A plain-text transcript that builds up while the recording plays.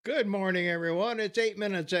Good morning, everyone. It's 8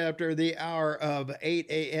 minutes after the hour of 8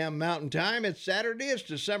 a.m. Mountain Time. It's Saturday. It's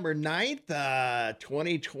December 9th,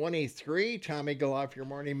 2023. Tommy Goloff, your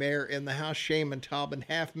morning mayor in the house. Shaman Taubman,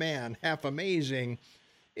 half man, half amazing,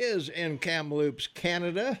 is in Kamloops,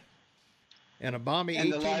 Canada. And And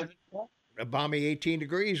the live. a balmy 18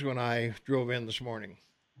 degrees when I drove in this morning.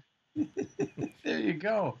 There you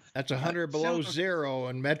go. That's 100 below Silver. zero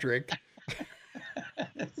in metric.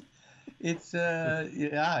 It's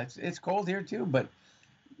cold here too, but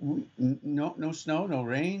no snow, no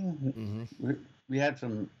rain. Mm-hmm. We had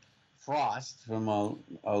some frost from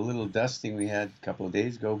a little dusting we had a couple of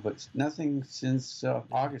days ago, but nothing since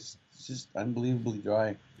August. It's just unbelievably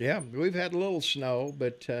dry. Yeah, we've had a little snow,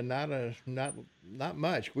 but not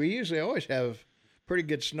much. We usually always have pretty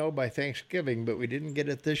good snow by Thanksgiving, but we didn't get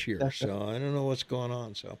it this year, so I don't know what's going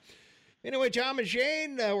on. So anyway, Tom and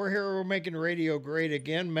Shane, we're here. We're making radio great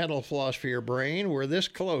again. Mental floss for your brain. We're this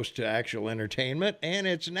close to actual entertainment, and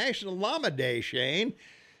it's National Llama Day, Shane.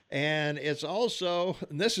 And it's also,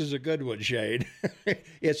 and this is a good one, Shane.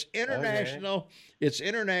 It's international. Okay. It's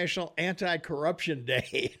International Anti-Corruption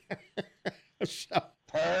Day. so,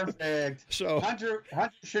 Perfect. so Hunter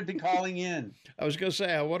should be calling in. I was going to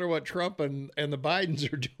say, I wonder what Trump and the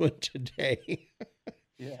Bidens are doing today.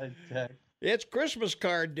 Yeah, exactly. It's Christmas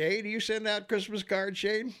card day. Do you send out Christmas cards,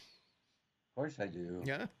 Shane? Of course I do.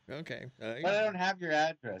 Yeah. Okay. But I don't have your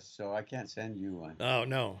address, so I can't send you one. Oh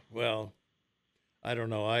no. Well, I don't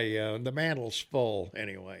know. The mantle's full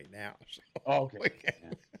anyway now. So. Okay.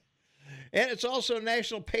 Yeah. And it's also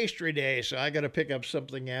National Pastry Day, so I got to pick up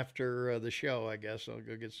something after the show. I guess I'll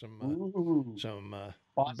go get some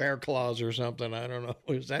bear claws or something. I don't know.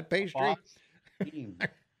 Is that pastry?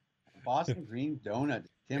 Boston Cream donut.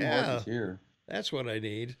 Tim Yeah. Hortons here. That's what I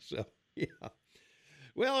need. So yeah.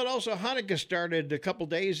 Well, and also Hanukkah started a couple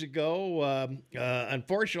days ago.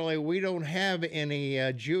 Unfortunately, we don't have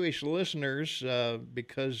any Jewish listeners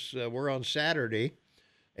because we're on Saturday,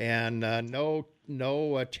 and no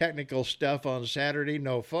technical stuff on Saturday.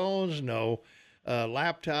 No phones, no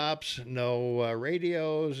laptops, no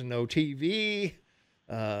radios, no TV,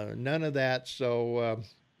 none of that. So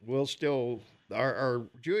we'll still our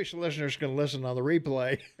Jewish listeners can listen on the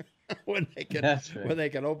replay. when they can That's right. when they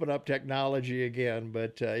can open up technology again.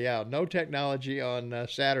 But yeah, no technology on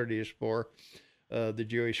Saturdays for the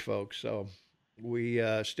Jewish folks. So we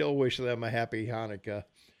still wish them a happy Hanukkah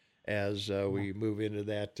as we move into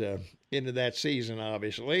that season,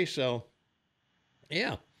 obviously. So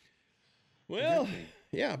yeah, well,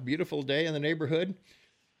 yeah, beautiful day in the neighborhood.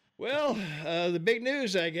 Well, the big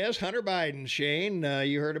news, I guess, Hunter Biden, Shane,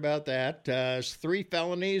 you heard about that. 3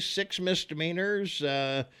 felonies, 6 misdemeanors,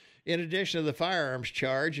 in addition to the firearms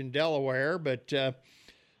charge in Delaware, but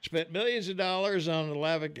spent millions of dollars on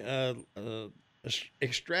an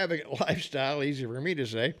extravagant lifestyle, easy for me to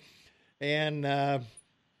say, and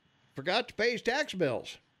forgot to pay his tax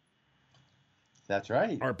bills. That's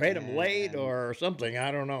right. Or paid them late or something.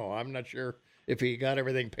 I don't know. I'm not sure if he got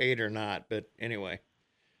everything paid or not, but anyway.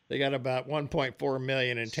 They got about 1.4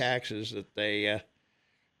 million in taxes that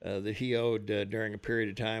he owed during a period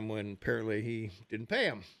of time when apparently he didn't pay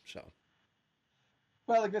them. So,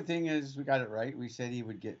 well, the good thing is we got it right. We said he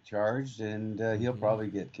would get charged, and he'll probably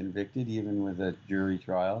get convicted, even with a jury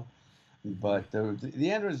trial. But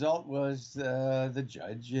the end result was the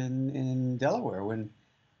judge in Delaware when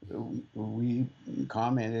we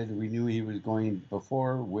commented. We knew he was going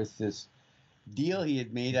before with this deal he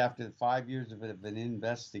had made after 5 years of an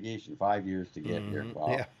investigation. 5 years to get here.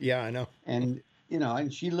 Wow. Yeah, I know. And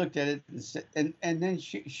and she looked at it and said, and then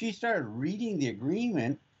she started reading the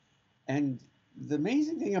agreement. And the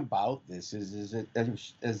amazing thing about this is that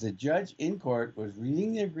as the judge in court was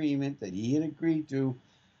reading the agreement that he had agreed to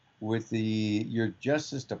with your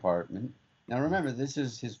Justice Department. Now remember, this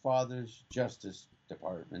is his father's Justice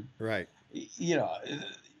Department. Right.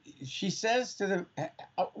 She says to them,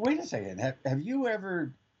 wait a second, have you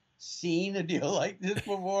ever seen a deal like this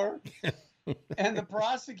before? And the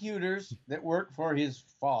prosecutors that work for his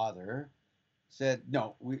father said,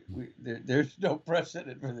 no, there's no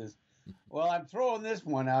precedent for this. Well, I'm throwing this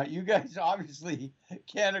one out. You guys obviously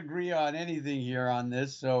can't agree on anything here on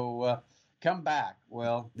this, so come back.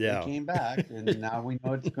 Well, yeah. They came back, and now we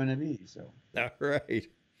know it's going to be. So, all right.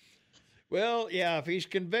 Well, yeah, if he's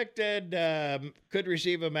convicted, could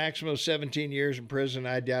receive a maximum of 17 years in prison.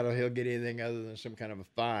 I doubt he'll get anything other than some kind of a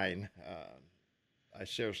fine. I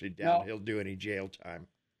seriously doubt he'll do any jail time.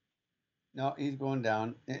 No, he's going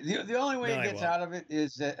down. The only way he gets out of it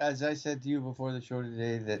is that, as I said to you before the show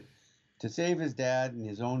today, that to save his dad and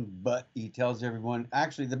his own butt, he tells everyone,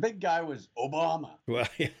 actually, the big guy was Obama. Well,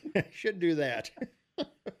 yeah, should do that.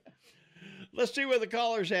 Let's see what the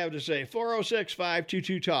callers have to say.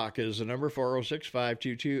 406-522-TALK is the number,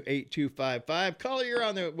 406-522-8255. Caller, you're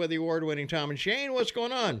on with the award-winning Tom and Shane. What's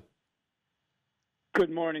going on? Good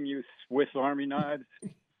morning, you Swiss Army knives.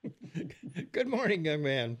 Good morning, young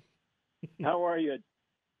man. How are you?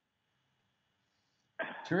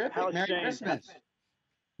 Terrific. How's Merry Shane? Christmas.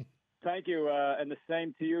 Thank you, and the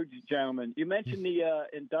same to you, gentlemen. You mentioned the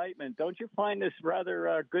indictment. Don't you find this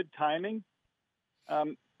rather good timing?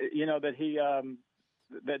 That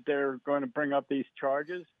they're going to bring up these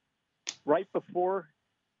charges right before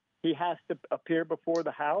he has to appear before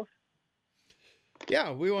the House?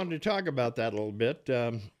 Yeah, we wanted to talk about that a little bit.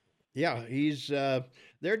 He's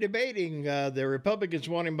they're debating. The Republicans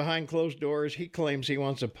want him behind closed doors. He claims he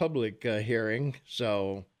wants a public hearing.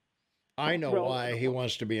 So I know why he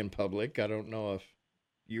wants to be in public. I don't know if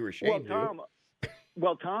you or Shane Tom,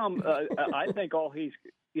 I think all he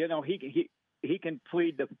can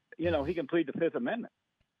plead the Fifth Amendment.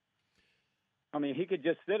 I mean, he could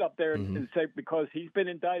just sit up there and say, because he's been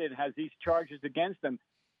indicted, has these charges against him.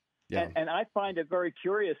 Yeah. And I find it very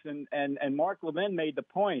curious, and Mark Levin made the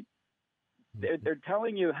point. They're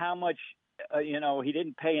telling you how much, he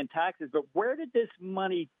didn't pay in taxes, but where did this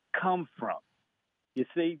money come from? You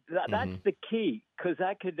see, that's the key, because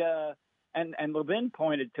that could, and Levin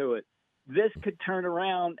pointed to it, this could turn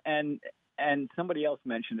around, and somebody else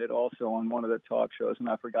mentioned it also on one of the talk shows, and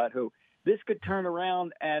I forgot who. This could turn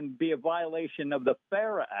around and be a violation of the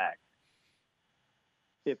FARA Act.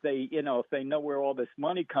 If they know where all this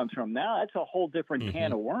money comes from. Now that's a whole different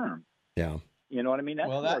can of worms. Yeah. You know what I mean?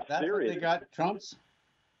 That's that's serious. what they got Trump's.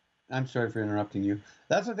 I'm sorry for interrupting you.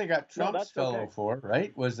 That's what they got Trump's fellow okay. for,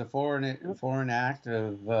 right? Was the foreign act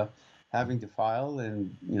of having to file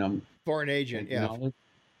and foreign agent. Yeah.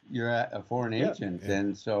 You're a foreign agent,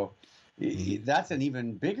 and so that's an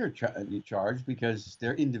even bigger charge because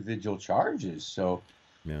they're individual charges. So.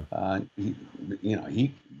 Yeah.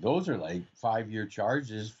 Those are like 5-year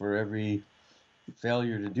charges for every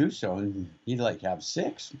failure to do so, and he'd have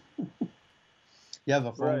 6. You have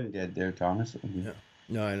a phone dead there, Thomas. Yeah.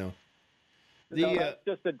 No, I know. That's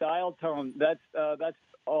just a dial tone. That's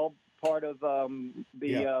all part of a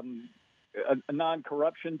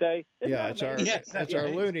non-corruption day. That's our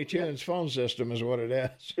Looney Tunes phone system, is what it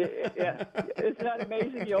is. Yeah, isn't that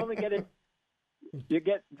amazing? You only get it. You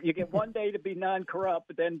get 1 day to be non-corrupt,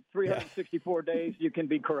 but then 364 days you can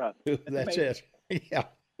be corrupt. That's it. Yeah.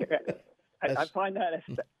 I find that.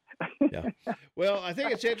 Yeah. Well, I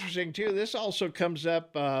think it's interesting too. This also comes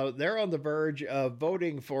up. They're on the verge of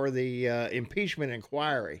voting for the impeachment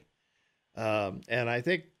inquiry, and I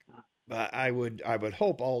think I would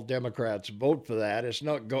hope all Democrats vote for that. It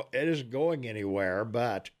isn't going anywhere,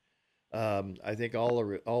 but I think all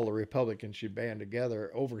the Republicans should band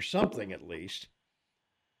together over something at least.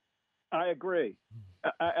 I agree.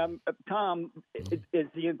 Tom, is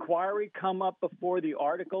the inquiry come up before the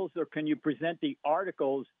articles, or can you present the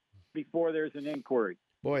articles before there's an inquiry?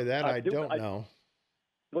 Boy, that I don't know.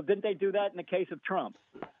 Well, didn't they do that in the case of Trump?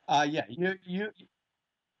 Yeah,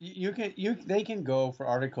 they can go for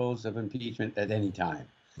articles of impeachment at any time.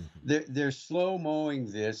 They're slow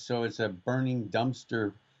mowing this, so it's a burning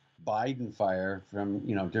dumpster Biden fire from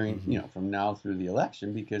from now through the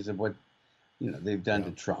election because of what they've done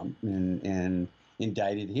to Trump and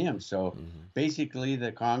indicted him. So basically,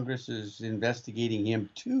 the Congress is investigating him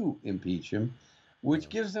to impeach him, which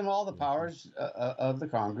gives them all the powers of the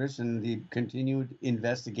Congress and the continued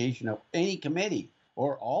investigation of any committee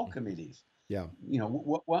or all committees. Yeah.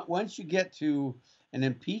 Once you get to an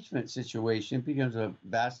impeachment situation, it becomes a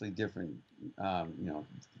vastly different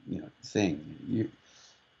thing.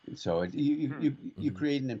 So you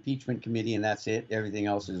create an impeachment committee and that's it. Everything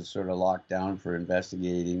else is sort of locked down for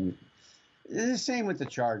investigating. It's the same with the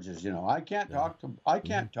charges. I can't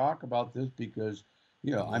talk about this because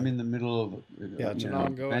I'm in the middle of it's an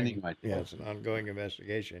ongoing. It's an ongoing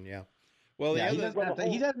investigation. Yeah. Well,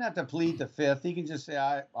 he doesn't have to plead the Fifth. He can just say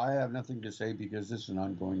I have nothing to say because this is an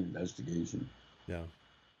ongoing investigation. Yeah.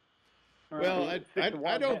 Well,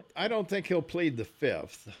 I don't think he'll plead the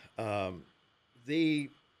Fifth.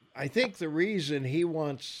 I think the reason he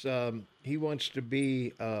wants to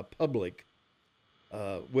be public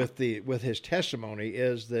with his testimony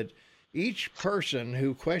is that each person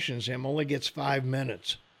who questions him only gets 5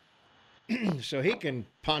 minutes, so he can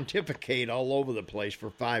pontificate all over the place for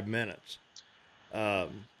 5 minutes,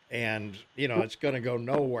 and it's going to go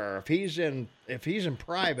nowhere. If he's in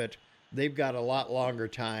private, they've got a lot longer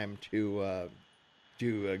time to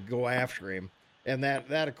go after him. And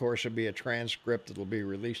that, of course, will be a transcript that will be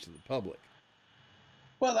released to the public.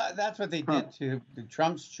 Well, that's what they did to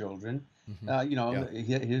Trump's children. You know,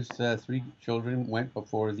 Yeah. his three children went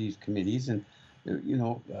before these committees, and you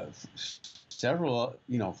know, several,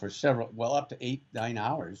 you know, for several, well, up to 8, 9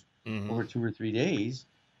 hours Hmm. over 2 or 3 days.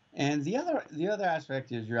 And the other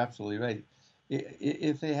aspect is you're absolutely right.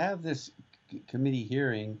 If they have this committee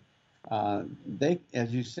hearing, they,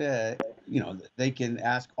 as you said, you know, they can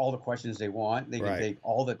ask all the questions they want. They can Right. take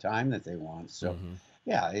all the time that they want. So, Hmm.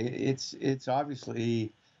 yeah, it's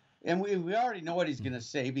obviously, and we already know what he's going to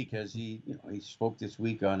say because he spoke this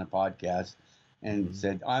week on a podcast and Hmm.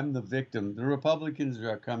 said, "I'm the victim. The Republicans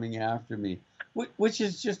are coming after me," which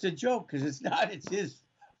is just a joke because it's not. It's his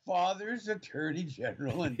father's attorney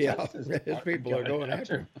general and Yeah, Justice his Department people are coming going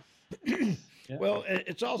after after him. him. Well,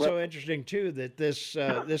 it's Well, also interesting too that this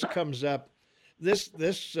comes up. This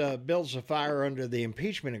builds a fire under the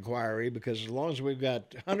impeachment inquiry because as long as we've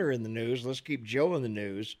got Hunter in the news, let's keep Joe in the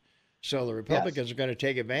news. So the Yes, Republicans are going to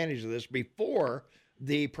take advantage of this before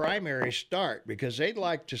the primaries start because they'd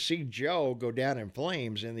like to see Joe go down in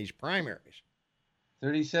flames in these primaries.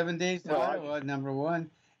 37 days to well, I, Iowa, number one.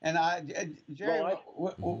 And Jerry, well, I,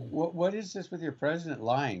 Mhm. what is this with your president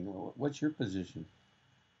lying? What's your position?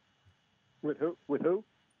 with who? With who?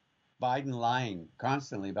 Biden lying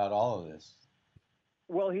constantly about all of this.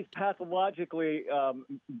 Well, he's pathologically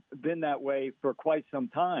been that way for quite some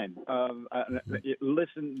time.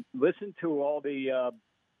 Listen to all the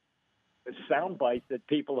sound bites that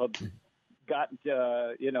people have gotten,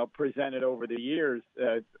 presented over the years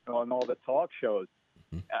on all the talk shows.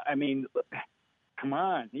 I mean, come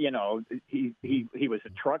on, he was a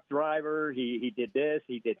truck driver. He did this,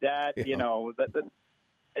 he did that. You Yeah. know,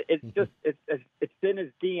 it's just it's in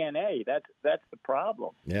his DNA. That's the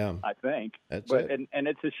problem, Yeah, I think. that's But it. and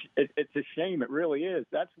it's a shame. It really is.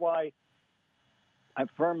 That's why I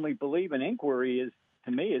firmly believe an inquiry is,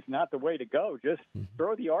 to me, is not the way to go. Just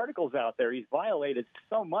throw the articles out there. He's violated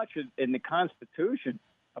so much in the Constitution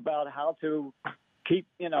about how to keep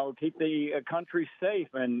the country safe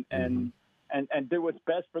and do what's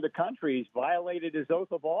best for the country. He's violated his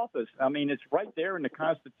oath of office. I mean, it's right there in the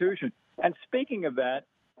Constitution. And speaking of that,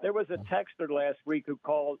 there was a texter last week who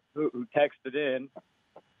texted in,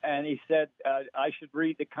 and he said I should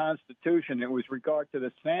read the Constitution. It was regard to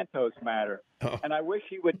the Santos matter, Oh. and I wish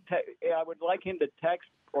he would. I would like him to text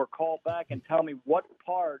or call back and tell me what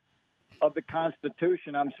part of the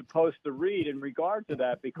Constitution I'm supposed to read in regard to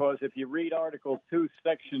that. Because if you read Article 2,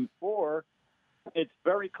 Section 4, it's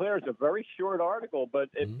very clear. It's a very short article, but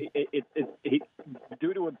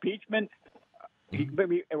due to impeachment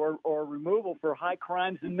or removal for high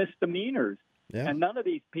crimes and misdemeanors. Yeah. And none of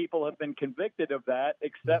these people have been convicted of that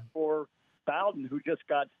except for Bowden, who just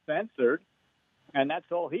got censored. And that's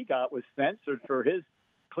all he got was censored for his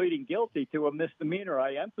pleading guilty to a misdemeanor.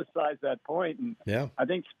 I emphasize that point, and Yeah. I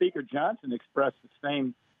think Speaker Johnson expressed the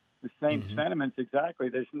same sentiments exactly.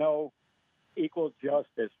 There's no equal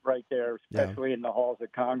justice right there, especially in the halls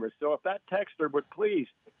of Congress. So if that texter would please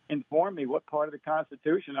inform me what part of the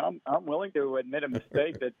Constitution, I'm willing to admit a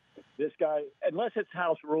mistake that this guy, unless it's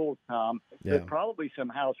House rules, Tom, Yeah. there's probably some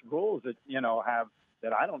House rules that have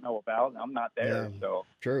that I don't know about. I'm not there, Yeah. so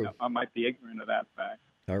True. I might be ignorant of that fact.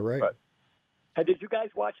 All right. But hey, did you guys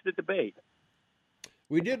watch the debate?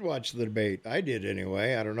 We did watch the debate. I did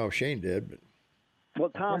anyway. I don't know if Shane did, but Well,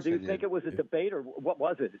 Tom, course do I you did. think it was a debate or what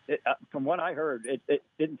was it? From what I heard, it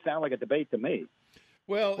didn't sound like a debate to me.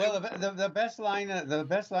 well, Well, the best line of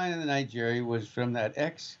the night, Jerry, was from that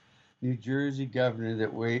ex New Jersey governor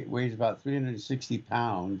that weighs about 360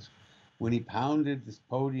 pounds when he pounded this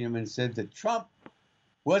podium and said that Trump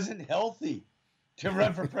wasn't healthy to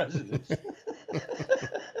run for president.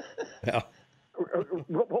 yeah,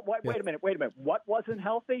 Wait a minute. What wasn't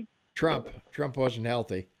healthy? Trump wasn't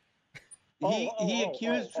healthy. He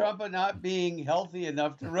accused Trump of not being healthy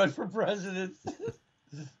enough to run for president.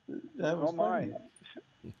 That was Oh my!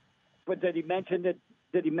 funny. But did he mention that?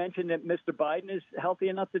 Did he mention that Mr. Biden is healthy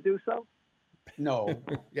enough to do so? No,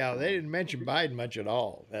 Yeah, they didn't mention Biden much at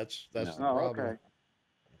all. That's the No. Oh, problem. okay.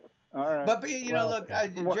 All right. but Well,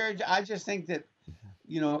 look, George, I just think that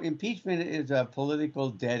impeachment is a political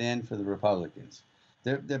dead end for the Republicans.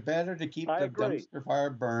 They're better to keep I the agree. dumpster fire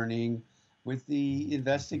burning with the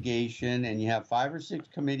investigation, and you have 5 or 6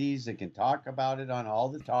 committees that can talk about it on all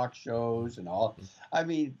the talk shows and all. I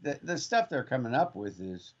mean, the stuff they're coming up with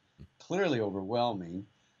is clearly overwhelming.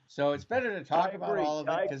 So it's better to talk I about agree. all of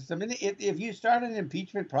it because the minute if you start an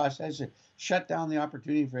impeachment process, it shut down the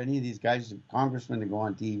opportunity for any of these guys, congressmen, to go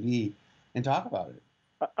on TV and talk about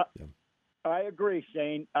it. I agree,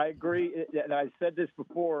 Shane. I agree, and I said this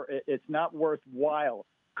before. It's not worthwhile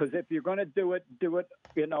because if you're going to do it,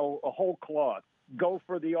 a whole cloth. Go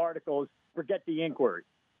for the articles. Forget the inquiry.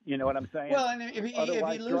 You know what I'm saying? Well, and if he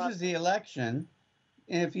Otherwise, loses the election,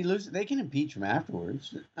 and if he loses, they can impeach him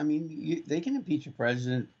afterwards. I mean, they can impeach a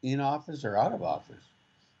president in office or out of office.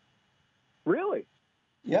 Really?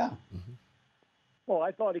 Yeah. Well,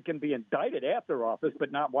 I thought he can be indicted after office,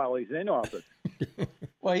 but not while he's in office.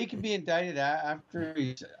 Well, he can be indicted after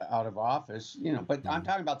he's out of office, but I'm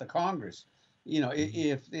talking about the Congress.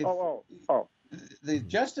 If the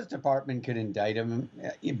Justice Department could indict him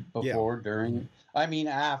before, during,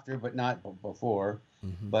 after, but not before.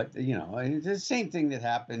 But, it's the same thing that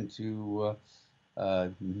happened to,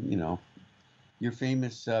 your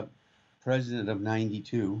famous president of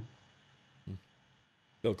 92.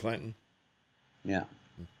 Bill Clinton. Yeah.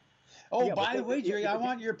 Oh, by the way, Jerry, I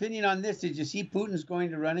want your opinion on this. Did you see Putin's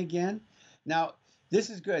going to run again? Now, this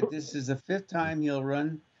is good. This is the 5th time he'll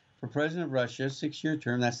run for president of Russia, 6-year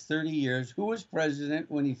term. That's 30 years. Who was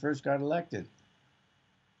president when he first got elected?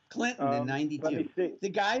 Clinton in 92. The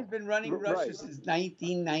guy's been running Russia since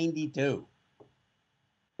 1992.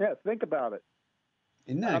 Yeah, think about it.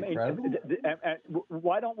 Isn't that incredible?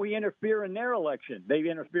 Why don't we interfere in their election? They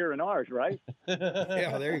interfere in ours, right?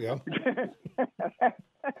 Yeah, there you go.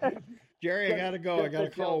 Jerry, I got to go. I got a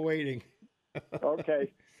call waiting.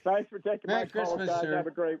 Okay. Thanks for taking Merry my call, Christmas, guys. sir. Have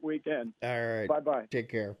a great weekend. All right. Bye-bye. Take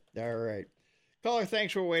care. All right. Caller,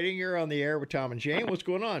 thanks for waiting. You're on the air with Tom and Jane. What's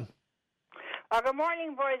going on? Good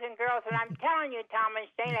morning, boys and girls. And I'm telling you, Tom and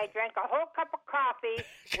Shane, I drank a whole cup of coffee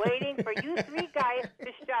waiting for you 3 guys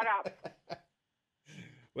to shut up.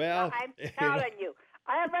 Well, I'm telling you.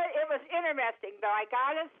 It was interesting, though. I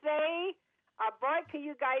got to say, boy, can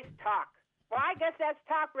you guys talk. Well, I guess that's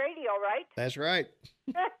talk radio, right? That's right.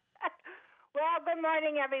 Well, good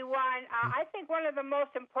morning, everyone. I think one of the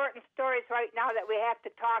most important stories right now that we have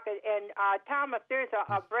to talk, and Tom, if there's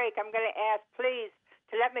a break, I'm going to ask, please,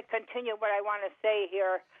 to let me continue what I want to say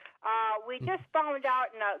here. We just found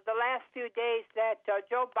out in the last few days that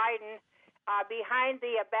Joe Biden, behind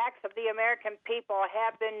the backs of the American people,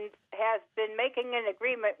 has been making an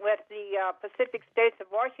agreement with the Pacific states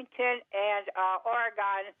of Washington and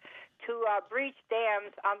Oregon to breach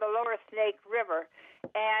dams on the Lower Snake River,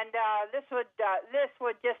 and this would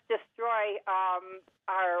just destroy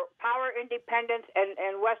our power independence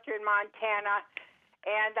in western Montana.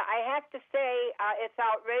 And I have to say, it's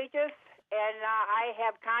outrageous, and I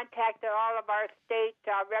have contacted all of our state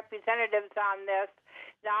representatives on this.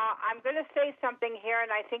 Now, I'm going to say something here, and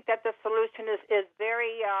I think that the solution is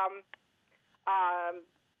very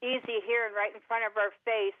easy here and right in front of our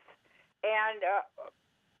face. And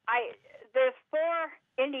there's 4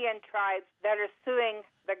 Indian tribes that are suing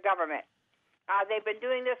the government. They've been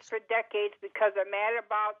doing this for decades because they're mad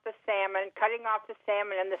about the salmon, cutting off the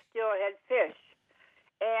salmon and the steelhead fish.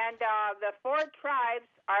 And the 4 tribes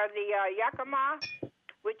are the Yakima,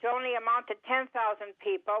 which only amount to 10,000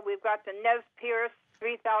 people. We've got the Nez Perce,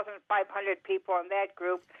 3,500 people in that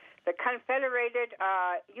group. The Confederated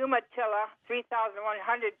Umatilla, 3,100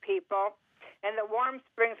 people. And the Warm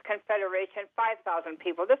Springs Confederation, 5,000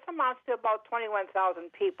 people. This amounts to about 21,000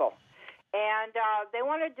 people. And they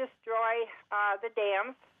want to destroy the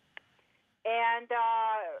dams. And,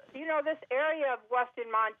 this area of western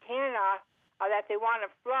Montana that they want to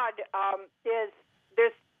flood there's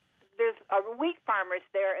wheat farmers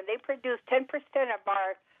there, and they produce 10% of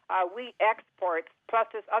our wheat exports. Plus,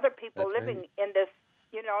 there's other people living in this,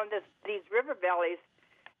 these river valleys.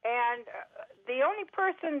 And the only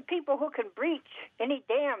people who can breach any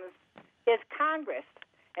dams is Congress.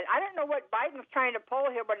 And I don't know what Biden's trying to pull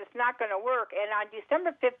here, but it's not going to work. And on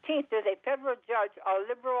December 15th, there's a federal judge, a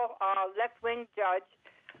liberal left-wing judge,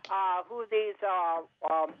 who these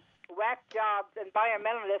whack jobs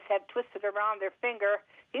environmentalists had twisted around their finger.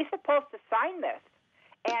 He's supposed to sign this.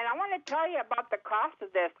 And I want to tell you about the cost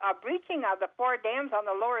of this. Breaching of the 4 dams on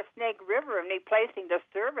the Lower Snake River and replacing the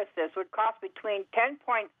services would cost between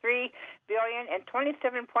 $10.3 billion and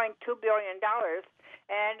 $27.2 billion.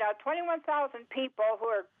 And 21,000 people who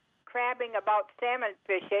are crabbing about salmon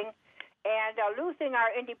fishing and losing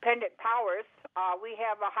our independent powers. We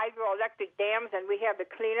have hydroelectric dams, and we have the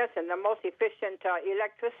cleanest and the most efficient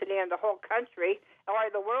electricity in the whole country,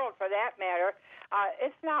 or the world for that matter.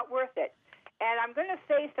 It's not worth it. And I'm going to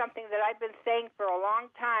say something that I've been saying for a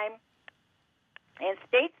long time. And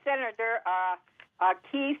State Senator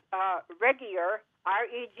Keith Regier,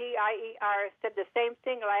 R-E-G-I-E-R, said the same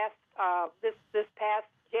thing this past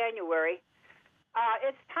January.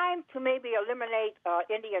 It's time to maybe eliminate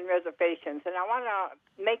Indian reservations. And I want to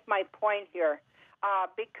make my point here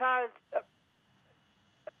because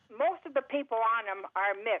most of the people on them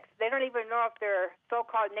are mixed. They don't even know if they're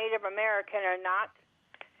so-called Native American or not.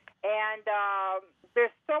 And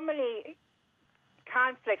there's so many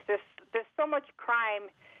conflicts. There's so much crime.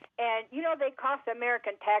 And, they cost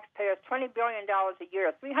American taxpayers $20 billion a year,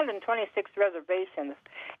 326 reservations,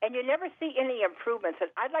 and you never see any improvements. And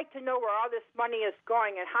I'd like to know where all this money is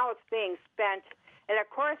going and how it's being spent. And, of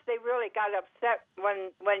course, they really got upset when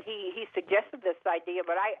he suggested this idea,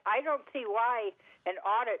 but I don't see why an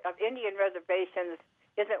audit of Indian reservations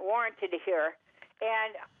isn't warranted here.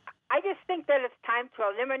 And I just think that it's time to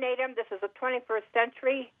eliminate them. This is the 21st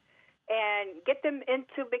century. And get them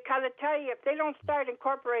into, because I tell you, if they don't start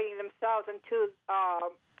incorporating themselves into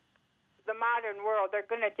the modern world, they're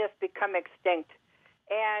going to just become extinct.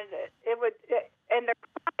 And and the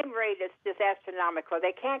crime rate is just astronomical.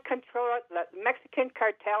 They can't control it. The Mexican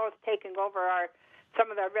cartel is taking over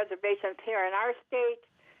some of the reservations here in our state.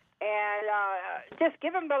 And just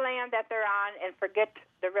give them the land that they're on and forget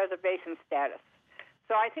the reservation status.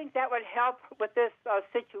 So I think that would help with this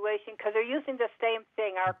situation, because they're using the same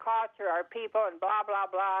thing, our culture, our people, and blah, blah,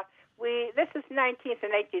 blah. This is 19th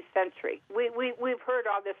and 18th century. We've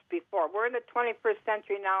heard all this before. We're in the 21st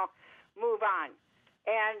century now. Move on.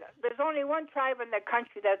 And there's only one tribe in the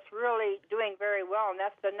country that's really doing very well, and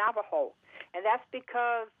that's the Navajo. And that's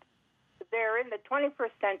because they're in the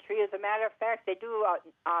 21st century. As a matter of fact, they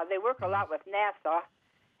work a lot with NASA.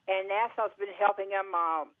 And NASA's been helping them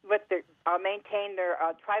with maintain their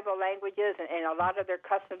tribal languages and a lot of their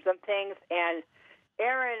customs and things. And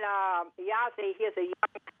Aaron Yazzie, he is a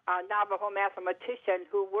young Navajo mathematician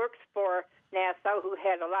who works for NASA, who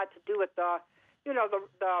had a lot to do with the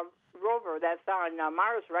rover that's on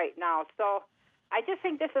Mars right now. So I just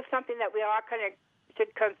think this is something that we all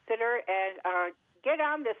should consider and get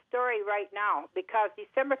on this story right now, because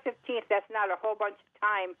December 15th, that's not a whole bunch of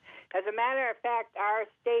time. As a matter of fact, our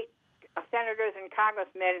state senators and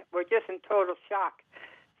congressmen were just in total shock.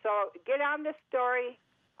 So get on this story.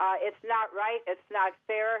 It's not right. It's not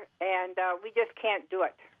fair. And we just can't do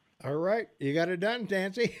it. All right. You got it done,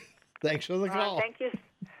 Nancy. Thanks for the call. Thank you.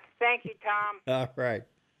 Thank you, Tom. All right.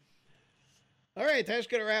 All right, that's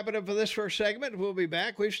going to wrap it up for this first segment. We'll be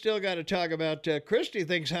back. We've still got to talk about Christie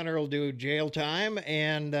thinks Hunter will do jail time,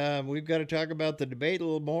 and we've got to talk about the debate a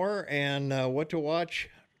little more and what to watch.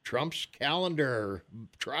 Trump's calendar,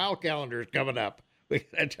 trial calendar is coming up. We're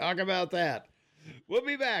going to talk about that. We'll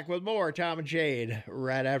be back with more Tom and Shane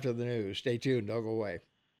right after the news. Stay tuned. Don't go away.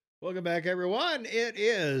 Welcome back, everyone. It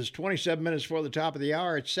is 27 minutes before the top of the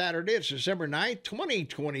hour. It's Saturday. It's December 9th,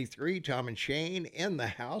 2023. Tom and Shane in the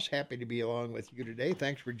house. Happy to be along with you today.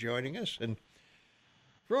 Thanks for joining us. And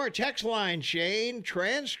for our text line, Shane,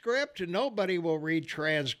 transcript. Nobody will read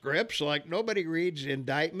transcripts like nobody reads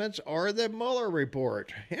indictments or the Mueller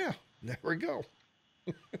report. Yeah, there we go.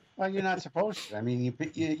 Well, you're not supposed to. I mean,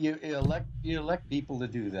 you elect people to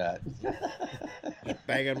do that.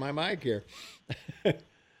 Banging my mic here.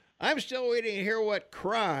 I'm still waiting to hear what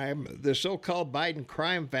crime the so-called Biden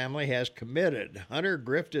crime family has committed. Hunter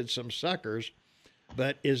grifted some suckers,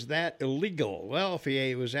 but is that illegal? Well, if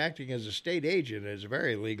he was acting as a state agent, it's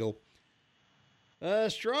very legal.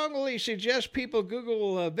 Strongly suggest people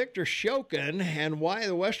Google Victor Shokin and why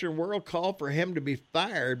the Western world called for him to be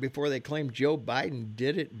fired before they claimed Joe Biden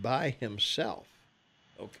did it by himself.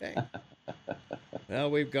 Okay.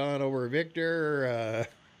 Well, we've gone over Victor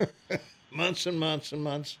months and months and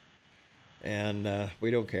months. And we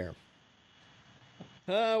don't care.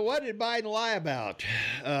 What did Biden lie about?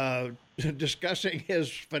 Discussing his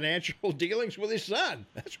financial dealings with his son.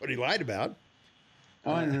 That's what he lied about.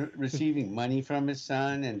 Oh, and receiving money from his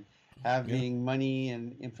son and having money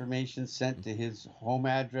and information sent to his home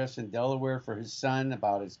address in Delaware for his son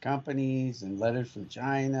about his companies and letters from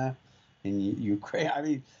China and Ukraine. I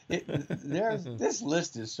mean, this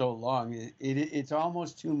list is so long. It's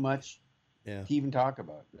almost too much. Yeah. To even talk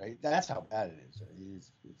about, right? That's how bad it is.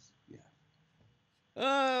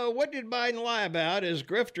 What did Biden lie about? His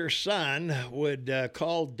grifter son would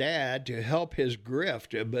call dad to help his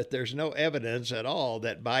grift, but there's no evidence at all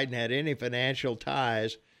that Biden had any financial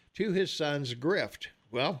ties to his son's grift.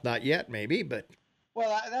 Well, not yet, maybe, but...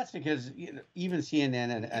 Well, that's because even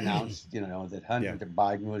CNN announced, that Hunter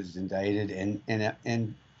Biden was indicted, and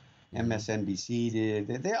MSNBC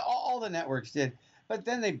did. All the networks did. But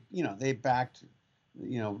then they backed,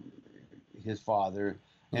 his father,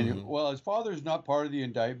 and his father's not part of the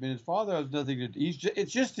indictment. His father has nothing to do.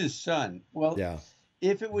 It's just his son. Well,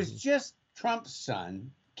 if it was just Trump's son,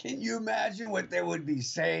 can you imagine what they would be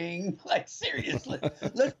saying? Like, seriously,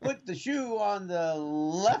 let's put the shoe on the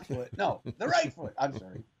left foot. No, the right foot. I'm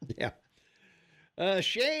sorry. Yeah.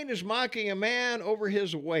 Shane is mocking a man over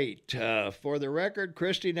his weight. For the record,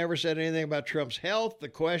 Christie never said anything about Trump's health. The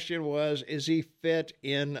question was, is he fit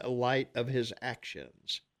in light of his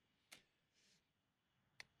actions?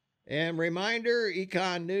 And reminder,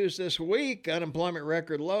 econ news this week: unemployment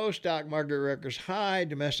record low, stock market records high,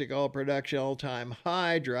 domestic oil production all-time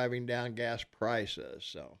high, driving down gas prices.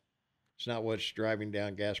 So it's not what's driving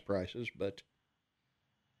down gas prices, but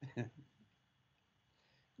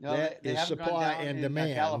No, that they is haven't gone supply down and in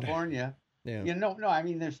demand. California. Yeah, No, I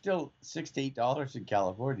mean, they're still $6 to $8 in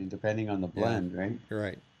California, depending on the blend, right?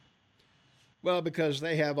 right. Well, because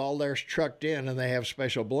they have all theirs trucked in and they have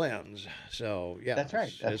special blends. So, yeah, That's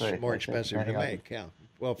right. That's it's right. more That's it. expensive to Depending on make. Yeah.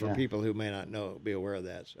 Well, for Yeah. people who may not know, be aware of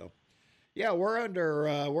that. So, yeah, we're under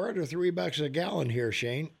 $3 a gallon here,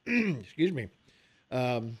 Shane. Excuse me.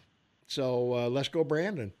 So let's go,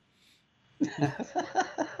 Brandon.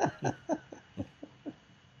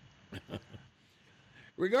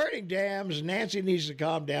 Regarding dams, Nancy needs to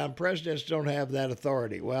calm down. Presidents don't have that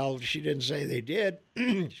authority. Well, she didn't say they did.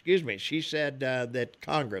 Excuse me. She said that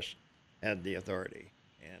Congress had the authority.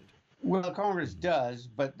 And Well, Congress does,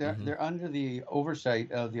 but Mhm. they're under the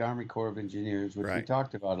oversight of the Army Corps of Engineers, which we Right.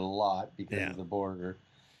 talked about a lot because Yeah. of the border.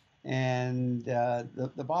 And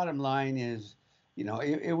the bottom line is, I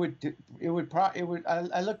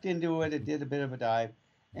looked into it. It did a bit of a dive,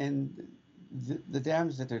 and the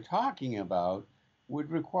dams that they're talking about would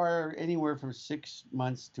require anywhere from 6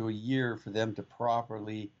 months to a year for them to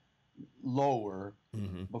properly lower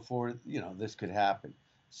Mhm. before this could happen.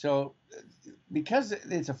 So, because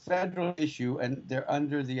it's a federal issue and they're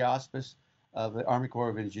under the auspice of the Army Corps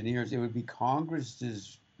of Engineers, it would be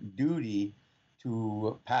Congress's duty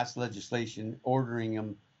to pass legislation ordering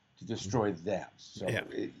them to destroy them. So, Yeah.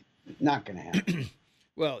 not going to happen.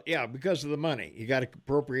 Well, yeah, because of the money. You got to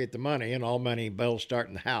appropriate the money, and all money bills start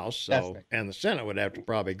in the House. So, That's right. and the Senate would have to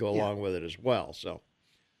probably go Yeah. along with it as well. So,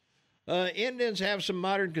 Indians have some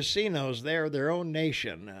modern casinos. They're their own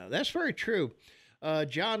nation. That's very true.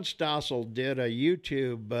 John Stossel did a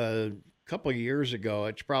YouTube a couple of years ago.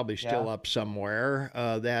 It's probably still Yeah. up somewhere.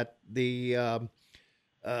 That the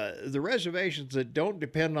reservations that don't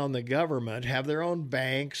depend on the government have their own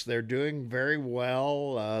banks. They're doing very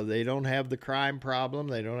well. They don't have the crime problem.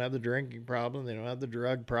 They don't have the drinking problem. They don't have the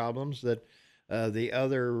drug problems that the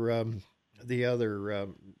other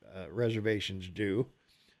reservations do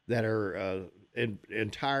that are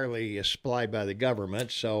entirely supplied by the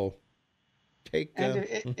government. So take And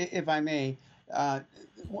if I may,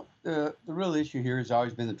 the real issue here has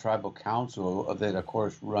always been the tribal council that, of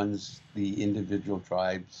course, runs the individual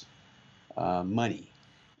tribes' money.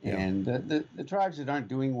 Yeah. And the tribes that aren't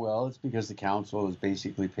doing well, it's because the council is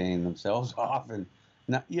basically paying themselves off, and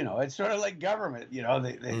not, it's sort of like government. They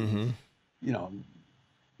Mhm.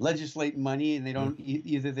 legislate money, and they don't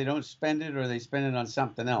either they don't spend it or they spend it on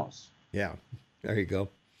something else. Yeah, there you go.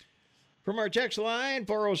 From our text line,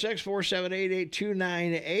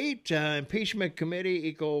 406-478-8298, impeachment committee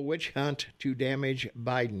equal witch hunt to damage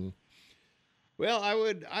Biden. Well,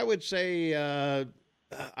 I would say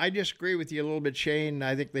I disagree with you a little bit, Shane.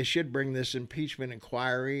 I think they should bring this impeachment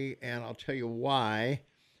inquiry, and I'll tell you why.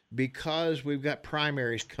 Because we've got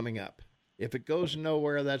primaries coming up. If it goes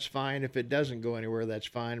nowhere, that's fine. If it doesn't go anywhere, that's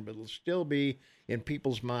fine. But it'll still be in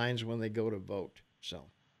people's minds when they go to vote. So,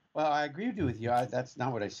 Well, I agree with you. That's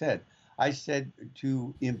not what I said. I said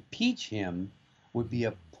to impeach him would be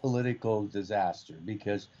a political disaster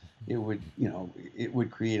because it would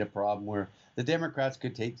create a problem where the Democrats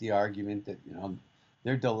could take the argument that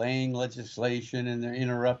they're delaying legislation and they're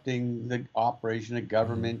interrupting the operation of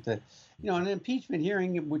government. An impeachment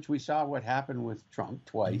hearing, which we saw what happened with Trump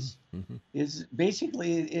twice, is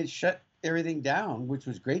basically it shut everything down, which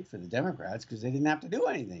was great for the Democrats because they didn't have to do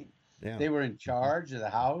anything. yeah. They were in charge of the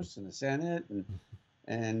House and the Senate,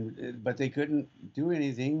 but they couldn't do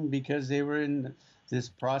anything because they were in this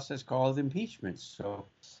process called impeachment. So,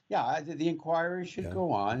 yeah, the inquiry should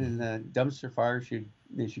go on, and the dumpster fire should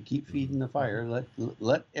keep feeding the fire.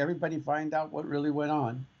 Let everybody find out what really went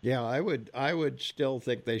on. Yeah, I would still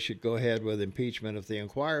think they should go ahead with impeachment. If the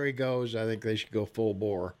inquiry goes, I think they should go full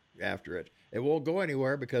bore after it. It won't go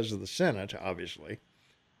anywhere because of the Senate, obviously.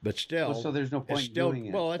 But still, so there's no point doing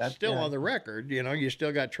it. Well, it's That's- still yeah. on the record. You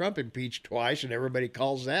still got Trump impeached twice, and everybody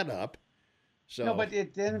calls that up. So No, but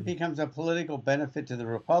it then becomes a political benefit to the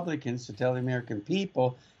Republicans to tell the American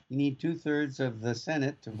people you need 2/3 of the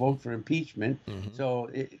Senate to vote for impeachment. So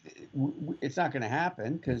it's not going to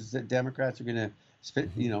happen because the Democrats are going to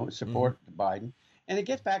support Biden. And it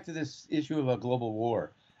gets back to this issue of a global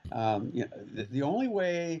war. The only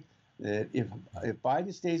way that if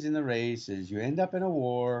Biden stays in the race is you end up in a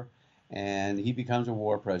war and he becomes a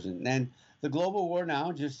war president. And the global war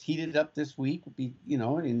now just heated up this week,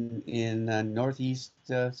 in Northeast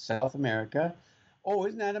South America. Oh,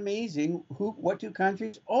 isn't that amazing? What two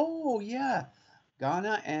countries? Oh, yeah.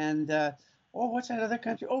 Ghana, and what's that other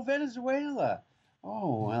country? Oh, Venezuela.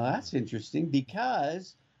 Oh, well, that's interesting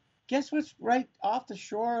because guess what's right off the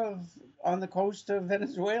shore of on the coast of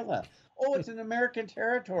Venezuela? Oh, it's an American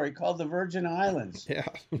territory called the Virgin Islands. Yeah.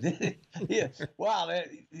 Yeah. Wow.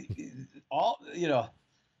 All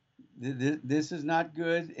this is not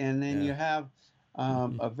good. And then you have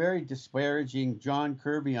a very disparaging John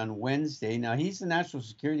Kirby on Wednesday. Now he's the national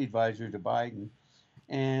security advisor to Biden,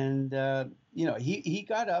 and he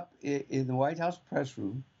got up in the White House press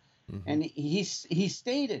room, and he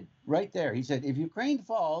stated right there. He said, if Ukraine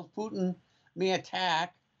falls, Putin may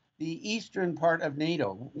attack the eastern part of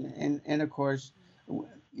NATO, and of course,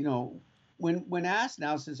 when asked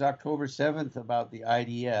now since October 7th about the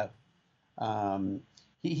IDF,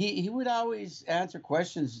 he would always answer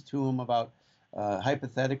questions to him about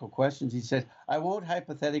hypothetical questions. He said, I won't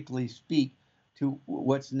hypothetically speak to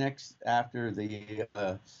what's next after the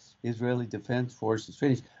Israeli Defense Force is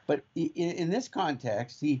finished. But in this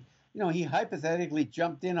context, he hypothetically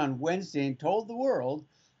jumped in on Wednesday and told the world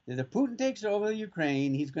that if Putin takes over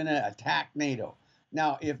Ukraine, he's going to attack NATO.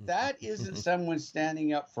 Now, if that isn't someone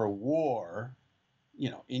standing up for war,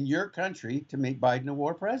 in your country to make Biden a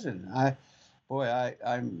war president, I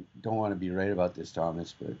don't want to be right about this,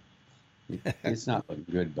 Thomas, but it's not looking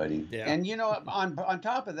good, buddy. Yeah. And on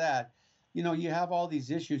top of that, you have all these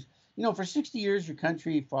issues. For 60 years, your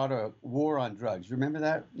country fought a war on drugs. Remember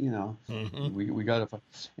that? We got to,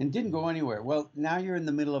 and didn't go anywhere. Well, now you're in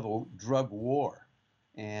the middle of a drug war,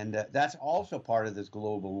 and that's also part of this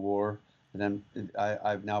global war that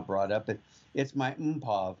I've now brought up. It's my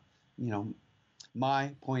MPOV,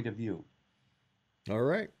 my point of view. All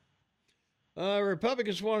right.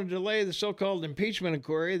 Republicans want to delay the so-called impeachment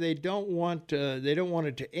inquiry. They don't want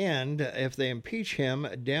it to end. If they impeach him,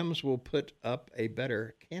 Dems will put up a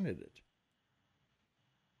better candidate.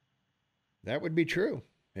 That would be true.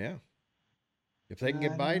 Yeah. If they can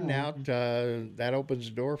get Biden out, that opens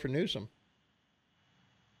the door for Newsom.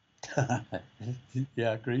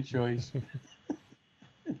 Yeah, great choice.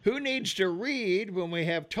 Who needs to read when we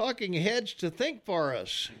have talking heads to think for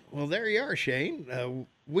us? Well, there you are, Shane.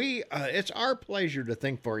 It's our pleasure to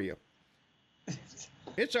think for you.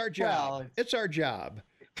 It's our job. Well, it's our job.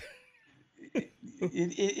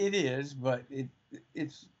 It is, but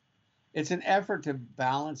it's an effort to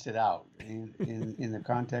balance it out in the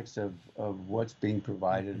context of what's being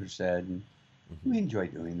provided or said, and we enjoy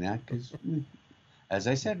doing that because, as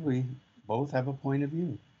I said, we both have a point of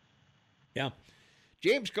view. Yeah.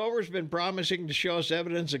 James Comer's been promising to show us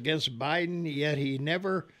evidence against Biden, yet he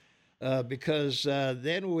never, because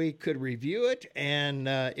then we could review it and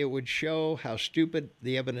it would show how stupid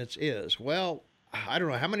the evidence is. Well, I don't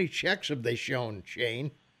know. How many checks have they shown, Shane?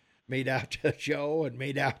 Made out to Joe and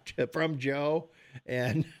made out from Joe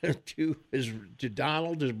and to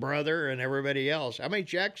Donald, his brother, and everybody else. How many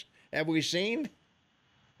checks have we seen?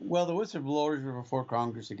 Well, the whistleblowers were before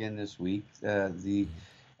Congress again this week. The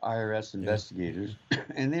IRS investigators,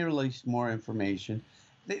 and they released more information.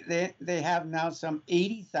 They have now some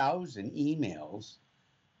 80,000 emails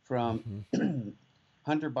from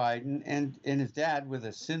Hunter Biden and his dad with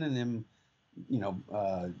a synonym,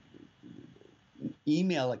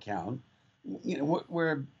 email account,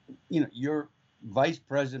 where your Vice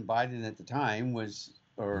President Biden at the time was,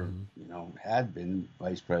 or had been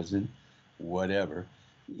Vice President, whatever.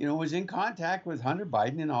 Was in contact with Hunter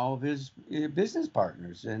Biden and all of his business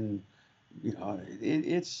partners, and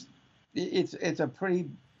it's a pretty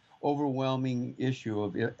overwhelming issue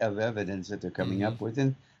of evidence that they're coming up with,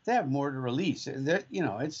 and they have more to release. They're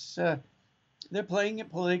playing it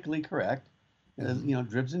politically correct,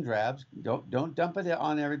 dribs and drabs. Don't dump it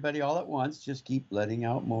on everybody all at once. Just keep letting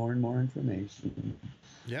out more and more information.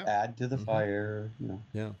 Yeah, add to the fire.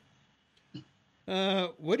 Yeah.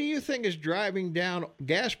 What do you think is driving down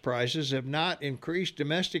gas prices if not increased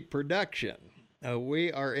domestic production?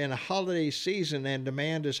 We are in a holiday season and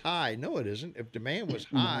demand is high. No, it isn't. If demand was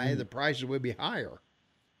high, the prices would be higher.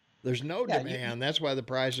 There's no demand. That's why the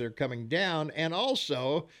prices are coming down. And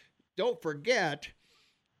also, don't forget,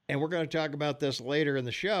 and we're going to talk about this later in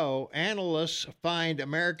the show, analysts find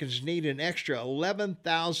Americans need an extra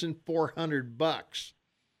 $11,400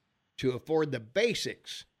 to afford the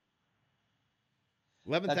basics.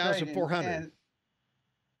 11,400. Right.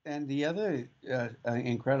 And the other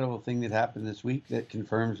incredible thing that happened this week that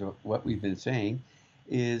confirms what we've been saying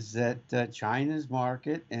is that China's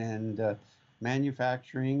market and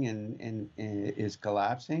manufacturing and is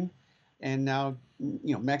collapsing, and now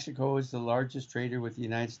Mexico is the largest trader with the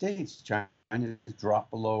United States. China has dropped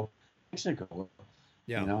below Mexico.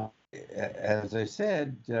 Yeah. As I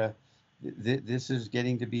said, this is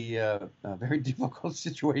getting to be a very difficult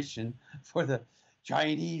situation for the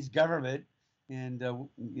Chinese government, and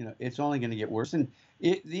it's only going to get worse. And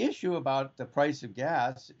the issue about the price of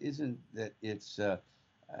gas isn't that it's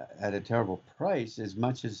at a terrible price as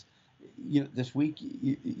much as this week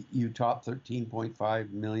you topped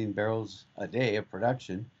 13.5 million barrels a day of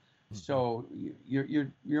production. Mm-hmm. So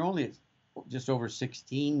you're only at just over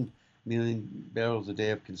 16 million barrels a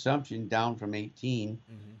day of consumption, down from 18,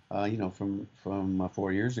 from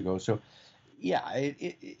 4 years ago. So, yeah,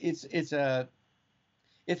 it's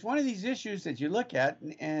one of these issues that you look at,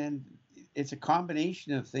 and it's a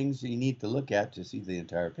combination of things that you need to look at to see the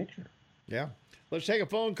entire picture. Yeah. Let's take a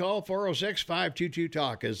phone call.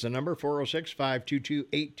 406-522-TALK is the number,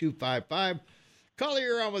 406-522-8255. Caller,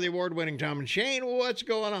 you're on with the award-winning Tom and Shane. What's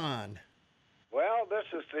going on? Well, this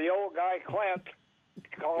is the old guy, Clint,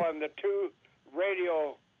 calling the two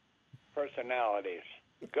radio personalities.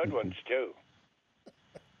 Good ones, too.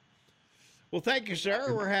 Well, thank you,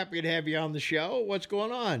 sir. We're happy to have you on the show. What's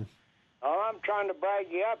going on? Oh, I'm trying to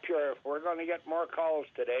brag you up here. We're going to get more calls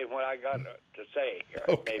today, what I got to say here.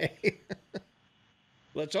 Okay.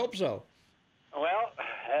 Let's hope so. Well,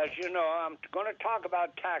 as you know, I'm going to talk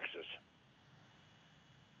about taxes.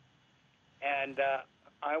 And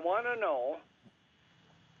I want to know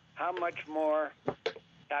how much more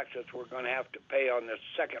taxes we're going to have to pay on this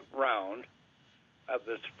second round of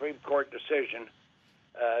the Supreme Court decision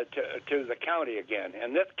to the county again.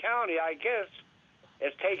 And this county, I guess,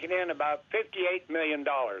 is taking in about $58 million.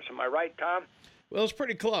 Am I right, Tom? Well, it's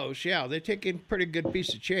pretty close, yeah. They take in a pretty good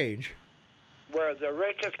piece of change. We're the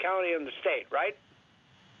richest county in the state, right?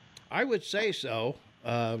 I would say so.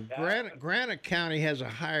 Granite County has a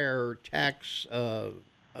higher tax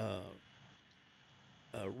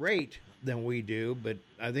rate than we do, but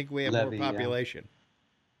I think we have more population. Yeah.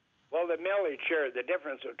 Well, the millage here, the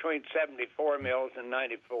difference between 74 mills and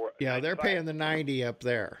 94. Yeah, they're paying the 90 up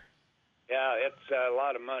there. Yeah, it's a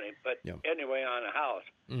lot of money. But anyway, on a house,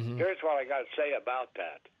 here's what I got to say about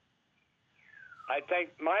that. I think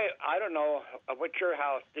I don't know what your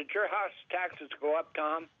house, did your house taxes go up,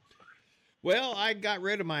 Tom? Well, I got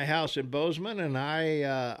rid of my house in Bozeman, and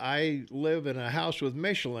I live in a house with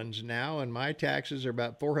Michelin's now, and my taxes are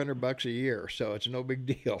about $400 a year, so it's no big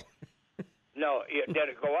deal. No, did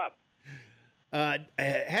it go up?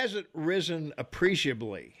 It hasn't risen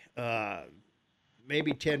appreciably,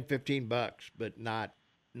 maybe $10-15, but not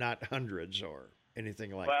hundreds or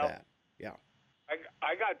anything like that. Yeah,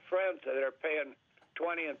 I got friends that are paying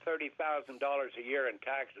 $20,000 and $30,000 a year in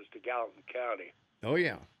taxes to Gallatin County. Oh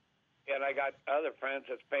yeah. And I got other friends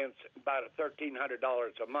that's paying about $1,300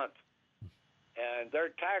 a month. And their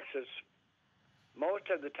taxes, most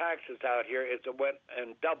of the taxes out here went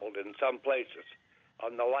and doubled in some places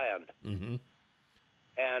on the land. Mm-hmm.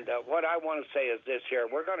 And what I want to say is this here.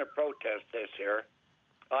 We're going to protest this here.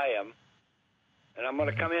 I am. And I'm going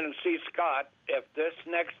to come in and see Scott if this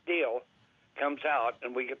next deal comes out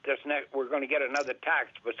and we get this we're going to get another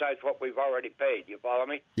tax besides what we've already paid. You follow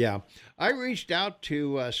me? Yeah. I reached out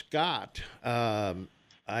to Scott. I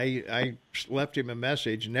left him a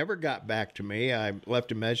message, never got back to me. I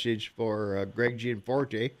left a message for Greg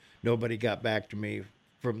Gianforte. Nobody got back to me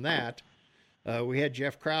from that. We had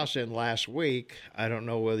Jeff Krause in last week. I don't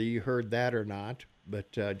know whether you heard that or not,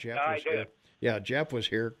 but Jeff was here. Yeah, Jeff was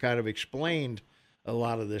here, kind of explained a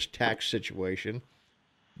lot of this tax situation.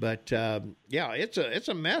 But, it's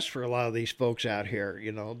a mess for a lot of these folks out here,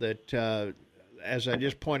 that, as I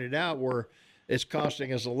just pointed out, it's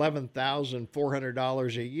costing us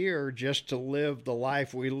 $11,400 a year just to live the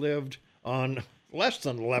life we lived on less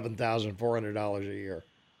than $11,400 a year.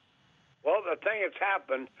 Well, the thing that's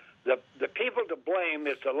happened, the people to blame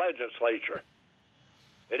is the legislature.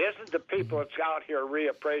 It isn't the people that's out here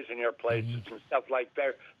reappraising your places and stuff like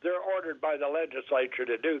that. They're ordered by the legislature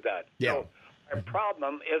to do that. Yeah. So our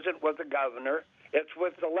problem isn't with the governor. It's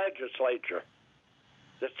with the legislature,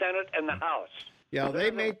 the Senate and the House. Yeah, they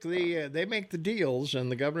make the deals, and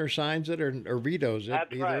the governor signs it or vetoes it.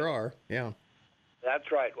 That's Either right. or. Yeah. That's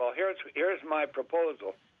right. Well, here's my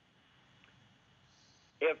proposal.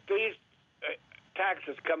 If these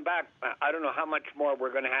taxes come back, I don't know how much more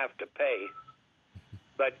we're going to have to pay,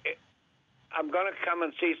 but I'm going to come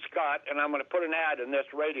and see Scott, and I'm going to put an ad in this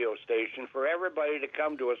radio station for everybody to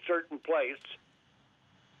come to a certain place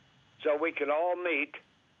so we can all meet,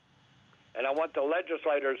 and I want the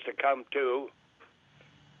legislators to come too,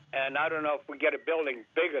 and I don't know if we get a building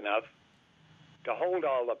big enough to hold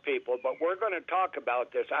all the people, but we're going to talk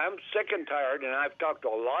about this. I'm sick and tired, and I've talked to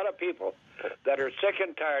a lot of people that are sick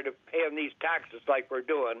and tired of paying these taxes like we're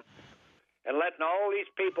doing and letting all these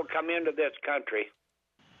people come into this country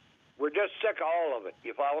We're just sick of all of it.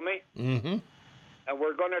 You follow me? Mm-hmm. And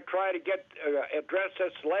we're going to try to address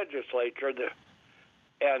this legislature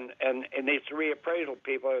and these reappraisal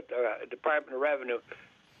people at the Department of Revenue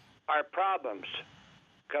our problems.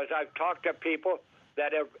 Because I've talked to people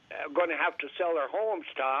that are going to have to sell their homes,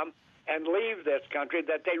 Tom, and leave this country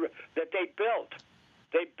that they built.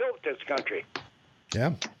 They built this country.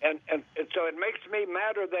 Yeah. And so it makes me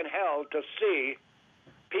madder than hell to see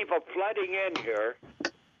people flooding in here,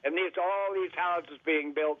 and all these houses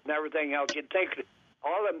being built and everything else. You'd think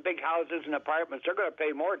all them big houses and apartments are going to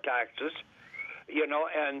pay more taxes,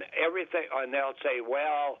 and everything. And they'll say,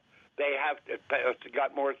 well, they have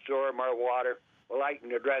got more sewer, more water. Well, I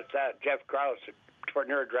can address that. Jeff Krause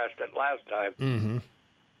addressed it last time. Mm-hmm.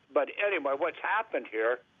 But anyway, what's happened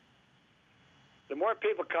here? The more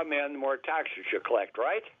people come in, the more taxes you collect,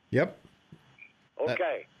 right? Yep.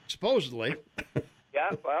 Okay. Supposedly.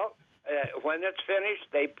 Yeah. Well, when it's finished,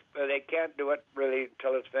 they can't do it really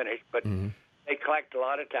until it's finished, but they collect a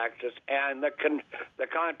lot of taxes, and the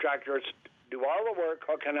contractors do all the work,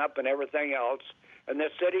 hooking up and everything else, and the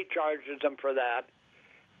city charges them for that.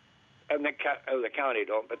 And the county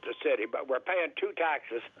don't, but the city. But we're paying two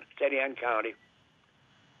taxes, city and county.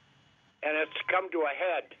 And it's come to a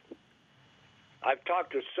head. I've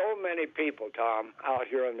talked to so many people, Tom, out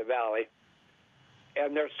here in the valley,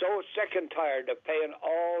 and they're so sick and tired of paying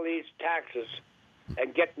all these taxes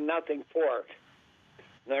and getting nothing for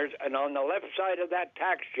it. And on the left side of that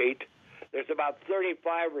tax sheet, there's about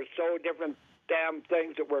 35 or so different damn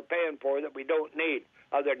things that we're paying for that we don't need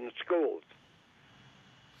other than schools.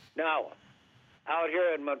 Now, out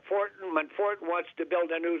here in Montforton wants to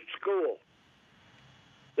build a new school.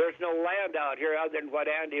 There's no land out here other than what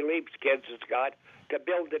Andy Leap's kids has got to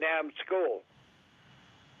build the damn school.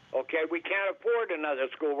 Okay, we can't afford another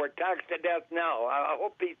school. We're taxed to death now. I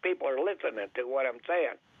hope these people are listening to what I'm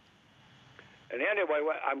saying. And anyway,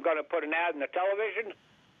 I'm going to put an ad in the television,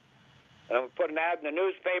 and I'm going to put an ad in the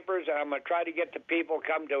newspapers, and I'm going to try to get the people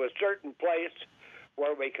come to a certain place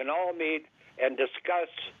where we can all meet and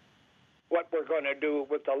discuss what we're going to do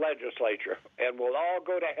with the legislature. And we'll all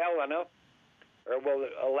go to Helena, or we'll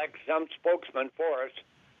elect some spokesman for us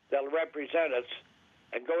that'll represent us,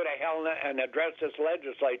 and go to Helena and address this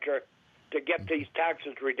legislature to get these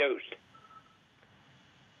taxes reduced.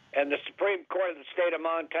 And the Supreme Court of the state of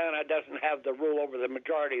Montana doesn't have the rule over the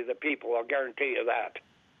majority of the people, I'll guarantee you that.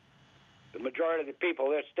 The majority of the people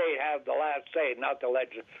of this state have the last say, not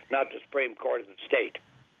the Supreme Court of the state.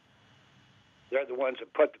 They're the ones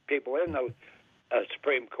that put the people in the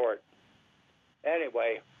Supreme Court.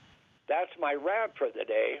 Anyway, that's my rant for the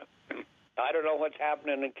day. I don't know what's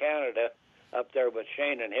happening in Canada up there with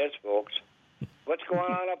Shane and his folks. What's going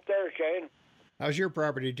on up there, Shane? How's your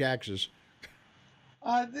property taxes?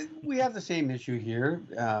 We have the same issue here.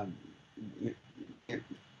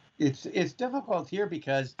 It's difficult here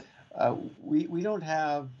because we don't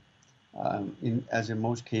have, as in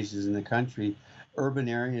most cases in the country, urban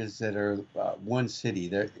areas that are one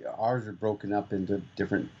city. Ours are broken up into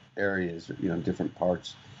different areas, different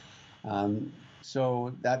parts.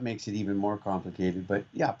 So that makes it even more complicated. But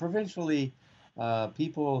yeah, provincially,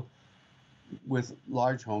 people with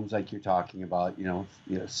large homes like you're talking about,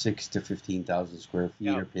 6 to 15,000 square feet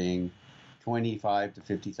are paying $25,000 to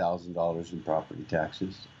 $50,000 in property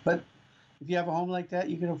taxes. But if you have a home like that,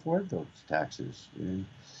 you can afford those taxes. And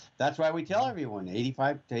that's why we tell everyone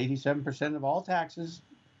 85 to 87% of all taxes,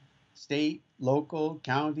 state, local,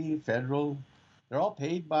 county, federal, they're all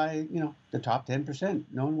paid by, the top 10%.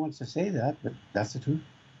 No one wants to say that, but that's the truth.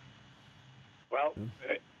 Well,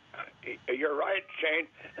 you're right, Shane.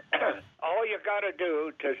 All you got to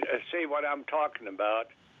do to see what I'm talking about,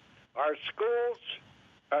 our schools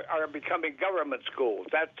are becoming government schools.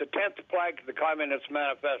 That's the 10th plank of the Communist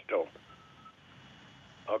Manifesto.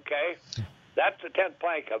 Okay? That's the 10th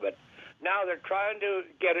plank of it. Now they're trying to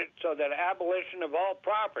get it so that abolition of all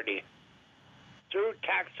property through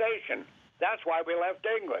taxation. That's why we left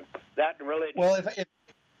England. That really. Well,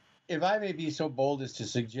 if I may be so bold as to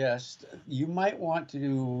suggest, you might want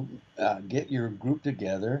to get your group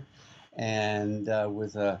together and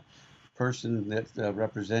with a person that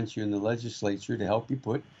represents you in the legislature to help you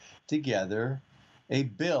put together a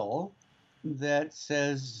bill that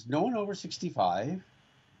says no one over 65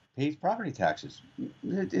 pays property taxes.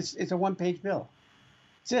 It's a one-page bill.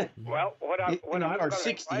 That's it. Well, or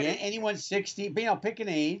 60. Anyone 60. Pick an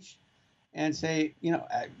age. And say,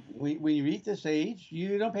 when you reach this age,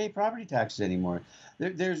 you don't pay property taxes anymore.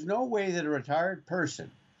 There's no way that a retired person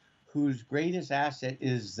whose greatest asset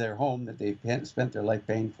is their home that they've spent their life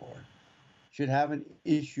paying for should have an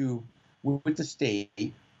issue with the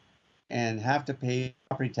state and have to pay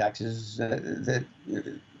property taxes that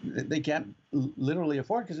they can't literally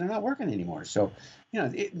afford because they're not working anymore. So,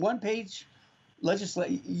 one page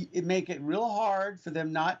legislation, it make it real hard for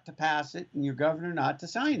them not to pass it and your governor not to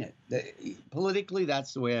sign it. Politically,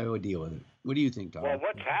 that's the way I would deal with it. What do you think, Tom? Well,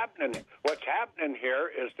 what's happening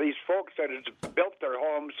here is these folks that have built their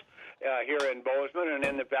homes here in Bozeman and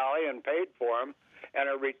in the valley and paid for them, and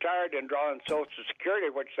are retired and drawing Social Security,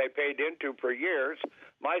 which they paid into for years.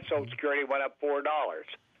 My Social Security went up $4.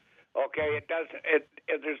 Okay, it doesn't.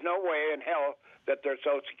 There's no way in hell that their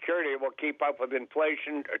Social Security will keep up with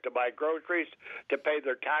inflation to buy groceries, to pay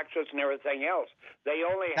their taxes and everything else. They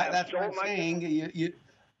only have that's so what I'm much. saying.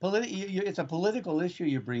 It's a political issue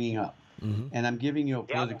you're bringing up, and I'm giving you a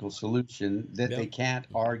political solution that they can't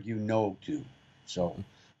argue no to. So,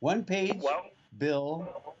 one page bill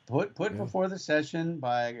put before the session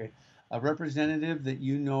by a representative that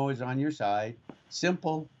you know is on your side.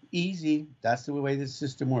 Simple, easy. That's the way the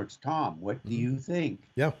system works. Tom, what do you think?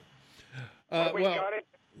 Yeah. We got it.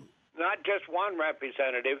 Not just one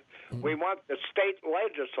representative. We want the state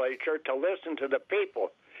legislature to listen to the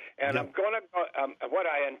people. And I'm going to go. What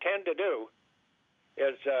I intend to do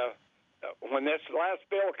is, when this last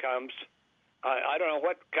bill comes, I don't know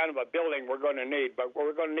what kind of a building we're going to need, but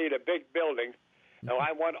we're going to need a big building. Now,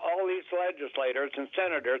 I want all these legislators and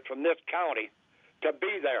senators from this county to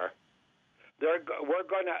be there. We're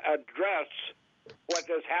going to address what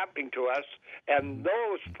is happening to us, and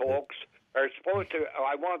those folks are supposed to.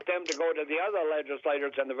 I want them to go to the other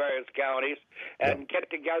legislators in the various counties and get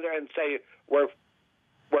together and say we're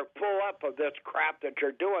full up of this crap that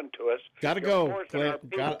you're doing to us. Got to go, Clint.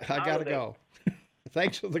 I got to go.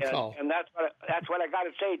 Thanks for the call. And that's what I got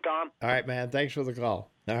to say, Tom. All right, man. Thanks for the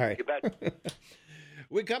call. All right. You bet.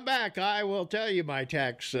 We come back. I will tell you my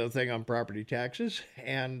tax thing on property taxes,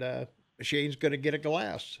 and Shane's going to get a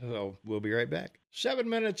glass. So we'll be right back. 7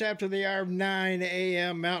 minutes after the hour of 9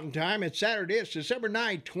 a.m. Mountain Time. It's Saturday. It's December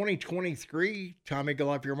 9th, 2023. Tommy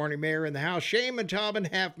Goloff, your morning mayor in the house. Shane Montalban,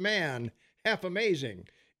 half man, half amazing,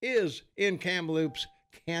 is in Kamloops,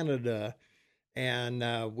 Canada.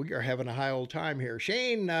 And we are having a high old time here.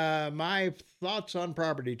 Shane, my thoughts on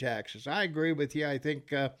property taxes. I agree with you. I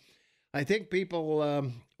think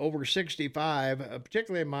people over 65,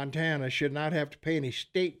 particularly in Montana, should not have to pay any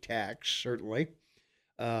state tax, certainly,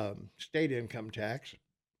 state income tax.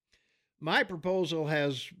 My proposal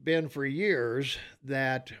has been for years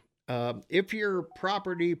that if your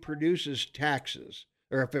property produces taxes,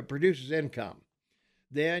 or if it produces income,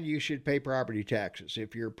 then you should pay property taxes.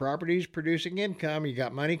 If your property is producing income, you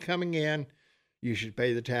got money coming in, you should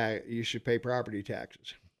pay you should pay property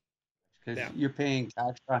taxes. Because you're paying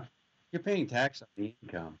tax on the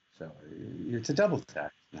income, so it's a double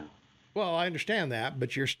tax now. Well, I understand that,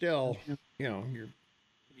 but you're still,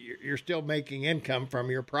 you're still making income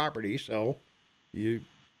from your property, so you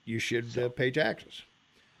should pay taxes.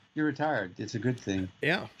 You're retired. It's a good thing.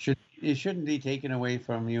 Yeah. It shouldn't be taken away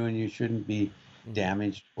from you, and you shouldn't be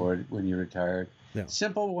damaged for it when you're retired. Yeah.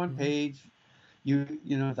 Simple one page.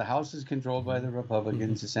 The House is controlled by the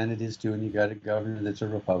Republicans, the Senate is too, and you got a governor that's a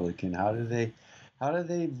Republican. How do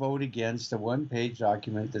they vote against a one-page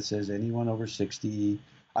document that says anyone over 60,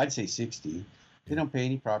 I'd say 60, they don't pay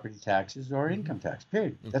any property taxes or income tax,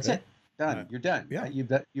 period. Okay. That's it. Done. Right. You're done. Yeah.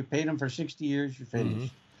 You paid them for 60 years, you're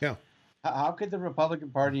finished. Yeah. How could the Republican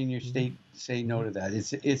Party in your state say no to that?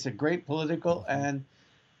 It's a great political and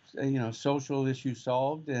social issue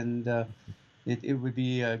solved, and it would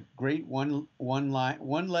be a great one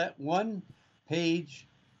page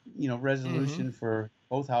resolution for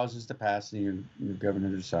both houses to pass and your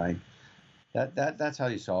governor to sign. That's how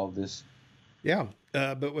you solve this. Yeah,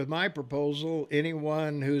 but with my proposal,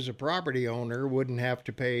 anyone who's a property owner wouldn't have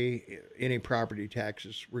to pay any property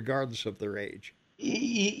taxes, regardless of their age.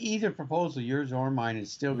 Either proposal, yours or mine,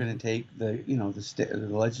 is still going to take the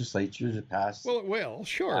legislature to pass. Well, it will,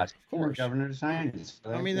 sure, of course. The governor to sign it.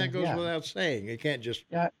 So that goes without saying. You can't just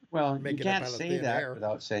you can't say that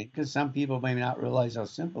without saying, because some people may not realize how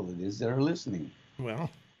simple it is that are listening.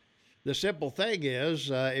 Well, the simple thing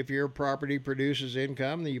is, if your property produces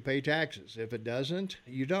income, then you pay taxes. If it doesn't,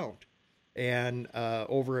 you don't. And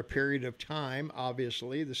over a period of time,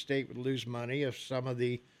 obviously, the state would lose money if some of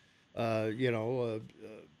the 30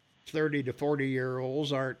 to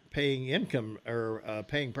 40-year-olds aren't paying income or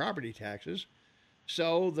paying property taxes.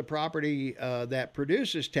 So the property that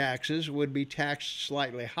produces taxes would be taxed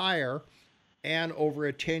slightly higher, and over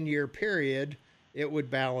a 10-year period, it would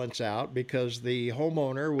balance out because the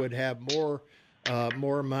homeowner would have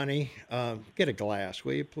more money. Get a glass,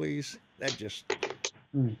 will you please?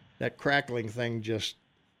 That crackling thing just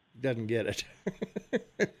doesn't get it.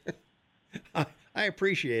 I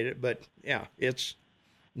appreciate it, but yeah, it's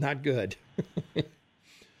not good.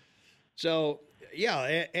 So,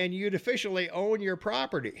 yeah, and you'd officially own your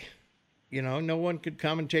property. You know, no one could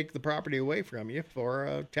come and take the property away from you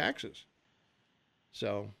for taxes.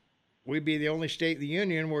 So, we'd be the only state in the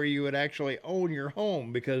union where you would actually own your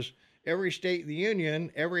home, because every state in the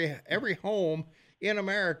union, every home in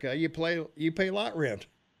America, you pay lot rent.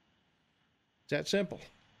 It's that simple.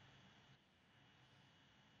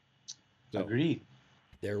 So, Agreed.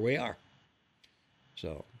 there we are.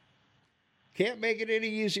 So, can't make it any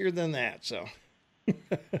easier than that. So,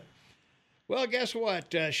 well, guess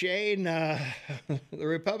what, Shane? The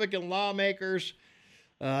Republican lawmakers,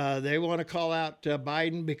 they want to call out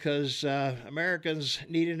Biden because Americans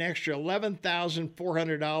need an extra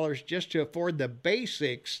 $11,400 just to afford the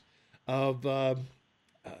basics of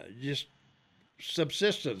just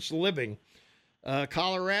subsistence living.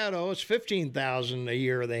 Colorado, it's $15,000 a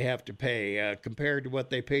year they have to pay compared to what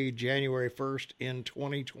they paid January 1st in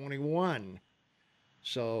 2021.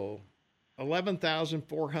 So,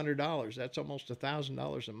 $11,400. That's almost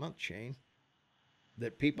 $1,000 a month, Shane,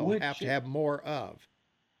 that people have to have more of.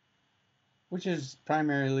 Which is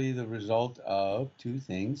primarily the result of two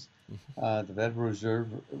things: the Federal Reserve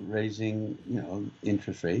raising,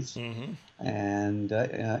 interest rates, and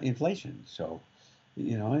inflation. So,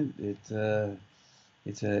 it's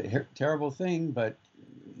a terrible thing, but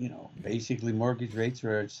basically mortgage rates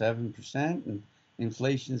are at 7% and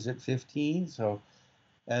inflation's at 15%. So,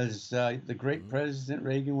 as the great President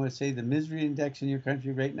Reagan would say, the misery index in your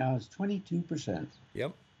country right now is 22%.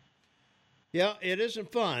 Yep. Yeah, it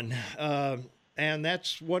isn't fun. And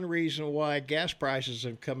that's one reason why gas prices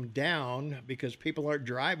have come down, because people aren't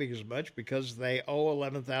driving as much because they owe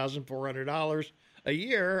 $11,400 a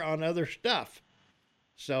year on other stuff.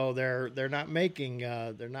 So they're not making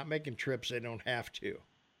trips they don't have to.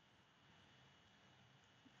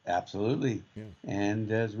 Absolutely. Yeah.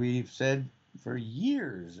 And as we've said for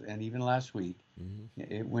years, and even last week,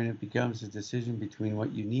 when it becomes a decision between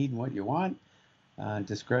what you need and what you want,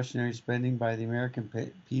 discretionary spending by the American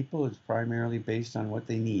people is primarily based on what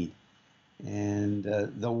they need. And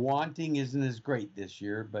the wanting isn't as great this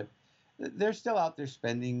year, but they're still out there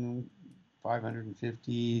spending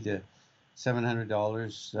 $550 to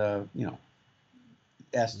 $700,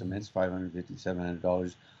 estimates, $550,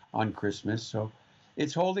 $700 on Christmas. So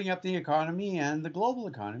it's holding up the economy and the global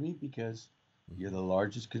economy, because you're the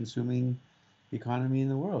largest consuming economy in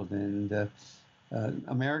the world. And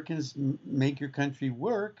Americans make your country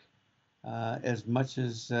work as much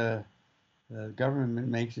as the government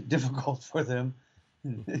makes it difficult for them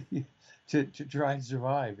to try and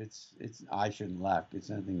survive. I shouldn't laugh. It's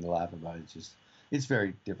nothing to laugh about. It's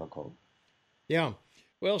very difficult. Yeah.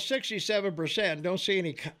 Well, 67% don't see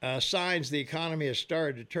any signs the economy has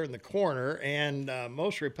started to turn the corner, and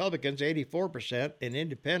most Republicans, 84%, and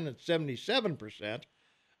independents, 77%,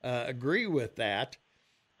 agree with that.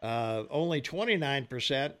 Only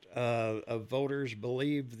 29% of voters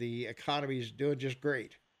believe the economy is doing just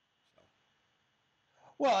great.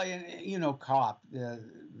 Well, COP, the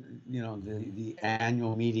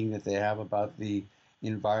annual meeting that they have about the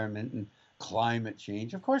environment and climate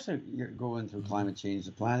change. Of course, you're going through climate change.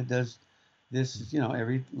 The planet does this,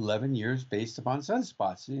 every 11 years based upon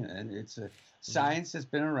sunspots. And it's a science that's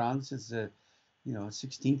been around since the,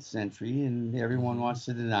 16th century, and everyone wants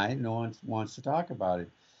to deny it. No one wants to talk about it.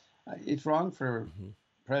 It's wrong for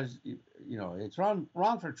it's wrong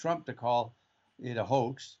for Trump to call it a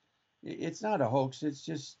hoax. It's not a hoax. It's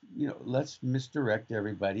just, let's misdirect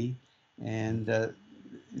everybody. And the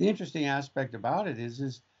interesting aspect about it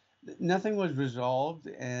is nothing was resolved,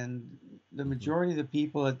 and the majority of the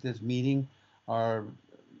people at this meeting are,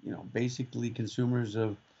 basically consumers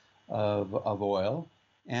of oil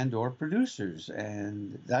and or producers,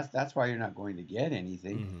 and that's why you're not going to get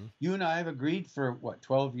anything. You and I have agreed for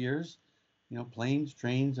 12 years, planes,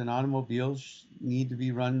 trains, and automobiles need to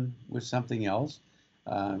be run with something else.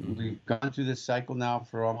 We've gone through this cycle now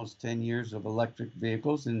for almost 10 years of electric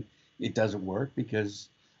vehicles, and it doesn't work because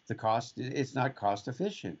it's not cost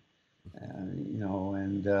efficient.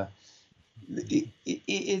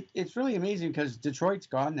 It's really amazing, because Detroit's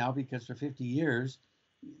gone now, because for 50 years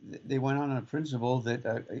they went on a principle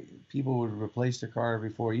that people would replace their car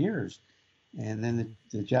every 4 years, and then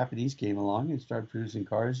the Japanese came along and started producing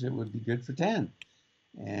cars that would be good for 10,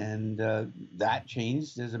 and that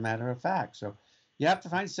changed as a matter of fact. So you have to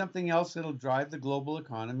find something else that'll drive the global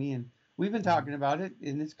economy, and we've been talking about it,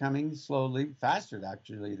 and it's coming slowly, faster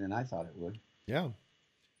actually than I thought it would. Yeah.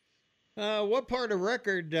 What part of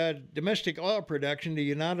record domestic oil production do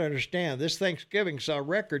you not understand? This Thanksgiving saw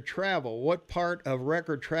record travel. What part of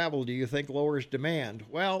record travel do you think lowers demand?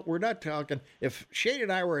 Well, we're not talking. If Shane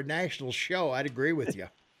and I were a national show, I'd agree with you.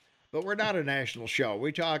 But we're not a national show.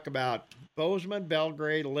 We talk about Bozeman,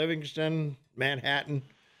 Belgrade, Livingston, Manhattan,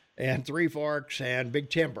 and Three Forks, and Big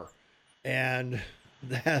Timber. And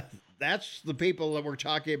that's the people that we're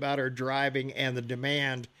talking about are driving and the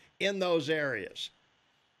demand in those areas.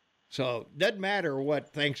 So it doesn't matter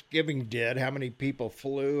what Thanksgiving did, how many people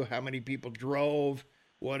flew, how many people drove,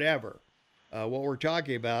 whatever. What we're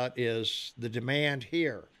talking about is the demand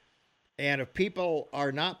here. And if people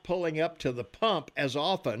are not pulling up to the pump as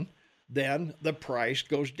often, then the price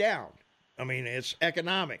goes down. I mean, it's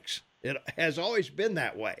economics. It has always been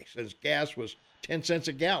that way since gas was 10 cents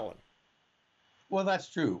a gallon. Well, that's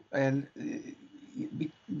true. And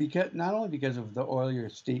because not only because of the oil your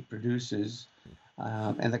state produces,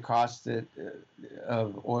 and the cost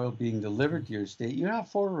of oil being delivered to your state, you have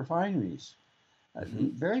 4 refineries.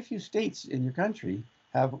 Very few states in your country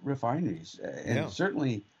have refineries, and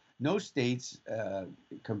certainly no states,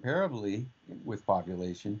 comparably with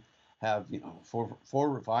population, have four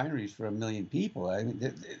refineries for 1 million people. I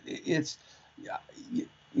mean, it's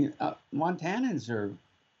Montanans are,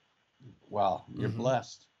 well, you're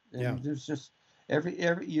blessed. And there's just every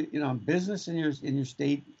business in your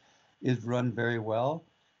state is run very well.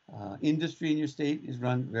 Industry in your state is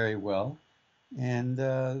run very well. And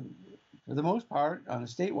for the most part, on a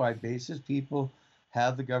statewide basis, people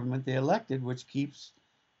have the government they elected, which keeps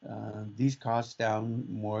these costs down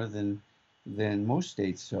more than most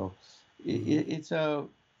states. So it's a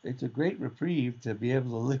great reprieve to be able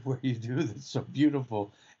to live where you do that's so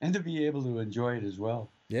beautiful and to be able to enjoy it as well.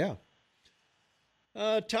 Yeah.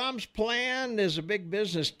 Tom's plan is a big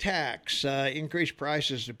business tax. Increase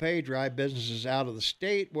prices to pay, drive businesses out of the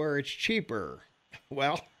state where it's cheaper.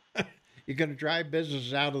 Well, you're going to drive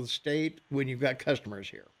businesses out of the state when you've got customers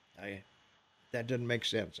here. That doesn't make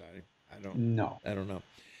sense. I don't know.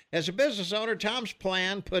 As a business owner, Tom's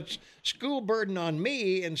plan puts school burden on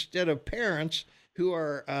me instead of parents who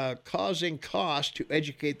are causing costs to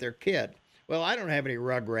educate their kid. Well, I don't have any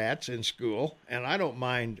rugrats in school, and I don't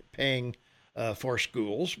mind paying for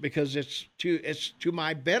schools because it's to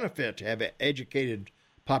my benefit to have an educated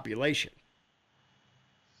population.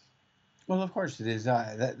 Well, of course it is.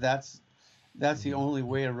 That's the only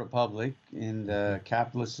way a republic and a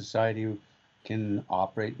capitalist society can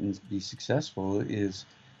operate and be successful is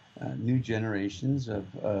new generations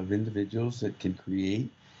of individuals that can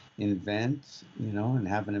create, invent, and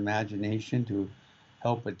have an imagination to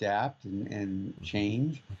help adapt and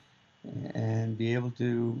change, and be able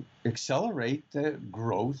to accelerate the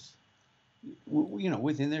growth,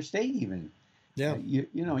 within their state even. Yeah.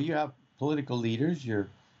 You have political leaders, your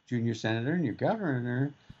junior senator and your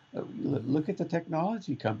governor. Look at the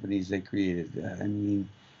technology companies they created. I mean,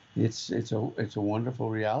 it's a wonderful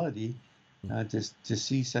reality to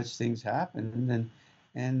see such things happen,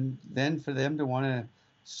 and then for them to want to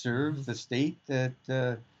serve the state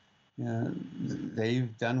that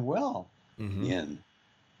they've done well in.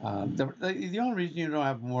 The only reason you don't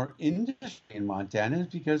have more industry in Montana is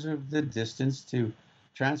because of the distance to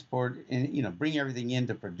transport and bring everything in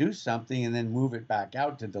to produce something and then move it back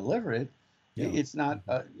out to deliver it. Yeah. It's not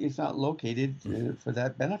located for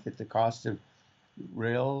that benefit. The cost of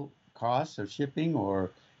rail costs of shipping or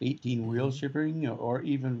 18-wheel shipping or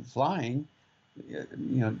even flying,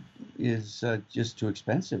 is just too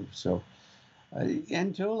expensive. So,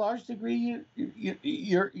 and to a large degree,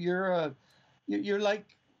 you're like,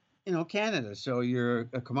 Canada. So you're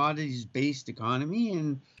a commodities-based economy,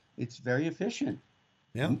 and it's very efficient.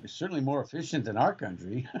 Yeah, it's certainly more efficient than our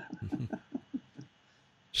country.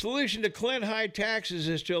 Solution to Clint high taxes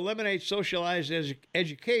is to eliminate socialized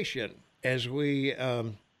education, as we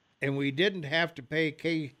didn't have to pay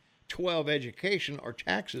K-12 education, or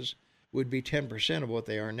taxes would be 10% of what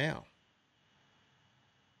they are now.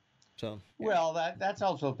 So, yeah. Well, that's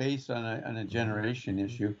also based on a generation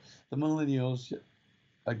issue. The millennials,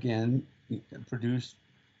 again, produce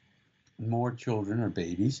more children or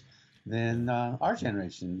babies than our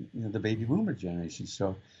generation, the baby boomer generation.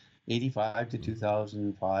 So 85 to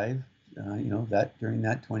 2005, that during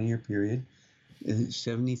that 20-year period,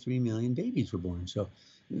 73 million babies were born. So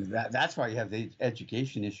that's why you have the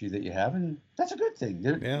education issue that you have, and that's a good thing.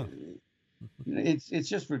 It's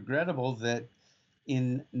just regrettable that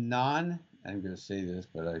in I'm going to say this,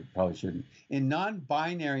 but I probably shouldn't. In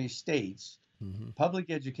non-binary states,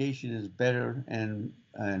 public education is better and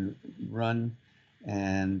run,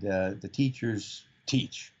 and the teachers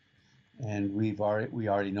teach. And we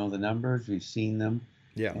already know the numbers. We've seen them.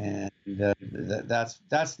 Yeah. And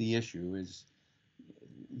That's the issue, is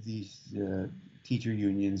these teacher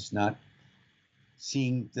unions not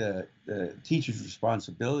seeing the teachers'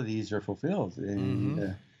 responsibilities are fulfilled,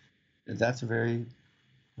 and that's a very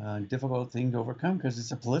difficult thing to overcome because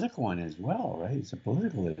it's a political one as well, right? It's a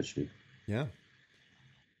political issue. Yeah.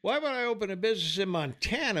 Why would I open a business in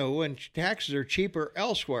Montana when taxes are cheaper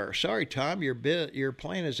elsewhere? Sorry, Tom, your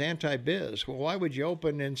plan is anti-biz. Well, why would you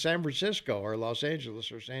open in San Francisco or Los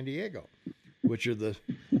Angeles or San Diego, which are the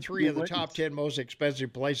three of the top 10 most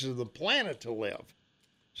expensive places on the planet to live?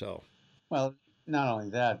 So, well, not only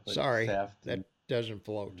that, but sorry, theft that doesn't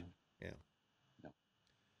float. Yeah. No.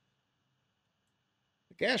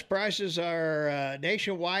 Gas prices are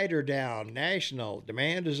nationwide or down. National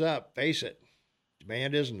demand is up. Face it.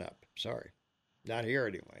 Demand isn't up. Sorry. Not here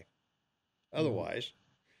anyway. Otherwise,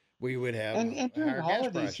 we would have and during higher holiday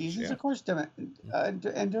gas prices. seasons, Yeah. of course,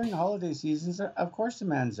 and during holiday seasons, of course,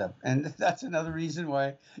 demand's up, and that's another reason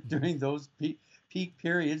why during those peak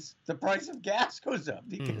periods, the price of gas goes up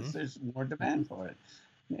because there's more demand for it.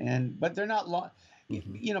 But they're not long.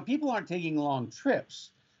 You know, people aren't taking long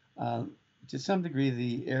trips. To some degree,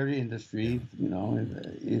 the air industry, you know,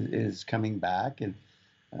 is coming back, and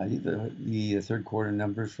the third quarter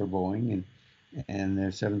numbers for Boeing and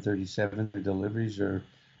their 737 deliveries are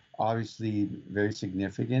obviously very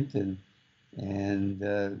significant,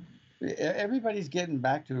 and everybody's getting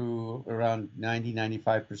back to around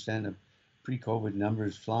 95% of pre-COVID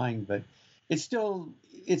numbers flying, but it's still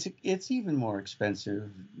it's even more expensive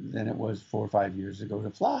than it was 4 or 5 years ago to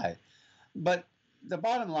fly. But the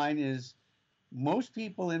bottom line is most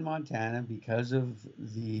people in Montana, because of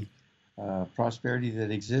the prosperity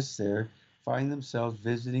that exists there, find themselves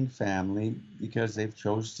visiting family because they've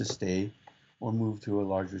chose to stay or move to a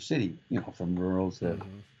larger city, you know, from rural to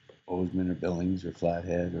Bozeman or Billings or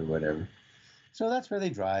Flathead or whatever. So that's where they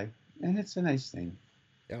drive, and it's a nice thing.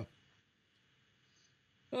 Yeah.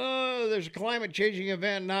 There's a climate changing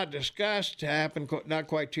event not discussed. Happened not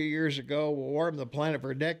quite 2 years ago. Will warm the planet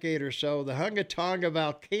for a decade or so. The Hunga Tonga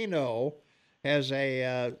volcano has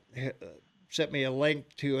sent me a link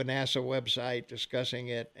to a NASA website discussing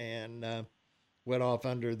it, and went off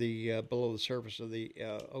under the below the surface of the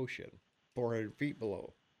ocean, 400 feet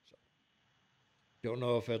below. So, don't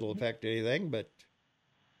know if it'll affect anything, but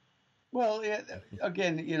well,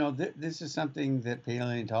 again, you know, this is something that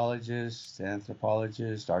paleontologists,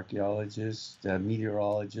 anthropologists, archaeologists,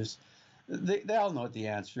 meteorologists, they all know what the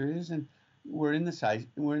answer is, and we're in the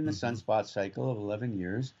sunspot cycle of 11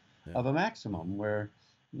 years of a maximum where,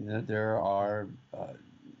 you know, there are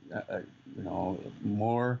you know,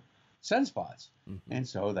 more sunspots, and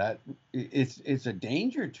so that it's a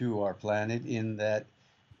danger to our planet in that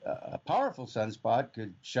a powerful sunspot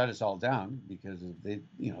could shut us all down because of the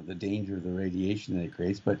danger of the radiation that it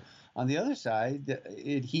creates. But on the other side,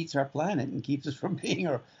 it heats our planet and keeps us from being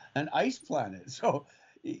an ice planet. So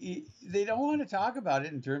they don't want to talk about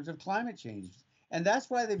it in terms of climate change, and that's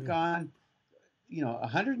why they've gone, you know,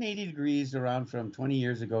 180 degrees around from 20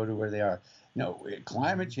 years ago to where they are. No,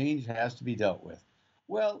 climate change has to be dealt with.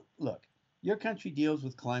 Well, look, your country deals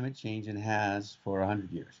with climate change and has for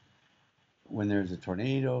 100 years. When there's a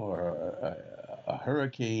tornado or a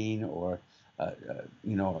hurricane or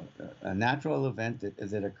you know, a natural event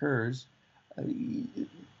that occurs, you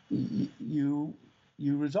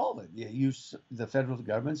resolve it. The federal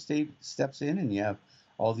government steps in, and you have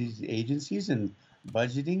all these agencies and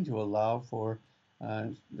budgeting to allow for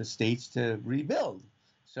the states to rebuild.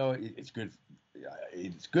 So it's good.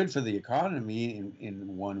 It's good for the economy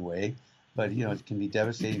in one way, but you know, it can be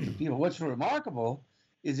devastating for people. What's remarkable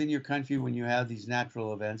is in your country, when you have these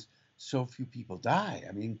natural events, so few people die.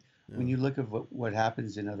 I mean, when you look at what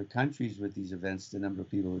happens in other countries with these events, the number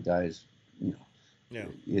of people who die is, you know,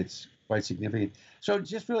 it's quite significant. So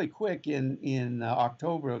just really quick, in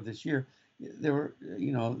October of this year, there were,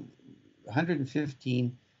 you know,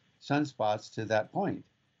 115 sunspots to that point.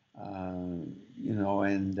 You know,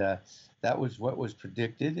 and that was what was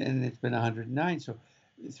predicted, and it's been 109. So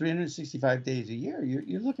 365 days a year,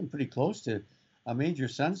 you're looking pretty close to a major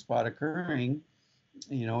sunspot occurring,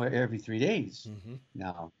 you know, every 3 days.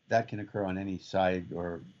 Now, that can occur on any side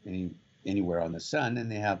or anywhere on the sun, and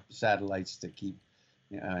they have satellites to keep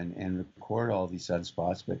and record all these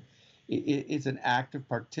sunspots. But it's an active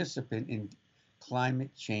participant in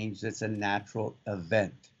climate change that's a natural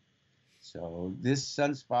event. So this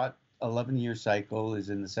sunspot 11-year cycle is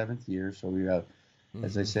in the 7th year. So we have,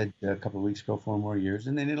 as I said a couple of weeks ago, 4 more years,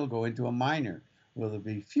 and then it'll go into a minor. Well, there'll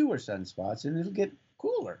be fewer sunspots, and it'll get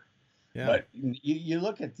cooler. Yeah. But you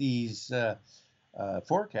look at these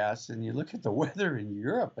forecasts, and you look at the weather in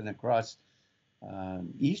Europe and across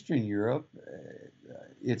Eastern Europe,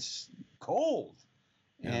 it's cold.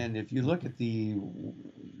 Yeah. And if you look at the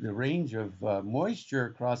range of moisture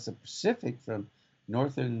across the Pacific, from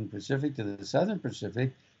northern Pacific to the southern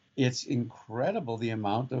Pacific, it's incredible the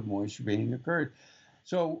amount of moisture being occurred.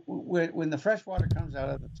 So when the fresh water comes out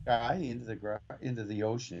of the sky into the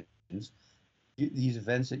oceans, these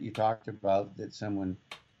events that you talked about, that someone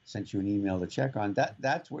sent you an email to check on,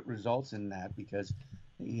 that's what results in that, because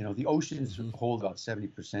the oceans hold about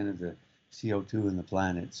 70% of the CO2 in the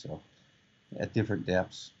planet, so at different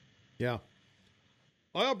depths. Yeah.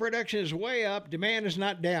 Oil production is way up. Demand is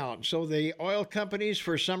not down. So the oil companies,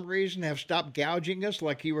 for some reason, have stopped gouging us,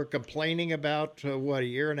 like you were complaining about, a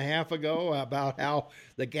year and a half ago, about how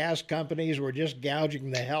the gas companies were just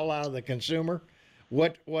gouging the hell out of the consumer.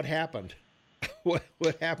 What happened? What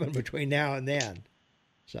happened between now and then?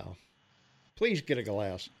 So please get a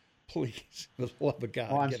glass. Please, for the love of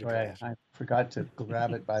God, I'm get sorry, a glass. I forgot to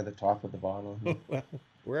grab it by the top of the bottle. Well,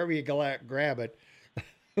 wherever you grab it.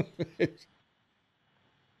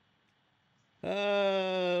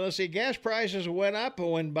 Let's see. Gas prices went up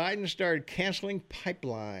when Biden started canceling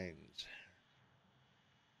pipelines.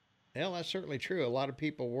 Well, that's certainly true. A lot of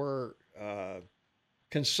people were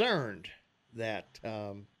concerned that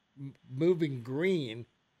moving green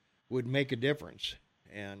would make a difference,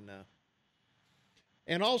 and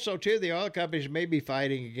also too, the oil companies may be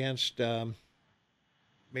fighting against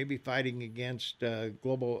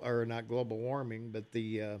global, or not global warming, but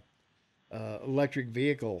the electric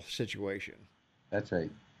vehicle situation. That's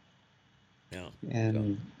right. Yeah.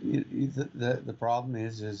 And the problem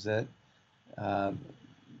is that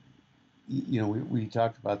we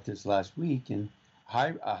talked about this last week, and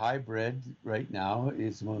a hybrid right now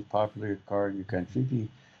is the most popular car in your country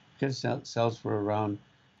because it sells for around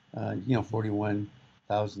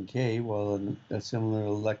 41,000 K, while a similar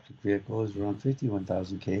electric vehicle is around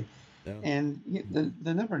 51,000 K. Yeah. And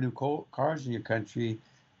the number of new cars in your country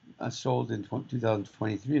sold in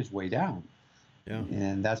 2023 is way down. Yeah.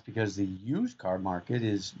 And that's because the used car market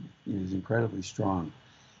is incredibly strong.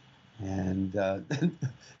 And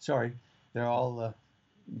sorry, they're all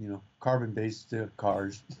carbon-based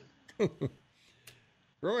cars.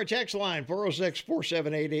 Roar text line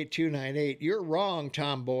 406-478-8298. You're wrong,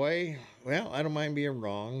 Tomboy. Well, I don't mind being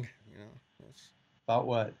wrong. About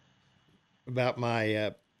what? About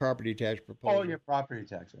my property tax proposal. Oh, your property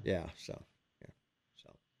tax. Yeah. So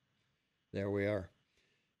there we are.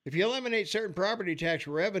 If you eliminate certain property tax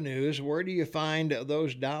revenues, where do you find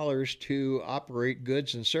those dollars to operate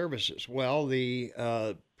goods and services? Well, the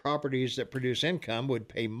properties that produce income would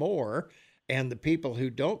pay more, and the people who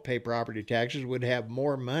don't pay property taxes would have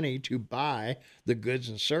more money to buy the goods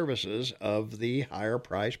and services of the higher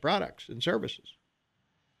priced products and services.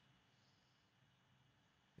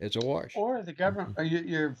 It's a wash. Or the government, or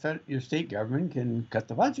your state government can cut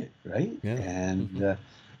the budget, right? Yeah. And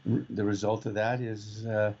the result of that is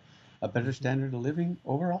a better standard of living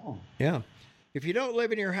overall. Yeah. If you don't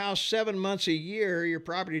live in your house 7 months a year, your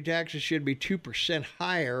property taxes should be 2%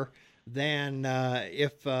 higher than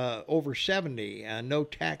if over 70. No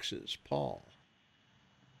taxes, Paul.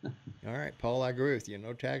 All right, Paul, I agree with you.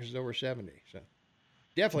 No taxes over 70. So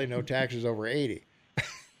definitely no taxes over 80.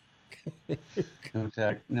 No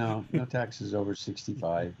taxes over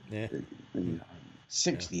 65. Yeah.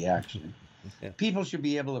 60 actually. Yeah. People should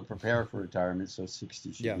be able to prepare for retirement, so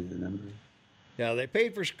 60 should be the number. Yeah, they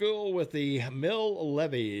paid for school with the mill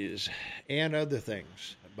levies and other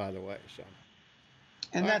things, by the way. So,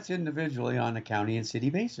 and that's individually on a county and city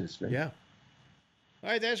basis, right? Yeah. All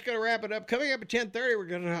right, that's going to wrap it up. Coming up at 10:30, we're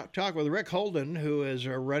going to talk with Rick Holden, who is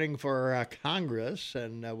running for Congress,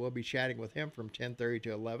 and we'll be chatting with him from 10:30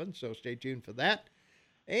 to 11. So stay tuned for that.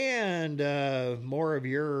 And more of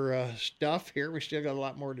your stuff here. We still got a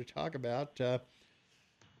lot more to talk about.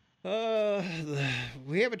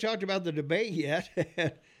 We haven't talked about the debate yet,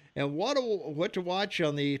 and what to watch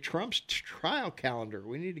on the Trump's trial calendar.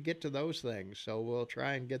 We need to get to those things, so we'll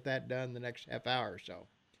try and get that done the next half hour or so.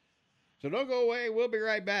 So don't go away. We'll be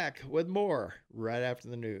right back with more right after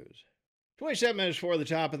the news. 27 minutes before the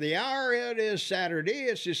top of the hour. It is Saturday.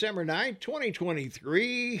 It's December 9th,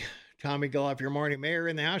 2023. Tommy Gulloff, your morning mayor,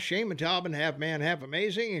 in the house. Shane Montalban, half man, half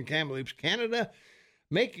amazing, in Kamloops, Canada,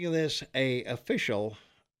 making this a official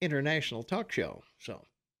international talk show. So,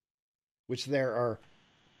 which there are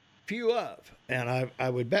few of, and I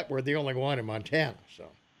would bet we're the only one in Montana. So,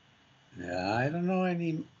 yeah, I don't know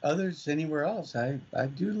any others anywhere else. I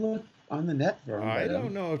do look on the net for them. I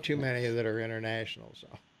don't know too many that are international. So.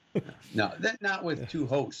 No, not with two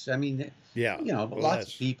hosts. I mean, yeah,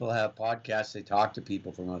 lots of people have podcasts. They talk to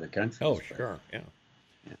people from other countries. Oh, sure, yeah.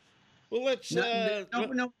 Well, let's.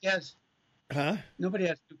 Nobody has. Huh?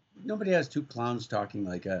 Nobody has two clowns talking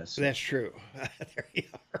like us. That's true. There you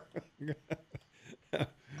are.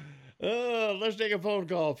 Let's take a phone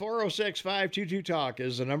call. 406-522-TALK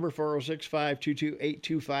is the number.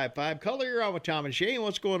 406-522-8255. Caller, you're on with Tom and Shane.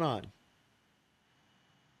 What's going on?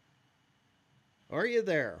 Are you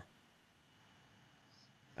there?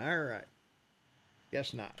 All right.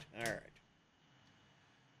 Guess not. All right.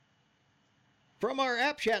 From our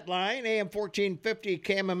app chat line, AM 1450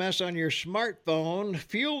 KMMS on your smartphone,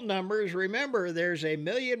 fuel numbers. Remember, there's 1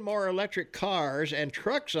 million more electric cars and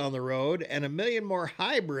trucks on the road and 1 million more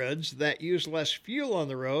hybrids that use less fuel on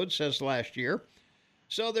the road, says last year.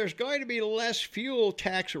 So there's going to be less fuel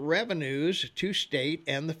tax revenues to state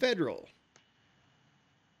and the federal.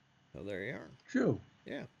 So there you are. True.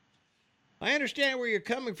 Yeah. I understand where you're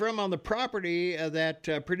coming from on the property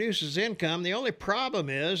that produces income. The only problem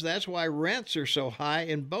is that's why rents are so high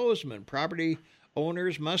in Bozeman. Property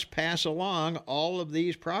owners must pass along all of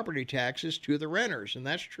these property taxes to the renters, and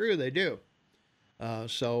that's true. They do. Yeah,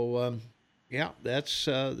 that's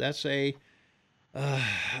an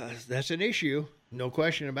issue, no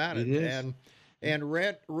question about it. It is. And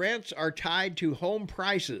rents are tied to home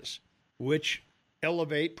prices, which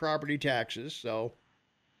elevate property taxes. So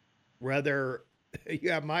whether you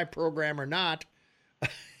have my program or not,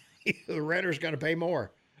 the renter's going to pay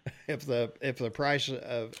more if the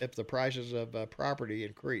prices of property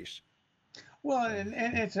increase. Well, and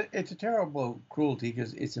it's a terrible cruelty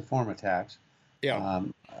because it's a form of tax. Yeah.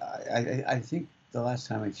 I think the last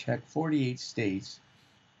time I checked, 48 states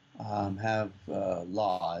have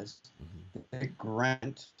laws that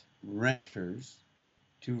grant renters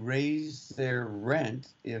to raise their rent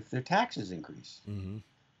if their taxes increase. Mm-hmm.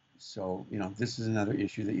 So, this is another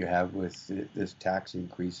issue that you have with this tax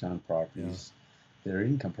increase on properties that are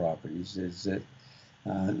income properties, is that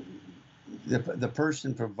the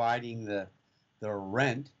person providing the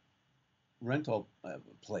rental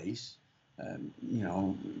place,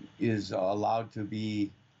 is allowed to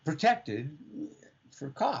be protected for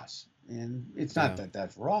costs. And it's not that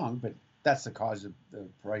that's wrong, but that's the cause of the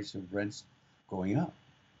price of rents going up.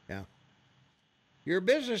 Yeah. Your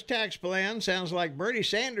business tax plan sounds like Bernie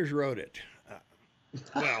Sanders wrote it.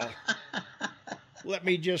 Well, let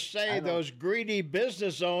me just say, those greedy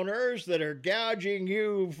business owners that are gouging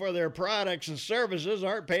you for their products and services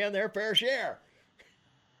aren't paying their fair share.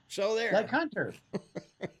 So there. Like Hunter.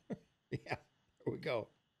 Yeah, there we go.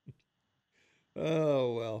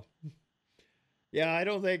 Oh, well. Yeah, I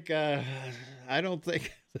don't think the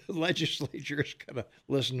legislature is going to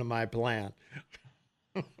listen to my plan.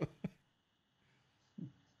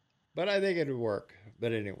 But I think it would work.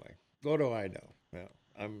 But anyway, what do I know? Well,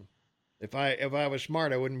 if I was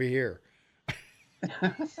smart, I wouldn't be here.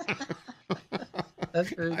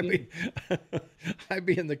 That's very good. I'd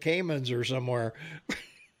be in the Caymans or somewhere.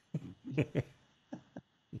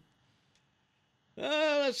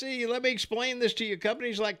 Let's see. Let me explain this to you.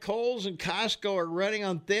 Companies like Kohl's and Costco are running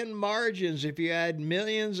on thin margins. If you add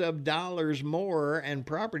millions of dollars more and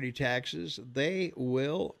property taxes, they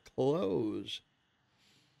will close.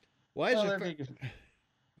 Why is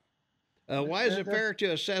it fair to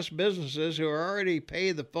assess businesses who already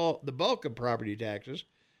pay the bulk of property taxes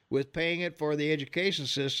with paying it for the education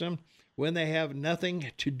system when they have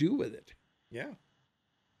nothing to do with it? Yeah.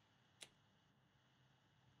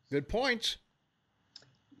 Good points.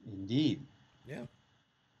 Indeed. Yeah.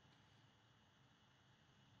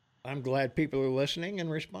 I'm glad people are listening and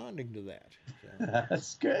responding to that. So.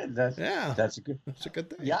 That's good. That's a good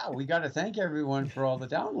thing. Yeah, we got to thank everyone for all the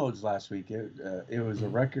downloads last week. It was a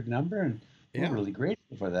record number, and we're really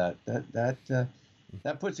grateful for that. That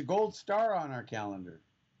puts a gold star on our calendar.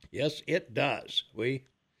 Yes, it does. We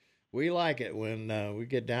like it when we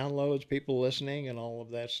get downloads, people listening, and all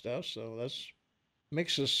of that stuff. So that's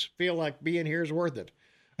makes us feel like being here is worth it.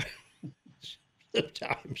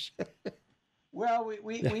 Sometimes. Well,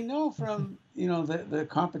 we know from the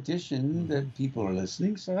competition that people are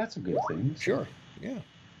listening, so that's a good thing. Sure, yeah.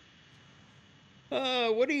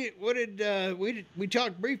 We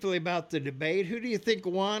talked briefly about the debate. Who do you think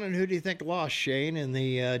won and who do you think lost, Shane, in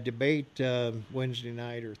the debate Wednesday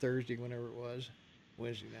night or Thursday, whenever it was?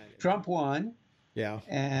 Wednesday night. Trump won. Yeah.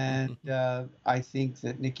 And I think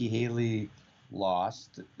that Nikki Haley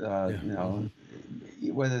lost.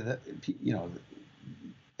 Whether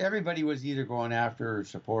everybody was either going after her or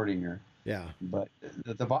supporting her. Yeah. But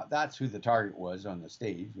that's who the target was on the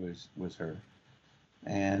stage was her.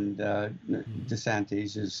 And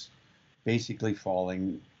DeSantis is basically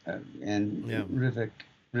falling. And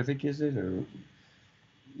Rivik is it? Or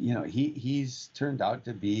he's turned out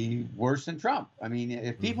to be worse than Trump. I mean,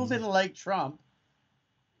 if people didn't like Trump,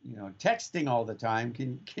 texting all the time,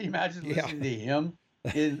 can you imagine listening to him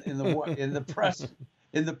in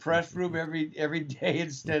the press room every day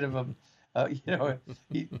instead of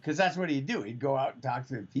because that's what he'd do. He'd go out and talk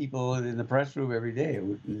to people in the press room every day.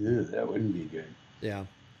 That wouldn't be good. Yeah.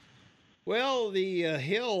 Well, the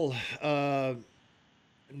Hill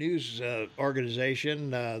news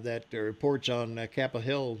organization that reports on Capitol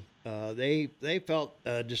Hill, they felt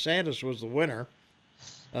DeSantis was the winner.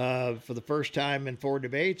 For the first time in 4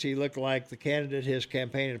 debates, he looked like the candidate his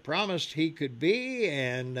campaign had promised he could be,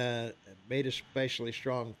 and made a especially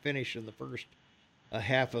strong finish in the first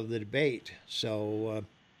half of the debate. So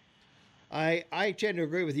I tend to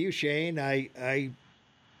agree with you, Shane.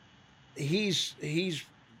 He's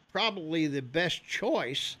probably the best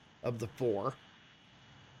choice of the 4.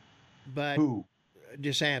 But who?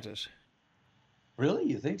 DeSantis. Really?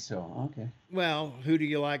 You think so? Okay. Well, who do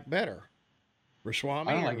you like better? Ramaswamy?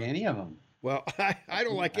 I don't like any of them. Well, I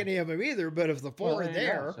don't like any of them either, but if the 4 are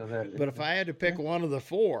there, but if I had to pick one of the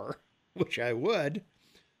 4, which I would,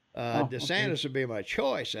 DeSantis would be my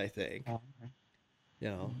choice, I think. Oh,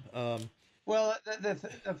 okay. Well,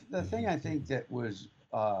 the thing I think that was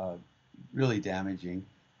really damaging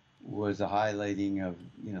was the highlighting of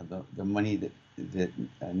the money that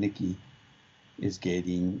Nikki is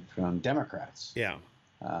getting from Democrats. Yeah.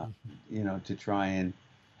 To try and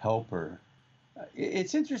help her.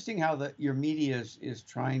 It's interesting how your media is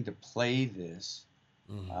trying to play this,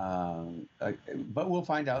 but we'll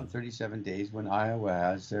find out in 37 days when Iowa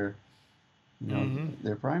has their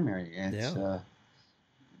primary. And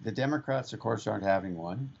the Democrats, of course, aren't having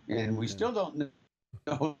one, and we still don't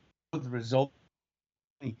know the result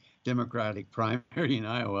of the Democratic primary in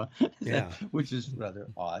Iowa, which is rather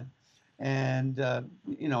odd. And and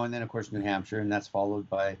then of course New Hampshire, and that's followed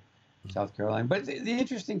by South Carolina. But the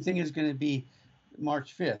interesting thing is going to be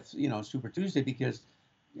March 5th, Super Tuesday, because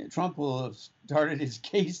Trump will have started his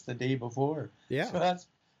case the day before. Yeah. So that's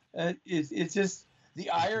it's just the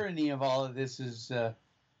irony of all of this is the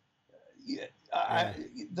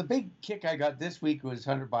big kick I got this week was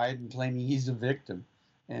Hunter Biden claiming he's a victim,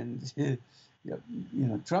 and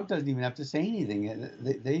Trump doesn't even have to say anything.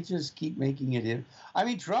 They just keep making it in. I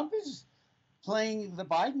mean, Trump is playing the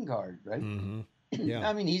Biden card, right? Mm-hmm. Yeah.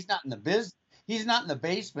 I mean, he's not in the he's not in the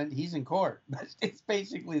basement, he's in court. But it's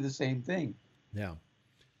basically the same thing. Yeah.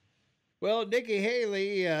 Well, Nikki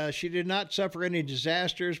Haley, she did not suffer any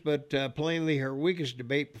disasters, but plainly her weakest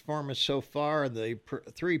debate performance so far. In the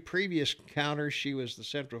 3 previous encounters, she was the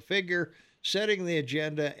central figure, setting the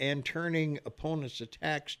agenda and turning opponents'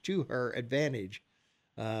 attacks to her advantage.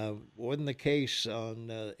 Wasn't the case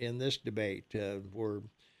in this debate.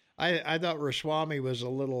 I thought Ramaswamy was a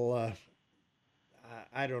little,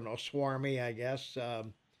 I don't know, swarmy, I guess,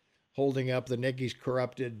 holding up the Nikki's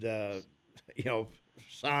corrupted,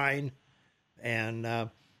 sign. And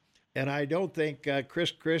I don't think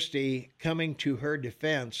Chris Christie coming to her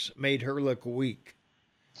defense made her look weak.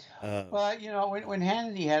 Well, when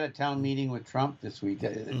Hannity had a town meeting with Trump this week,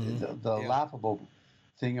 the laughable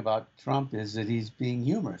thing about Trump is that he's being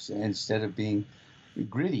humorous instead of being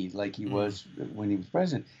gritty like he was when he was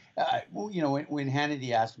president. When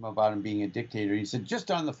Hannity asked him about him being a dictator, he said,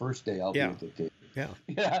 just on the first day, I'll be a dictator. Yeah.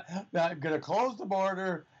 I'm going to close the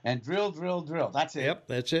border and drill. That's it. Yep,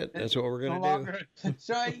 that's it. That's what we're going to do.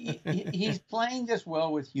 So he's playing this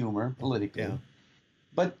well with humor politically. Yeah.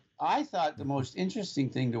 But I thought the most interesting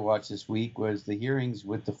thing to watch this week was the hearings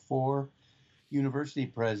with the 4 university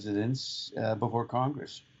presidents before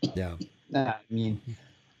Congress. Yeah. I mean,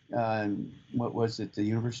 what was it? The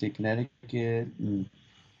University of Connecticut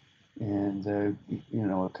and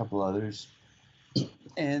a couple others.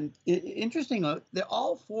 And interesting,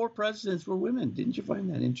 all 4 presidents were women. Didn't you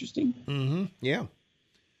find that interesting? Mm-hmm. Yeah.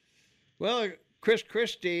 Well, Chris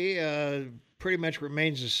Christie pretty much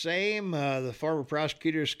remains the same. The former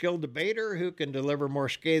prosecutor, skilled debater who can deliver more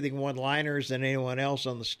scathing one-liners than anyone else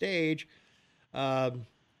on the stage. Called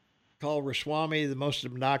Ramaswamy the most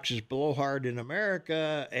obnoxious blowhard in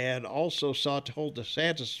America, and also sought to hold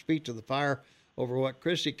DeSantis' feet to the fire over what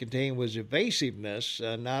Christie contained was evasiveness,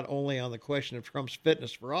 not only on the question of Trump's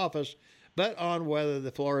fitness for office, but on whether the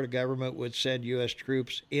Florida government would send U.S.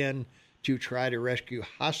 troops in to try to rescue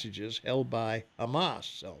hostages held by Hamas.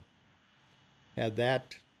 So, had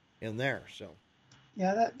that in there. So,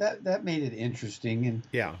 yeah, that made it interesting, and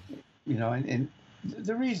and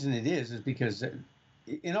the reason it is because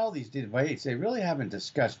in all these debates they really haven't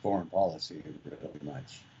discussed foreign policy really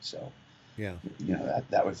much. So. Yeah,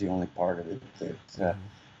 that was the only part of it that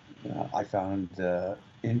I found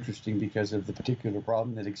interesting because of the particular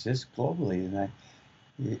problem that exists globally.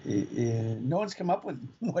 And no one's come up with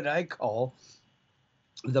what I call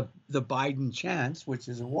the Biden chance, which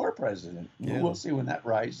is a war president. Yeah. We'll see when that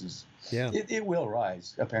rises. Yeah. It will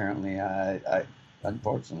rise, apparently. I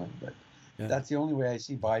unfortunately, but that's the only way I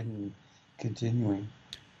see Biden continuing.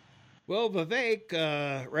 Well, Vivek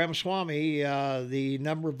Ramaswamy, the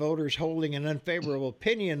number of voters holding an unfavorable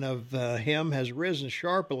opinion of him has risen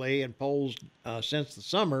sharply in polls since the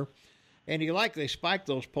summer, and he likely spiked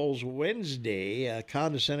those polls Wednesday. A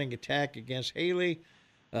condescending attack against Haley,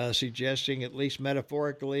 suggesting, at least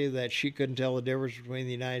metaphorically, that she couldn't tell the difference between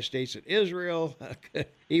the United States and Israel,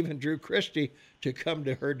 even drew Christie to come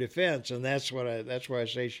to her defense, and that's why I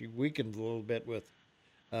say she weakened a little bit with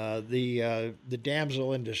the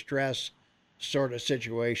damsel in distress sort of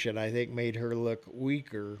situation. I think made her look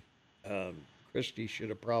weaker. Christie should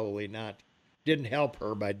have probably didn't help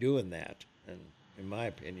her by doing that, and in my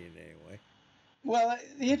opinion, anyway. Well,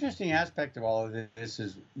 the interesting aspect of all of this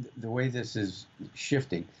is the way this is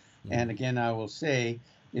shifting. Mm-hmm. And again, I will say,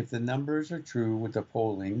 if the numbers are true with the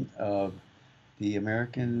polling of the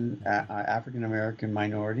African American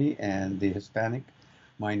minority and the Hispanic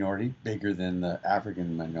minority, bigger than the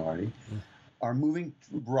African minority, are moving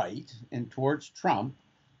right and towards Trump,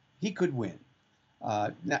 he could win.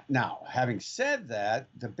 Now, having said that,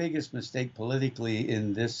 the biggest mistake politically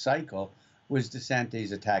in this cycle was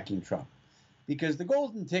DeSantis attacking Trump, because the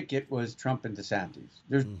golden ticket was Trump and DeSantis.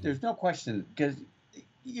 There's no question, because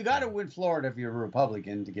you got to win Florida if you're a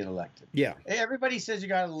Republican to get elected. Yeah. Everybody says you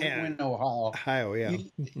got to win Ohio. Ohio, yeah.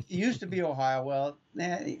 It used to be Ohio. Well,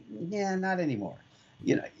 not anymore.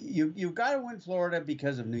 You know, you've got to win Florida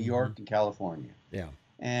because of New York and California. Yeah.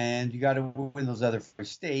 And you got to win those other 4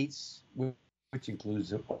 states, which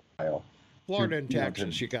includes Ohio. Florida and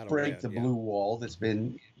Texas, you got to break the blue wall that's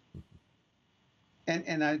been.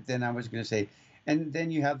 And I was going to say, and then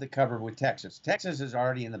you have the cover with Texas. Texas is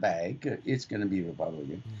already in the bag. It's going to be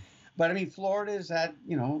Republican. But I mean, Florida is at,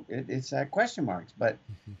 it's at question marks. But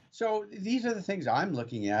so these are the things I'm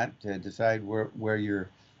looking at to decide where your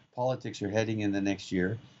politics are heading in the next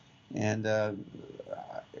year. And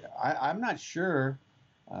I'm not sure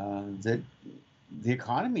that the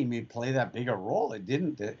economy may play that big a role. It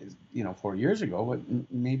didn't, 4 years ago, but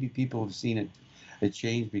maybe people have seen it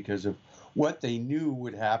change because of what they knew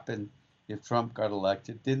would happen if Trump got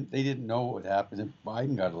elected. They didn't know what would happen if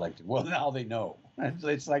Biden got elected. Well, now they know.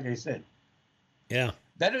 It's like I said. Yeah.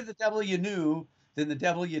 Better the devil you knew than the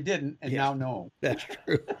devil you didn't and now know. That's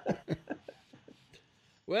true.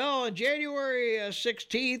 Well, on January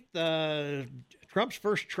 16th, Trump's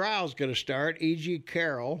first trial is going to start. Eugene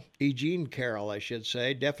Carroll, I should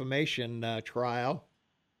say, defamation trial.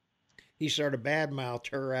 He sort of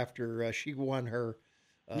badmouthed her after she won her.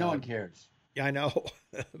 No one cares. I know,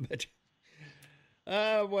 but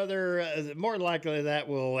whether more likely that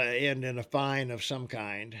will end in a fine of some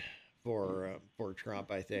kind for Trump,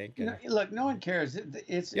 I think. Look, no one cares.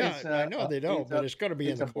 I know they don't, but it's going to be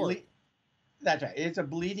in the court. That's right. It's a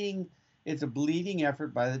bleeding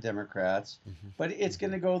effort by the Democrats, but it's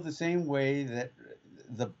going to go the same way that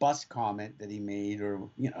the bus comment that he made, or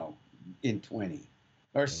in 20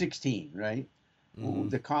 or 16, right?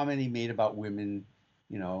 The comment he made about women,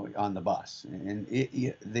 on the bus, and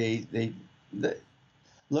they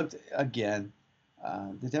looked again.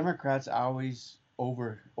 The Democrats always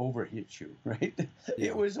overhit you, right? Yeah.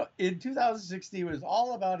 It was in 2016. It was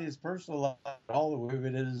all about his personal life, all the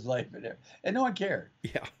women in his life, and no one cared.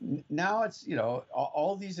 Yeah. Now it's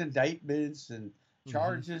all these indictments and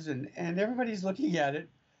charges, and everybody's looking at it.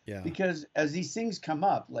 Yeah. Because as these things come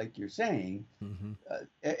up, like you're saying,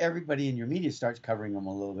 everybody in your media starts covering them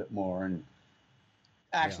a little bit more and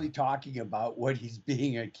actually talking about what he's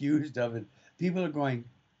being accused of, and people are going,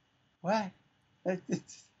 "What?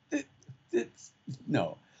 It's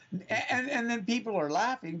no," and then people are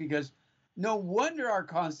laughing because no wonder our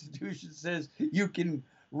Constitution says you can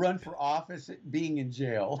run for office being in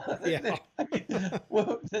jail. Yeah.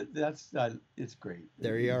 Well, that's not. It's great.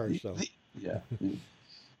 There you are. So yeah.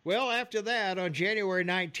 Well, after that, on January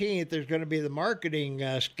 19th, there's going to be the marketing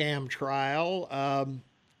scam trial.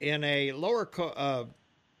 In a lower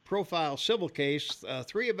profile civil case,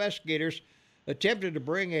 3 investigators attempted to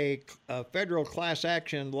bring a federal class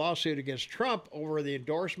action lawsuit against Trump over the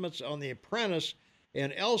endorsements on The Apprentice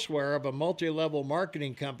and elsewhere of a multi-level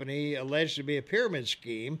marketing company alleged to be a pyramid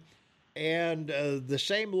scheme. And the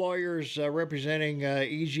same lawyers representing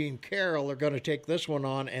Eugene Carroll are going to take this one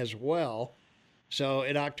on as well. So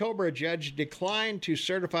in October, a judge declined to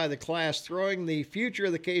certify the class, throwing the future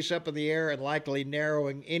of the case up in the air and likely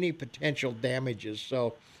narrowing any potential damages.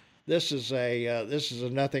 So this is a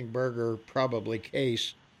nothing burger probably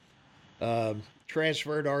case.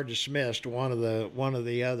 Transferred or dismissed, one of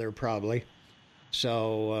the other probably.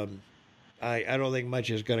 So I don't think much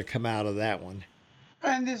is going to come out of that one.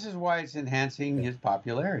 And this is why it's enhancing his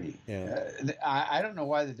popularity. Yeah. I don't know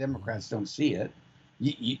why the Democrats don't see it.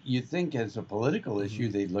 You think as a political issue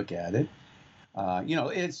they'd look at it.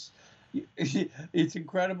 It's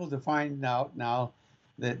incredible to find out now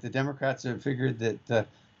that the Democrats have figured that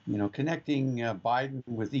connecting Biden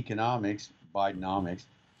with Bidenomics,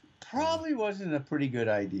 probably wasn't a pretty good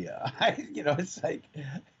idea. It's like,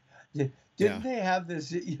 didn't they have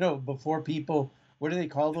this, before people, what do they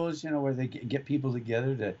call those, where they get people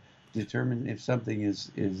together to determine if something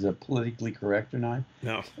is politically correct or not?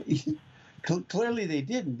 No. Clearly they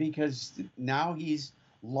didn't, because now he's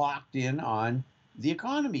locked in on the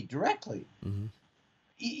economy directly,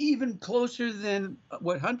 even closer than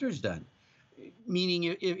what Hunter's done.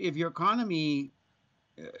 Meaning, if your economy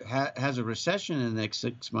has a recession in the next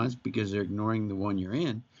 6 months because they're ignoring the one you're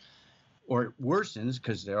in, or it worsens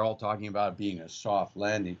because they're all talking about being a soft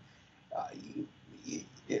landing,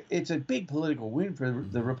 it's a big political win for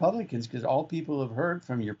the Republicans, because all people have heard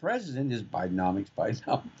from your president is Bidenomics.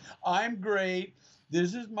 I'm great.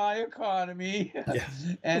 This is my economy. Yeah.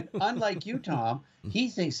 And unlike you, Tom, he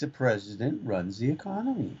thinks the president runs the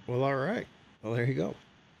economy. Well, all right. Well, there you go.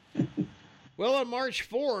 Well, on March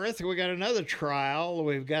 4th, we got another trial.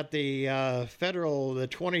 We've got the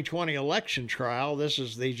 2020 election trial. This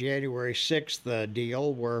is the January 6th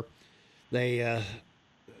deal where they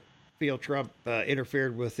feel Trump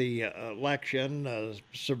interfered with the election,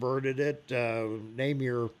 subverted it, name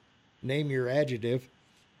your adjective.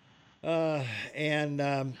 And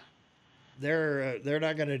they're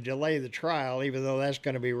not going to delay the trial, even though that's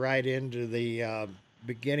going to be right into the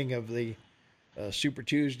beginning of the Super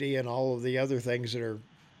Tuesday and all of the other things that are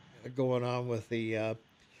going on with the.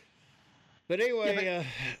 But anyway,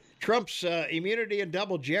 Trump's immunity and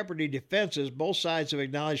double jeopardy defenses. Both sides have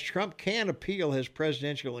acknowledged Trump can appeal his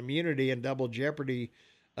presidential immunity and double jeopardy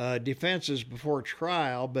defenses before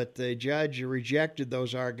trial, but the judge rejected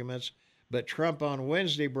those arguments. But Trump on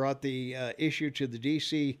Wednesday brought the issue to the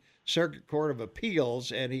D.C. Circuit Court of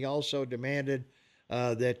Appeals, and he also demanded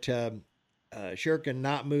that Shurkin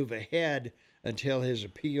not move ahead until his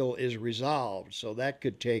appeal is resolved. So that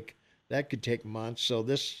could take months. So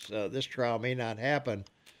this trial may not happen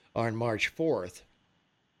on March 4th.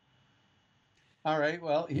 All right.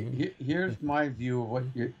 Well, here's my view of what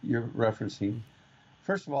you're referencing.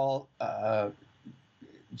 First of all,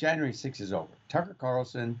 January 6th is over. Tucker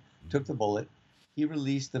Carlson took the bullet. He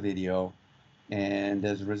released the video, and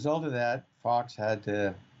as a result of that, Fox had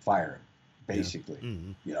to fire him,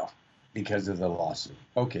 basically, because of the lawsuit.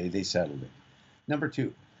 Okay, they settled it. Number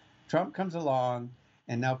two, Trump comes along,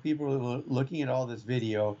 and now people are looking at all this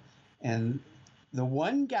video, and the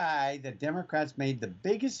one guy that Democrats made the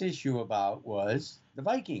biggest issue about was the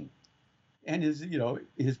Viking, and his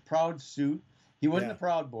proud suit. He wasn't a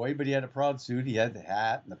proud boy, but he had a proud suit. He had the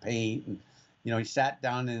hat and the paint, and he sat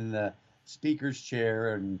down in the speaker's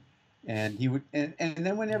chair, and he would, and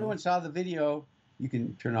then when everyone saw the video, you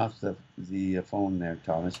can turn off the phone there,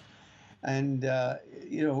 Thomas. And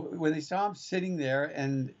when they saw him sitting there,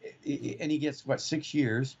 and he gets 6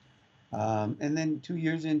 years, and then 2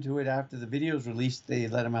 years into it, after the video's released, they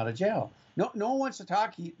let him out of jail. No one wants to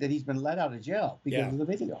talk that he's been let out of jail because of the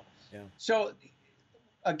video. Yeah. So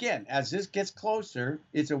again, as this gets closer,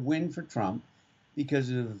 it's a win for Trump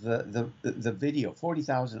because of the video,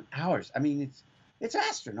 40,000 hours. I mean, it's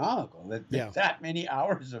astronomical that many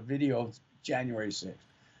hours of video of January 6th.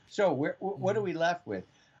 So what are we left with?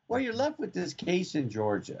 Well, you're left with this case in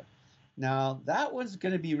Georgia. Now, that one's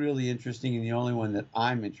going to be really interesting, and the only one that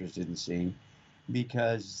I'm interested in seeing,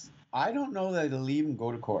 because I don't know that it'll even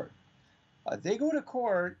go to court. They go to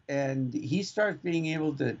court, and he starts being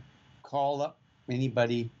able to call up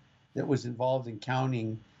anybody that was involved in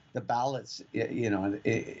counting the ballots.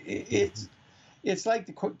 It's like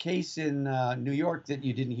the case in New York that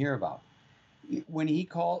you didn't hear about. When he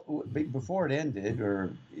called, before it ended,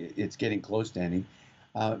 or it's getting close to ending,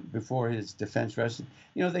 before his defense rested,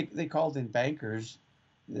 they called in bankers,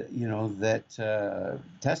 that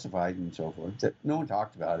testified and so forth. That no one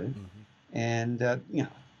talked about it, and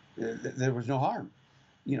there was no harm.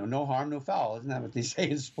 No harm, no foul. Isn't that what they say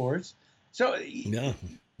in sports? So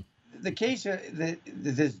the case that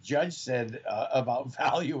this judge said about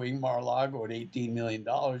valuing Mar-a-Lago at $18 million,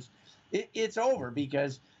 it's over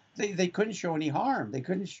because they couldn't show any harm. They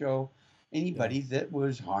couldn't show anybody that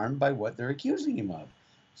was harmed by what they're accusing him of.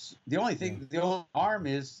 The only harm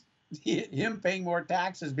is him paying more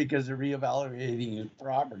taxes because they're reevaluating his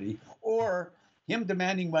property, or him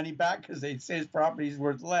demanding money back because they say his property is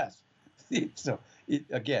worth less. So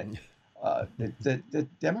again, the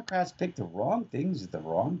Democrats picked the wrong things at the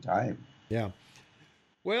wrong time. Yeah.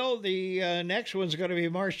 Well, the next one's going to be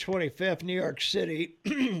March 25th, New York City.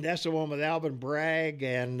 That's the one with Alvin Bragg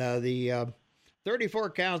and the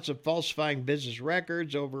 34 counts of falsifying business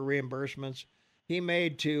records over reimbursements he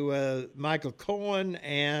made to Michael Cohen,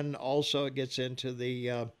 and also it gets into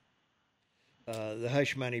the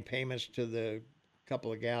hush money payments to the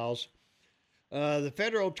couple of gals. The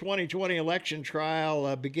federal 2020 election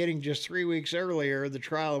trial, beginning just 3 weeks earlier, the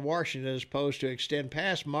trial in Washington is supposed to extend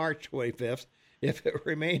past March 25th if it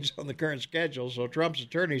remains on the current schedule. So Trump's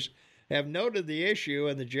attorneys have noted the issue,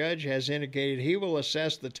 and the judge has indicated he will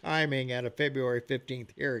assess the timing at a February 15th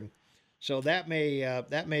hearing. So that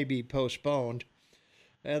may be postponed.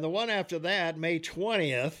 And the one after that, May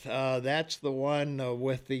 20th, that's the one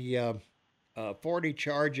with the 40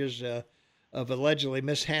 charges of allegedly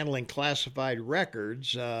mishandling classified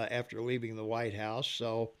records after leaving the White House.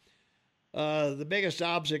 So the biggest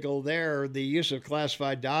obstacle there, the use of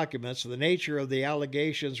classified documents. The nature of the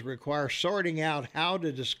allegations require sorting out how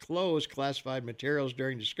to disclose classified materials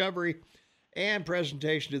during discovery and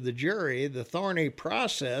presentation to the jury. The thorny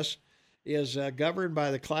process is governed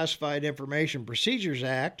by the Classified Information Procedures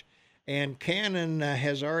Act, and Cannon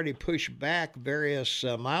has already pushed back various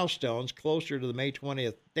milestones closer to the May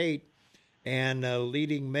 20th date, and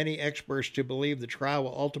leading many experts to believe the trial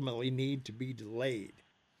will ultimately need to be delayed.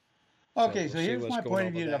 Okay, so here's my point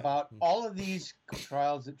of view about Mm-hmm. all of these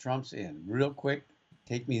trials that Trump's in. Real quick,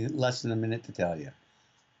 take me less than a minute to tell you.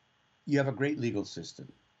 You have a great legal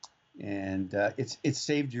system, and it's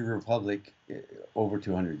saved your republic over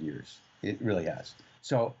 200 years. It really has.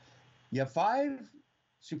 So you have 5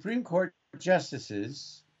 Supreme Court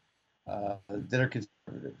justices that are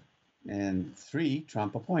conservative, and 3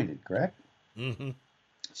 Trump appointed, correct? Mm-hmm.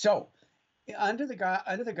 So under the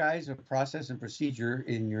guise of process and procedure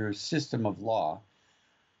in your system of law,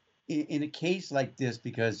 in a case like this,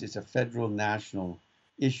 because it's a federal national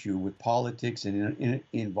issue with politics and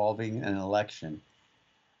involving an election,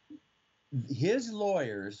 his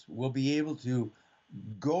lawyers will be able to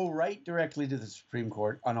go right directly to the Supreme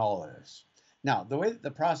Court on all of this. Now, the way that the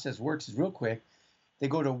process works is real quick. They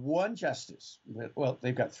go to one justice. Well,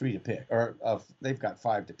 they've got 3 to pick, or they've got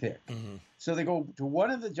 5 to pick. Mm-hmm. So they go to one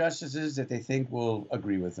of the justices that they think will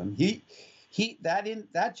agree with them.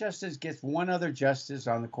 That justice gets one other justice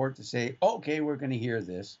on the court to say, okay, we're going to hear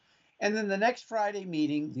this. And then the next Friday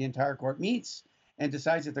meeting, the entire court meets and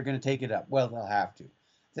decides that they're going to take it up. Well, they'll have to.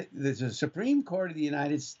 The Supreme Court of the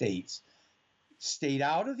United States stayed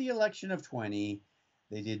out of the election of 20.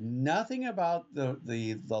 They did nothing about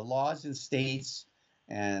the laws in states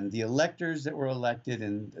and the electors that were elected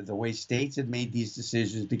and the way states had made these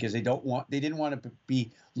decisions, because they didn't want to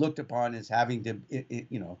be looked upon as having to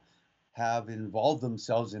have involved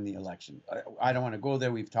themselves in the election. I don't want to go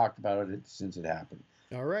there. We've talked about it since it happened.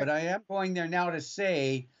 All right. But I am going there now to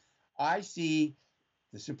say I see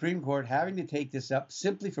the Supreme Court having to take this up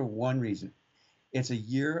simply for one reason. It's a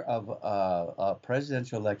year of a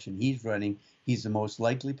presidential election. He's running. He's the most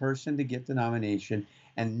likely person to get the nomination,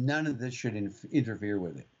 and none of this should interfere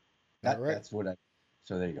with it. That's what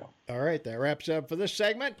so there you go. All right, that wraps up for this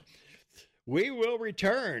segment. We will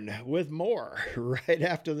return with more right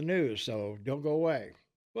after the news, so don't go away.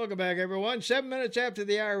 Welcome back, everyone. 7 minutes after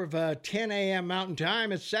the hour of 10 a.m. Mountain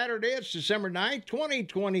Time. It's Saturday. It's December 9th,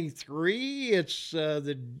 2023. It's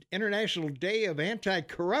the International Day of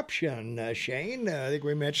Anti-Corruption, Shane. I think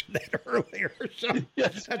we mentioned that earlier. So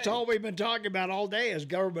Yes, that's all we've been talking about all day is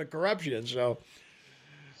government corruption. So,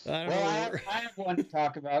 I have one to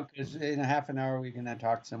talk about, because in a half an hour we're going to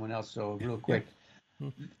talk to someone else. So real quick,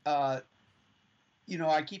 I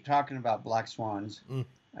keep talking about black swans.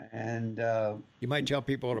 And you might tell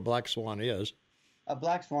people what a black swan is. A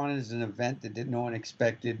black swan is an event that no one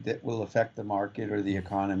expected that will affect the market or the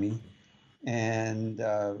economy. And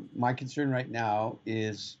my concern right now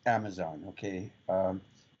is Amazon. Okay,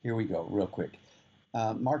 here we go, real quick.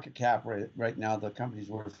 Market cap right now, the company's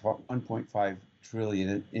worth $1.5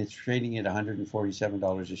 trillion. It's trading at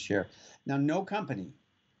 $147 a share. Now, no company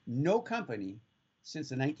since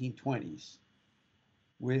the 1920s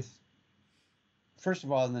first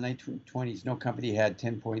of all, in the 1920s, no company had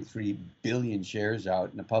 10.3 billion shares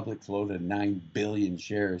out and a public float of 9 billion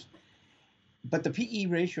shares. But the PE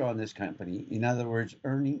ratio on this company, in other words,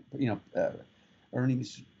 earnings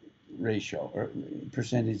ratio or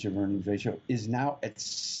percentage of earnings ratio, is now at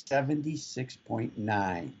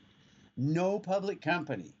 76.9. No public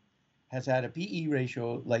company has had a PE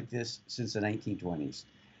ratio like this since the 1920s.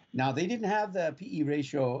 Now, they didn't have the PE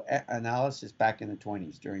ratio analysis back in the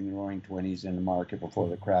 20s, during the roaring 20s in the market before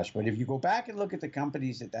the crash. But if you go back and look at the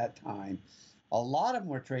companies at that time, a lot of them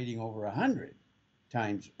were trading over 100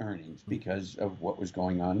 times earnings because of what was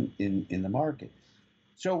going on in the market.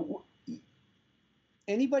 So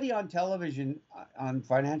anybody on television, on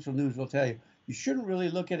financial news, will tell you, you shouldn't really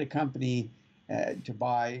look at a company to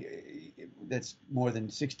buy that's more than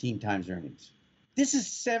 16 times earnings. This is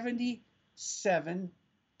 77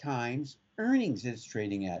 times earnings it's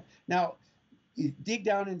trading at. Now, you dig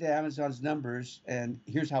down into Amazon's numbers, and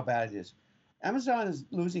here's how bad it is. Amazon is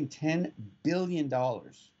losing $10 billion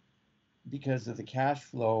because of the cash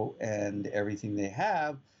flow and everything they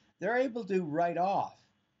have. They're able to write off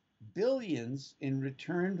billions in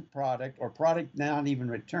returned product, or product not even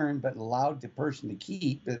returned but allowed the person to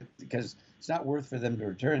keep, because it's not worth for them to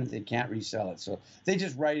return it. They can't resell it, so they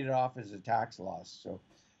just write it off as a tax loss. So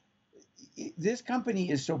this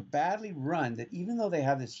company is so badly run that even though they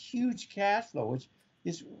have this huge cash flow, which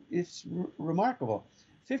is remarkable,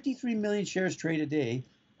 53 million shares trade a day,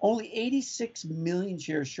 only 86 million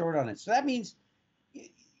shares short on it. So that means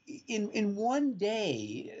in one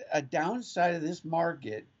day, a downside of this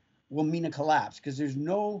market will mean a collapse, because there's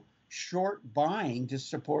no short buying to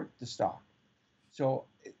support the stock. So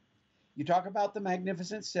you talk about the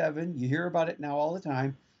Magnificent Seven, you hear about it now all the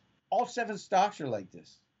time. All 7 stocks are like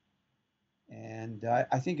this. And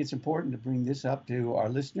I think it's important to bring this up to our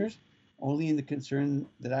listeners, only in the concern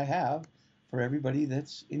that I have for everybody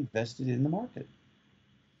that's invested in the market.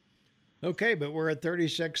 Okay, but we're at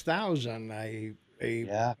 36,000, a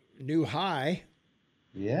new high.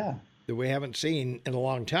 Yeah. That we haven't seen in a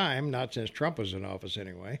long time, not since Trump was in office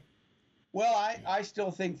anyway. Well, I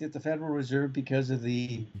still think that the Federal Reserve, because of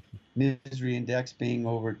the misery index being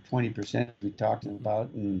over 20%, we talked about,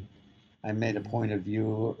 and I made a point of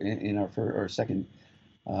view in our second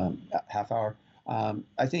half hour.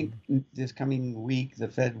 I think this coming week, the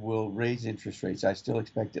Fed will raise interest rates. I still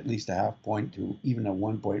expect at least a half point to even a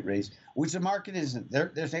 1 point raise, which the market isn't.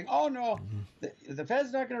 They're saying, oh, no, the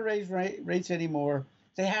Fed's not going to raise rates anymore.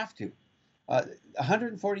 They have to.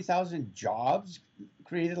 140,000 jobs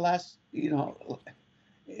created last, the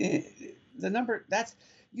number,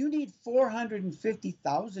 you need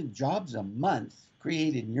 450,000 jobs a month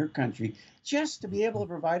created in your country just to be able to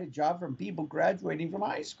provide a job from people graduating from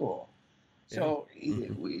high school. So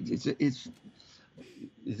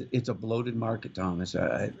it's a bloated market, Thomas.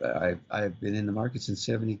 I've been in the market since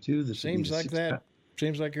 '72. Seems like that.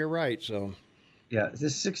 Seems like you're right. So. Yeah, this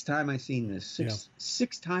is the 6th time I've seen this.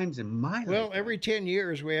 Six times in my life. Well, every 10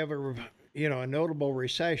 years we have a notable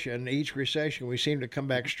recession. Each recession we seem to come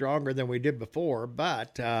back stronger than we did before.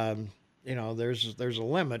 But there's a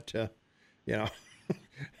limit to,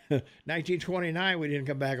 1929 we didn't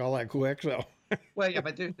come back all that quick. So. Well, yeah,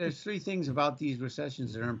 but there's 3 things about these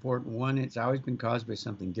recessions that are important. One, it's always been caused by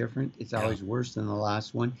something different. It's always worse than the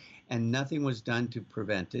last one, and nothing was done to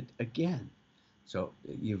prevent it again. So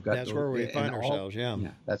you've got. That's where we find ourselves. Yeah,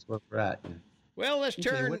 that's where we're at. Yeah. Well, let's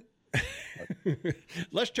turn.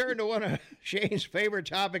 Let's turn to one of Shane's favorite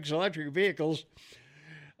topics: electric vehicles.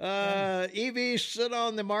 EVs sit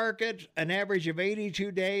on the market an average of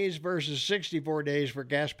 82 days versus 64 days for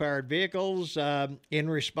gas-powered vehicles. In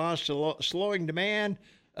response to slowing demand,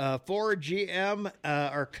 Ford, GM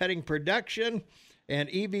are cutting production, and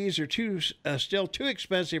EVs are still too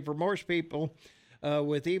expensive for most people.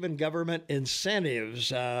 With even government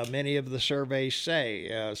incentives, many of the surveys say.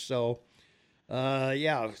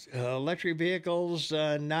 Electric vehicles,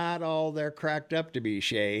 not all they're cracked up to be,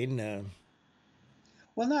 Shane.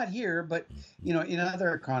 Well, not here, but, in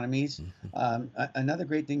other economies. Another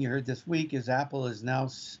great thing you heard this week is Apple is now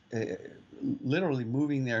literally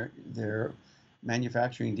moving their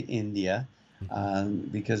manufacturing to India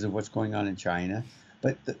because of what's going on in China.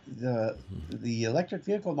 But the electric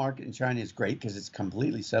vehicle market in China is great because it's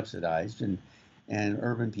completely subsidized, and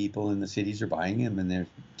urban people in the cities are buying them, and there's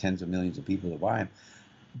tens of millions of people that buy them.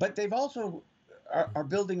 But they've also are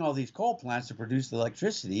building all these coal plants to produce the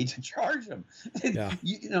electricity to charge them. Yeah.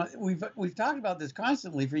 We've talked about this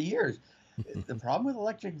constantly for years. The problem with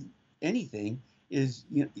electric anything is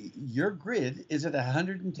your grid is at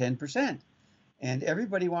 110%. And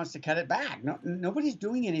everybody wants to cut it back. Nobody's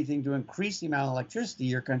doing anything to increase the amount of electricity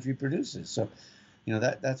your country produces. So,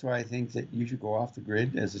 that's why I think that you should go off the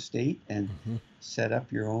grid as a state and set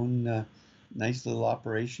up your own nice little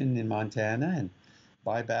operation in Montana and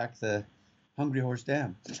buy back the Hungry Horse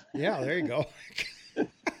Dam. Yeah, there you go.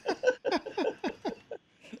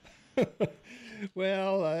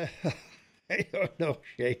 Well, I don't know,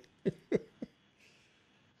 Shane.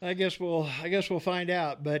 I guess we'll find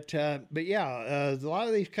out. But yeah, a lot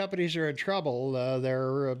of these companies are in trouble.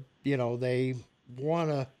 They're they want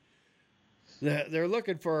to. They're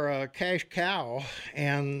looking for a cash cow,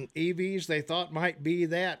 and EVs they thought might be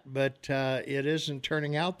that, but it isn't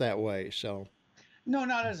turning out that way. So, No,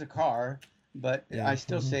 not as a car, but Yeah. I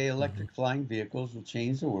still say electric flying vehicles will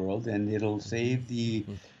change the world, and it'll save the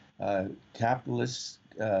capitalist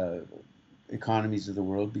economies of the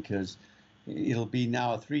world, because it'll be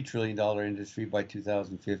now a $3 trillion industry by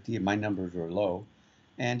 2050. And my numbers are low,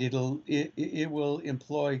 and it will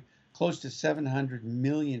employ close to 700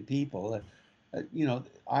 million people.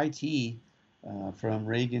 IT from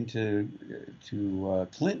Reagan to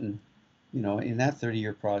Clinton, in that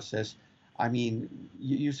 30-year process, I mean,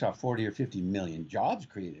 you saw 40 or 50 million jobs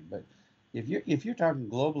created. But if you're talking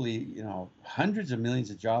globally, hundreds of millions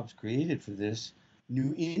of jobs created for this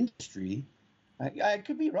new industry. I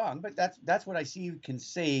could be wrong, but that's what I see can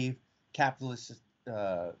save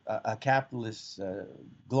a capitalist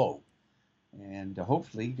globe. And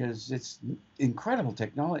hopefully, because it's incredible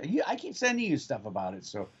technology. I keep sending you stuff about it,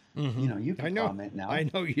 so you can comment now. I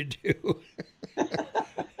know you do.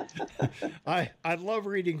 I love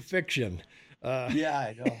reading fiction. Yeah,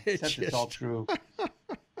 I know. Except it's all true.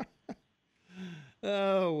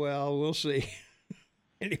 Oh well, we'll see.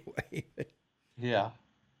 Anyway. Yeah.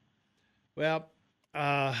 Well,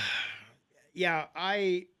 yeah,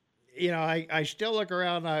 I still look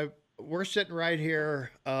around. We're sitting right here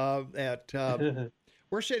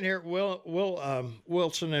we're sitting here at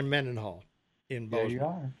Wilson and Mendenhall in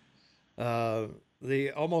Bozeman. There you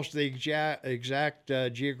are. Almost the exact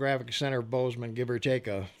geographic center of Bozeman, give or take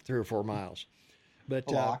 3 or 4 miles. But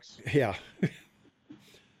Blocks. yeah.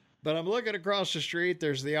 But I'm looking across the street.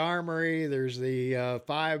 There's the Armory. There's the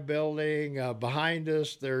 5 building behind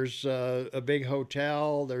us. There's a big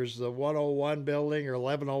hotel. There's the 101 building or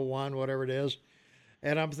 1101, whatever it is.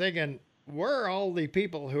 And I'm thinking, where are all the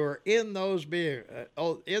people who are in those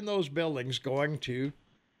buildings going to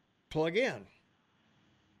plug in?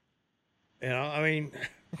 I mean,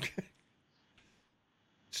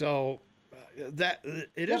 so that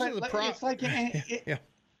it isn't the problem. It's like yeah.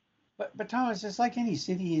 But Thomas, it's like any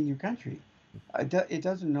city in your country. It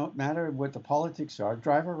doesn't matter what the politics are.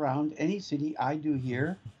 Drive around any city. I do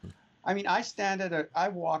here. I mean, I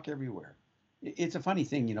walk everywhere. It's a funny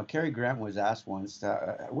thing, Cary Grant was asked once,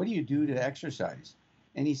 what do you do to exercise?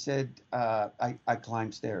 And he said, I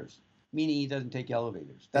climb stairs, meaning he doesn't take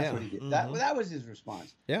elevators. That's what he did. That was his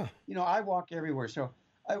response. Yeah. I walk everywhere. So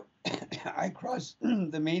I cross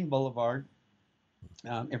the main boulevard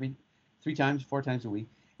every 4 times a week.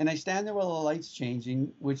 And I stand there while the light's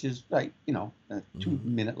changing, which is like, a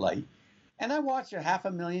 2-minute light. And I watch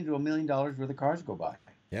 $500,000 to $1 million worth of cars go by.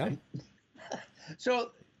 Yeah. Right?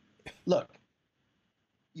 So, look.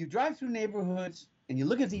 You drive through neighborhoods and you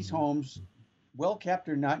look at these homes, well kept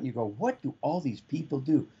or not, and you go, what do all these people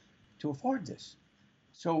do to afford this?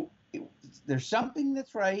 So there's something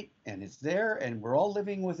that's right, and it's there, and we're all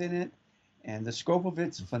living within it, and the scope of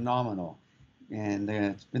it's phenomenal. And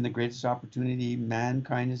it's been the greatest opportunity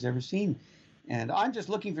mankind has ever seen. And I'm just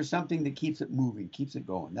looking for something that keeps it moving, keeps it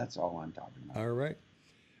going. That's all I'm talking about. All right.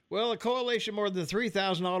 Well, a coalition of more than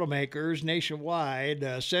 3,000 automakers nationwide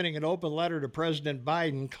sending an open letter to President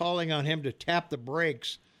Biden calling on him to tap the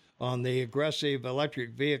brakes on the aggressive electric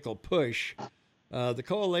vehicle push. The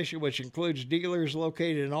coalition, which includes dealers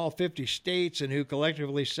located in all 50 states and who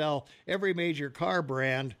collectively sell every major car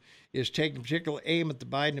brand, is taking particular aim at the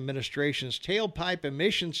Biden administration's tailpipe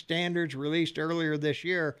emission standards released earlier this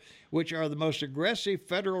year, which are the most aggressive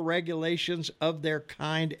federal regulations of their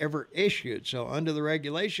kind ever issued. So under the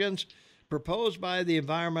regulations proposed by the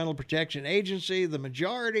Environmental Protection Agency, the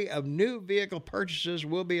majority of new vehicle purchases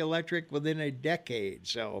will be electric within a decade.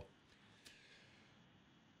 So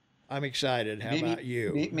I'm excited. How about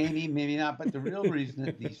you? Maybe not. But the real reason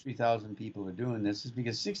that these 3,000 people are doing this is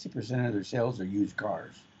because 60% of their sales are used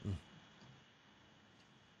cars.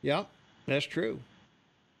 Yeah, that's true.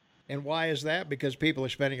 And why is that? Because people are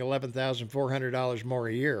spending $11,400 more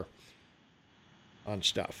a year on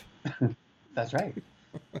stuff. That's right.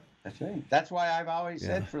 That's right. That's why I've always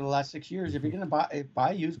said for the last 6 years, if you're going to buy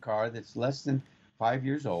a used car that's less than 5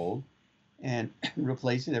 years old, and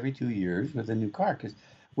replace it every 2 years with a new car, because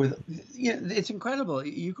it's incredible.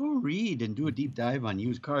 You go read and do a deep dive on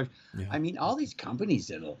used cars. Yeah. I mean, all these companies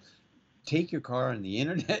that'll take your car on the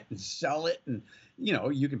internet and sell it, and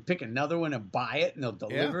you can pick another one and buy it, and they'll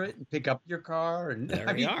deliver it and pick up your car. And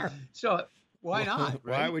there we are. So why not?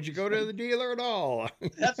 Right? Why would you go to the dealer at all?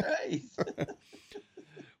 That's right.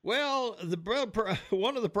 Well,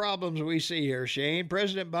 one of the problems we see here, Shane,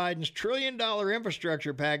 President Biden's $1 trillion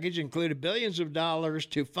infrastructure package included billions of dollars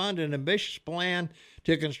to fund an ambitious plan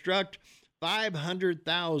to construct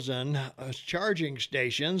 500,000 charging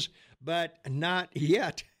stations, but not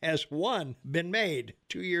yet has one been made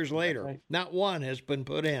 2 years later. Right. Not one has been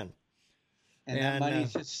put in. And that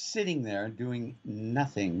money's just sitting there doing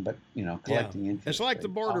nothing but, collecting interest. It's like the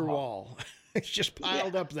border wall. It's just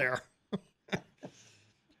piled up there.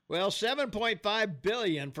 Well, $7.5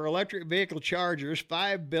 billion for electric vehicle chargers,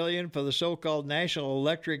 $5 billion for the so-called National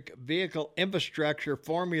Electric Vehicle Infrastructure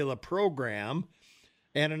Formula Program,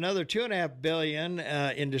 and another $2.5 billion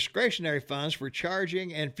in discretionary funds for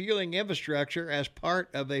charging and fueling infrastructure as part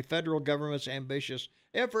of a federal government's ambitious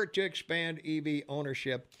effort to expand EV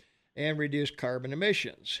ownership and reduce carbon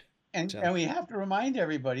emissions. And we have to remind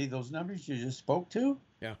everybody, those numbers you just spoke to,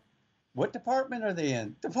 yeah. What department are they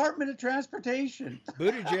in? Department of Transportation.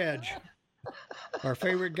 Buttigieg, our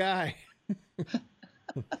favorite guy.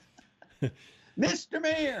 Mr.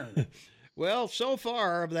 Mayor. Well, so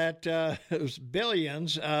far of that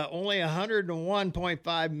billions, only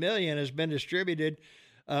 $101.5 million has been distributed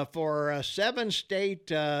for 7 state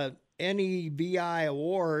NEVI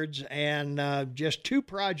awards, and just 2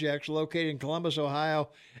 projects located in Columbus, Ohio,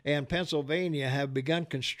 and Pennsylvania have begun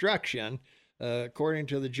construction. According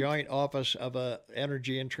to the Joint Office of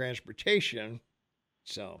Energy and Transportation.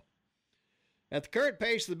 So, at the current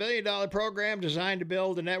pace, the $1 billion program designed to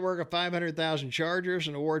build a network of 500,000 chargers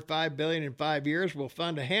and award $5 billion in 5 years will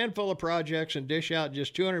fund a handful of projects and dish out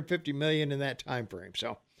just $250 million in that time frame.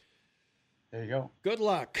 So, there you go. Good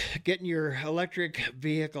luck getting your electric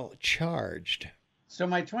vehicle charged. So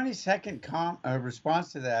my 20-second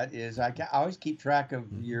response to that is I always keep track of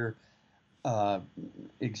your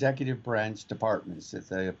executive branch departments that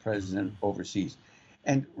the president oversees.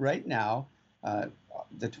 And right now,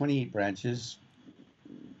 the 28 branches,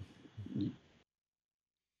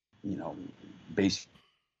 based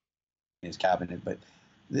in his cabinet, but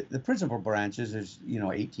the principal branches, there's,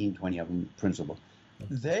 18, 20 of them principal.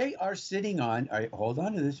 They are sitting on, hold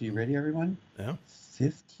on to this. Are you ready, everyone? Yeah.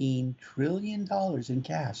 $15 trillion in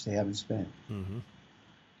cash they haven't spent. Mm-hmm.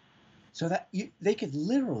 So that they could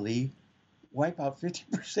literally wipe out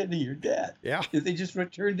 50% of your debt. Yeah. If they just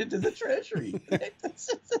returned it to the Treasury.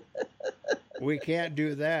 We can't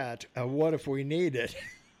do that. What if we need it?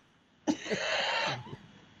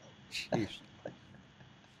 Jeez.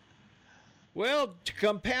 Well, to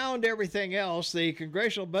compound everything else, the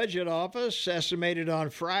Congressional Budget Office estimated on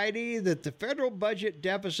Friday that the federal budget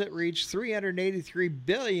deficit reached $383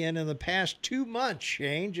 billion in the past 2 months,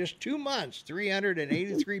 Shane. Just 2 months.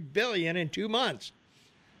 $383 billion in 2 months.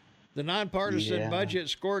 The nonpartisan budget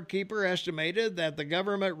scorekeeper estimated that the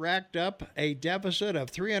government racked up a deficit of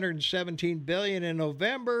 $317 billion in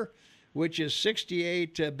November, which is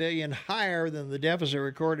 $68 billion higher than the deficit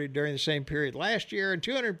recorded during the same period last year, and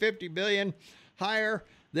 $250 billion higher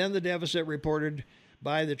than the deficit reported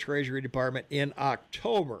by the Treasury Department in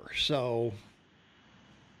October. So,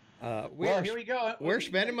 here we go. We're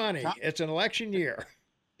spending money. It's an election year.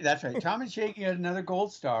 That's right. Tom and Shaky had another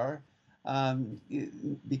gold star.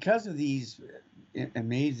 Because of these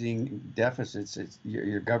amazing deficits that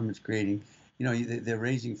your government's creating, they're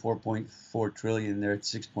raising $4.4 trillion. They're at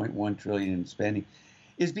 $6.1 trillion in spending,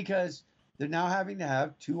 is because they're now having to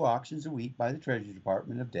have 2 auctions a week by the Treasury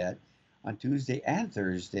Department of debt on Tuesday and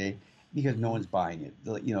Thursday because no one's buying it.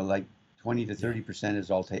 Like 20 to 30%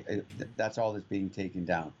 is all. That's all that's being taken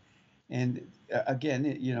down. And again,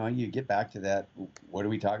 you get back to that. What do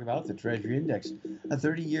we talk about? The Treasury Index. A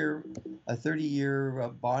 30-year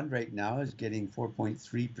bond right now is getting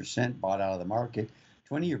 4.3% bought out of the market.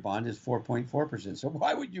 20-year bond is 4.4%. So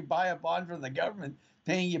why would you buy a bond from the government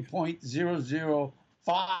paying you 0.005?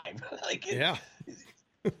 Yeah.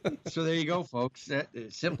 So there you go, folks.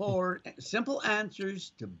 Simple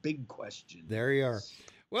answers to big questions. There you are.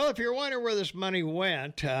 Well, if you're wondering where this money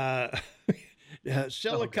went,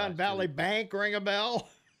 Silicon Valley Bank, ring a bell?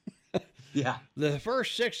 Yeah. The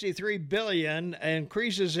first $63 billion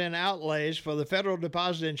increases in outlays for the Federal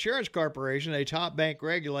Deposit Insurance Corporation, a top bank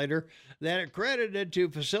regulator that it credited to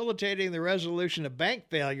facilitating the resolution of bank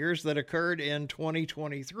failures that occurred in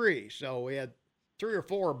 2023. So we had 3 or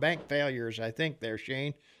 4 bank failures, I think, there,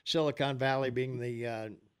 Shane. Silicon Valley being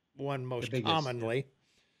the one most commonly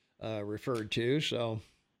referred to. So.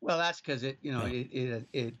 Well, that's because it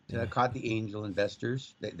caught the angel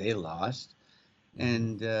investors. They lost,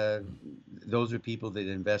 and those are people that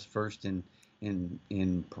invest first in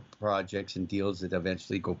projects and deals that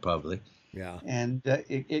eventually go public. Yeah, and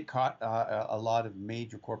it caught a lot of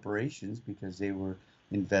major corporations because they were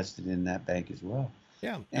invested in that bank as well.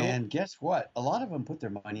 Yeah. And guess what? A lot of them put their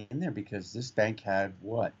money in there because this bank had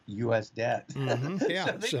what? U.S. debt. Yeah.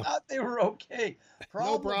 So they thought they were okay.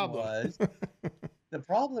 No problem. The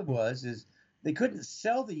problem was they couldn't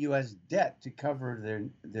sell the U.S. debt to cover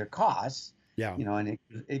their costs. Yeah. And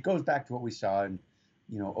it goes back to what we saw in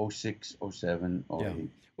 06, 07, 08. Yeah.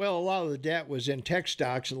 Well, a lot of the debt was in tech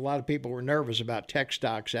stocks, and a lot of people were nervous about tech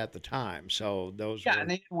stocks at the time. So those and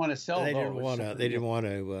they didn't want to sell they those. They didn't want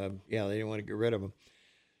to get rid of them.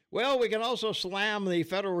 Well, we can also slam the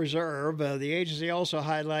Federal Reserve. The agency also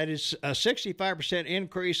highlighted a 65%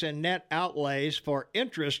 increase in net outlays for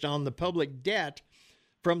interest on the public debt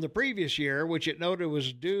from the previous year, which it noted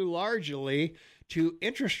was due largely to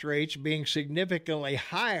interest rates being significantly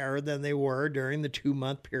higher than they were during the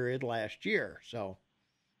 2-month period last year. So,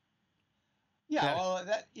 well,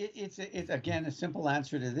 it's again a simple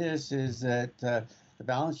answer to this is that the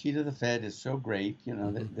balance sheet of the Fed is so great.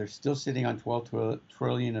 They're still sitting on 12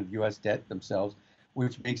 trillion of U.S. debt themselves,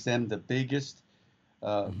 which makes them the biggest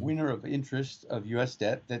winner of interest of U.S.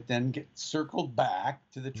 debt that then gets circled back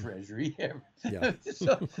to the Treasury.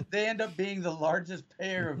 So they end up being the largest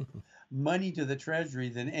payer of money to the Treasury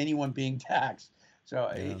than anyone being taxed.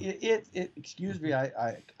 So excuse me,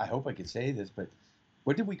 I hope I could say this, but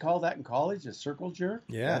what did we call that in college? A circle jerk?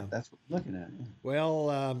 Yeah. That's what we're looking at. Yeah.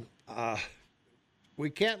 Well, we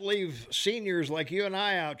can't leave seniors like you and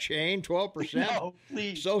I out, Shane. 12%. No,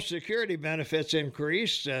 please. Social Security benefits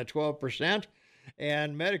increased 12%.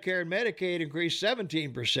 And Medicare and Medicaid increased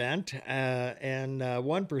 17% and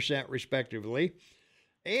 1% respectively.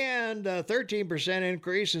 And 13%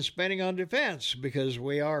 increase in spending on defense because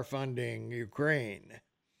we are funding Ukraine.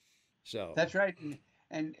 So that's right.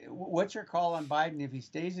 And what's your call on Biden? If he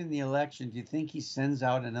stays in the election, do you think he sends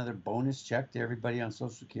out another bonus check to everybody on Social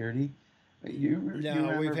Security?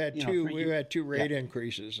 We've had two rate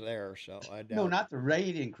increases there, so I doubt. No, not the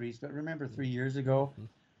rate increase, but remember 3 years ago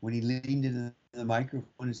when he leaned into the microphone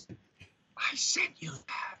and said, "I sent you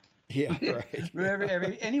that." Yeah, right.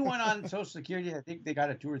 Remember, anyone on Social Security, I think they got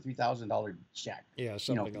a $2,000 or $3,000 check. Yeah,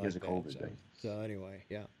 something because like of COVID. That. So anyway,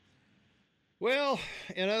 yeah. Well,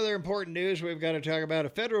 in other important news, we've got to talk about a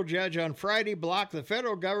federal judge on Friday blocked the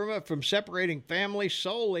federal government from separating families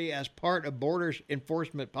solely as part of border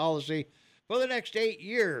enforcement policy for the next 8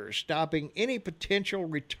 years, stopping any potential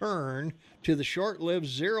return to the short-lived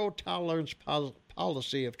zero-tolerance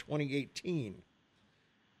policy of 2018.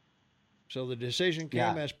 So the decision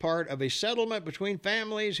came as part of a settlement between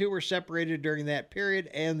families who were separated during that period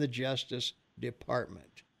and the Justice Department.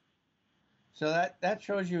 So that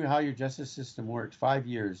shows you how your justice system works. 5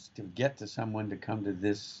 years to get to someone to come to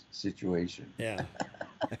this situation. Yeah.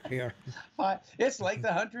 Yeah. It's like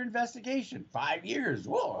the Hunter investigation. 5 years.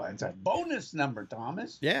 Whoa, it's a bonus number,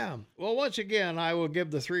 Thomas. Yeah. Well, once again, I will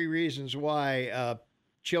give the 3 reasons why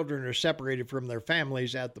children are separated from their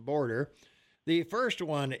families at the border. The first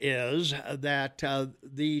one is that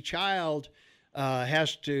the child someone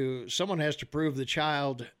has to prove the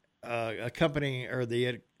child accompanying, or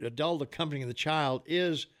the adult accompanying the child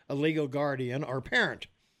is a legal guardian or parent,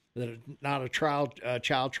 that not a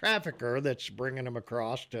child trafficker that's bringing them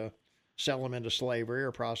across to sell them into slavery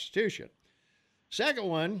or prostitution. Second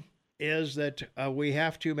one is that we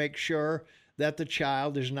have to make sure that the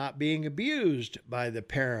child is not being abused by the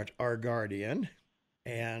parent or guardian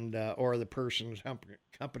and or the person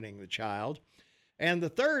accompanying the child. And the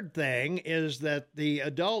third thing is that the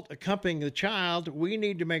adult accompanying the child, we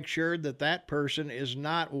need to make sure that that person is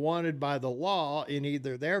not wanted by the law in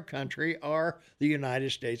either their country or the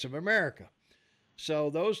United States of America.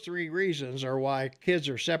 So those 3 reasons are why kids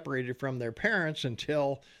are separated from their parents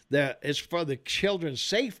until it's for the children's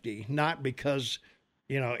safety, not because,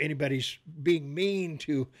 anybody's being mean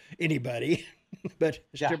to anybody, but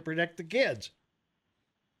it's to protect the kids.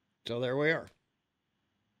 So there we are.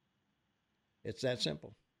 It's that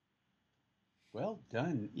simple. Well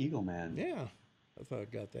done, Eagle Man. Yeah, I thought I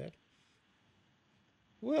got that.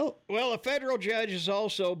 Well, a federal judge has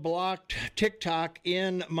also blocked TikTok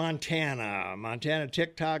in Montana. Montana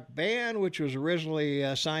TikTok ban, which was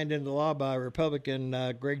originally signed into law by Republican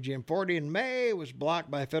Greg Gianforte in May, was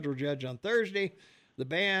blocked by a federal judge on Thursday. The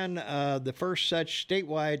ban, the first such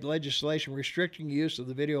statewide legislation restricting use of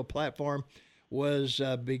the video platform, was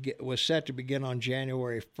set to begin on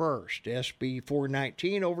January 1st. SB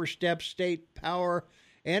 419 oversteps state power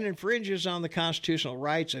and infringes on the constitutional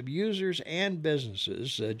rights of users and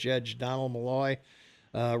businesses, Judge Donald Malloy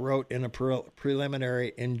wrote in a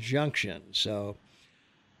preliminary injunction. So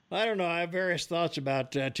I don't know. I have various thoughts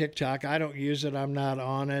about TikTok. I don't use it. I'm not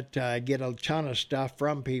on it. I get a ton of stuff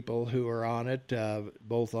from people who are on it,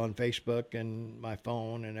 both on Facebook and my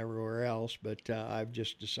phone and everywhere else. But I've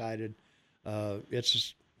just decided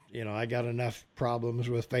it's, I got enough problems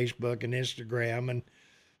with Facebook and Instagram and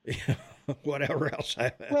whatever else I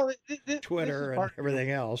have. Well, Twitter and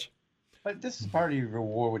everything else. But this is part of your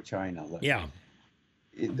war with China. Look, Yeah.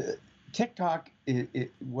 TikTok,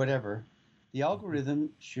 whatever, the algorithm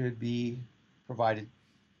should be provided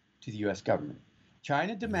to the U.S. government.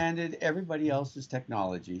 China demanded everybody else's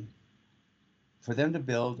technology for them to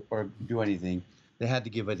build or do anything. They had to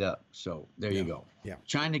give it up. So there you go. Yeah.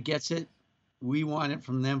 China gets it. We want it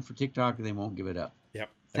from them for TikTok, and they won't give it up. Yep.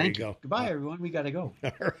 Thank you. Goodbye, everyone. We got to go.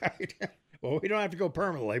 All right. Well, we don't have to go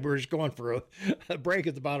permanently. We're just going for a break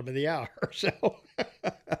at the bottom of the hour. So,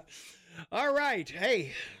 all right.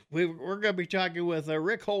 Hey, we're going to be talking with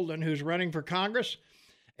Rick Holden, who's running for Congress,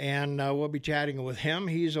 and we'll be chatting with him.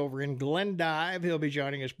 He's over in Glendive. He'll be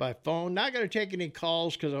joining us by phone. Not going to take any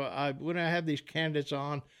calls because when I have these candidates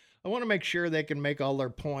on, I want to make sure they can make all their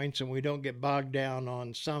points and we don't get bogged down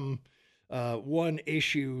on some one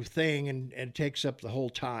issue thing and it takes up the whole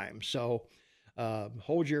time. So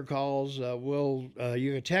hold your calls. You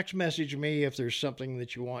can text message me if there's something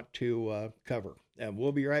that you want to cover. And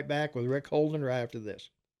we'll be right back with Rick Holden right after this.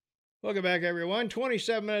 Welcome back, everyone.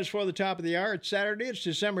 27 minutes before the top of the hour. It's Saturday. It's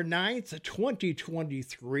December 9th,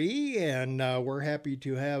 2023. And we're happy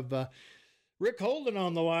to have Rick Holden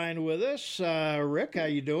on the line with us. Rick, how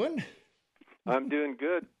you doing? I'm doing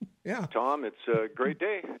good. Yeah. Tom, it's a great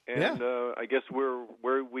day. And I guess we're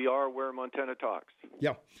where we are where Montana talks.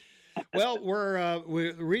 Yeah. Well,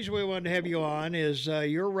 the reason we wanted to have you on is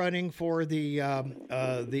you're running for the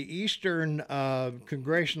Eastern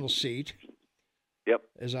congressional seat. Yep.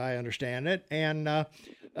 As I understand it. And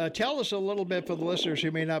tell us a little bit for the listeners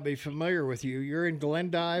who may not be familiar with you. You're in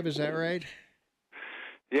Glendive, is that right?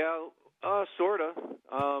 Yeah, sort of.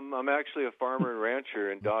 I'm actually a farmer and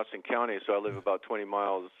rancher in Dawson County, so I live about 20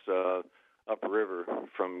 miles upriver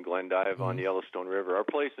from Glendive on the Yellowstone River. Our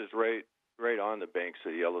place is right on the banks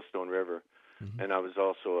of the Yellowstone River. Mm-hmm. And I was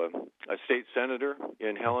also a state senator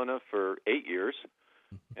in Helena for 8 years.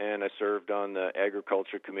 And I served on the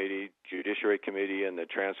Agriculture Committee, Judiciary Committee, and the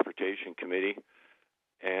Transportation Committee.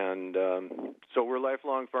 And so we're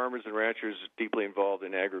lifelong farmers and ranchers deeply involved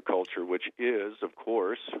in agriculture, which is, of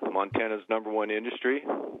course, Montana's number one industry.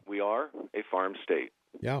 We are a farm state.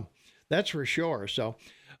 Yeah, that's for sure. So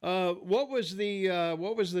what was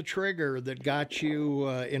the trigger that got you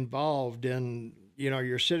involved in,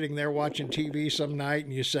 you're sitting there watching TV some night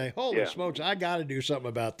and you say, holy smokes, I got to do something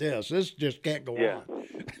about this. This just can't go on.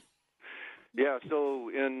 Yeah, so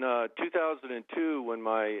in 2002, when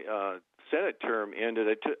my Senate term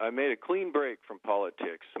ended, I made a clean break from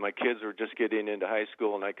politics. My kids were just getting into high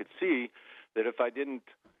school, and I could see that if I didn't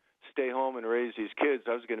stay home and raise these kids,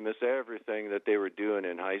 I was going to miss everything that they were doing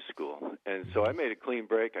in high school. And so I made a clean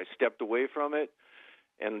break. I stepped away from it.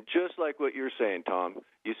 And just like what you're saying, Tom,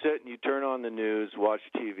 you sit and you turn on the news, watch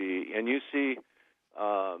TV, and you see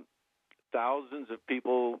thousands of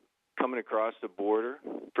people coming across the border,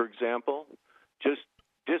 for example, just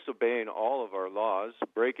disobeying all of our laws,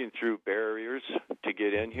 breaking through barriers to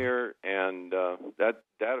get in here, and that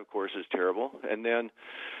of course is terrible. And then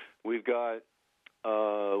we've got,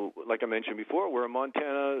 like I mentioned before, we're a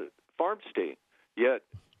Montana farm state, yet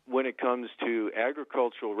when it comes to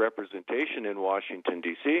agricultural representation in Washington,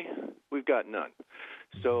 D.C., we've got none.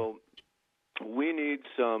 So we need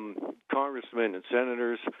some congressmen and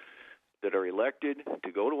senators that are elected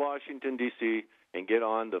to go to Washington, D.C., and get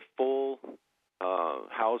on the full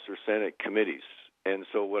House or Senate committees. And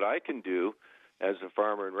so what I can do as a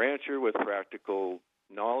farmer and rancher with practical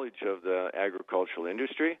knowledge of the agricultural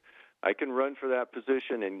industry, I can run for that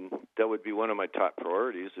position, and that would be one of my top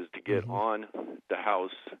priorities is to get on the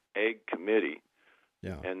House Ag Committee.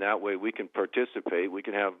 Yeah. And that way we can participate. We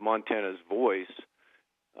can have Montana's voice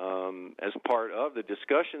as part of the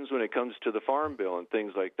discussions when it comes to the Farm Bill and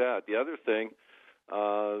things like that. The other thing,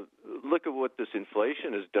 look at what this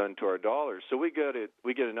inflation has done to our dollars. So we get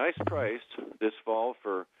a nice price this fall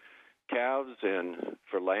for calves and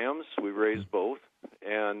for lambs. We raise both,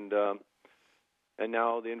 and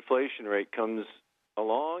now the inflation rate comes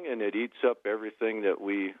along and it eats up everything that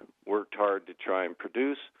we worked hard to try and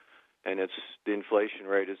produce. And the inflation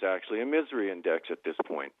rate is actually a misery index at this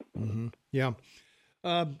point. Mm-hmm. Yeah.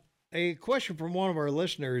 A question from one of our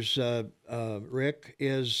listeners, Rick,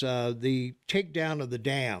 is the takedown of the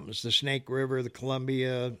dams, the Snake River, the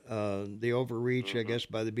Columbia, the overreach, I guess,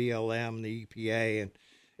 by the BLM, the EPA,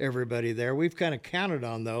 everybody there. We've kind of counted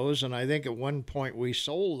on those, and I think at one point we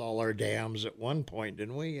sold all our dams at one point,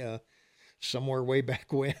 didn't we? Somewhere way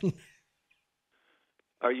back when.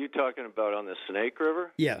 Are you talking about on the Snake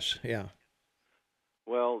River? Yes, yeah.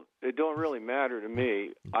 Well, it don't really matter to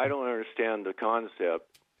me. I don't understand the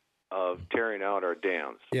concept of tearing out our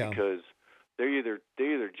dams because they're either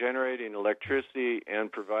generating electricity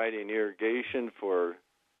and providing irrigation for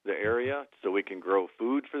the area so we can grow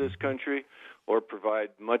food for this country, or provide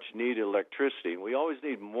much needed electricity. We always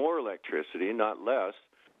need more electricity, not less.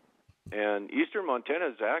 And Eastern Montana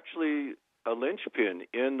is actually a linchpin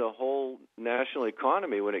in the whole national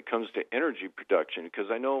economy when it comes to energy production, because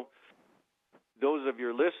I know those of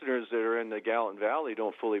your listeners that are in the Gallatin Valley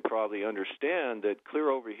don't fully probably understand that clear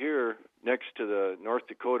over here next to the North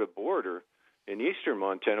Dakota border in Eastern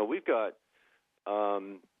Montana, we've got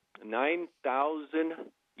 9,000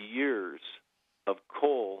 years of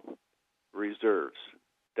coal reserves.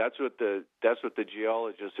 That's what the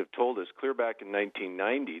geologists have told us clear back in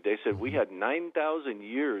 1990. They said we had 9,000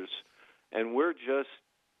 years, and we're just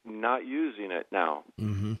not using it now.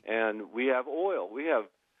 Mm-hmm. And we have oil. We have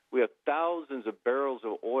thousands of barrels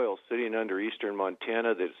of oil sitting under Eastern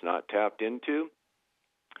Montana that's not tapped into.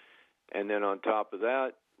 And then on top of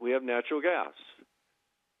that, we have natural gas.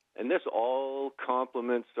 And this all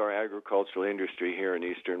complements our agricultural industry here in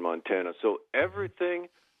Eastern Montana. So everything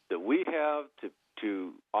that we have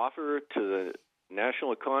to offer to the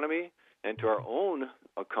national economy and to our own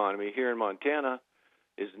economy here in Montana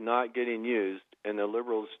is not getting used, and the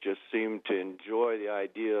Liberals just seem to enjoy the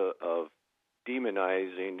idea of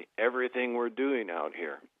demonizing everything we're doing out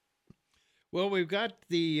here. Well, we've got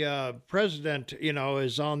the president,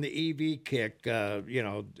 is on the EV kick.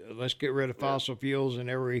 Let's get rid of fossil fuels in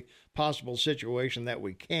every possible situation that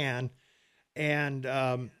we can. And,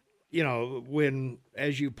 when,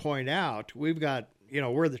 as you point out, we've got,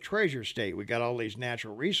 we're the treasure state. We got all these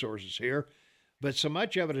natural resources here, but so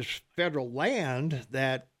much of it is federal land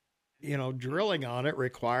that, drilling on it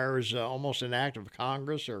requires almost an act of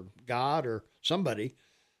Congress or God or somebody.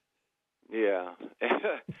 Yeah.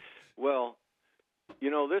 Well,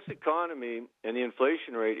 this economy and the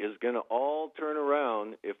inflation rate is going to all turn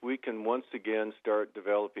around if we can once again start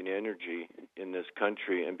developing energy in this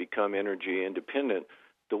country and become energy independent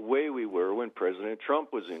the way we were when President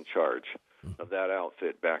Trump was in charge of that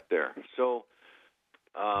outfit back there. So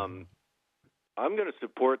I'm going to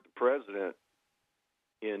support the president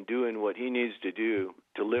in doing what he needs to do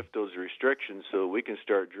to lift those restrictions so we can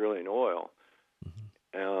start drilling oil.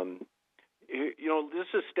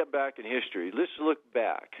 Let's just step back in history. Let's look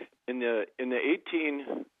back in the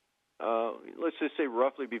let's just say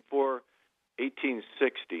roughly before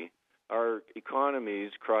 1860, our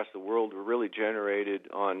economies across the world were really generated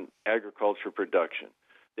on agriculture production.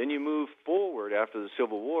 Then you move forward after the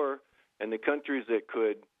Civil War, and the countries that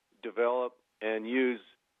could develop and use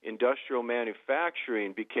industrial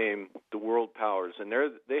manufacturing became the world powers, and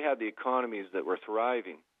they had the economies that were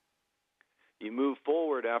thriving. You move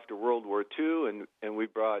forward after World War II, and we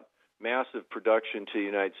brought massive production to the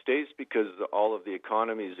United States because all of the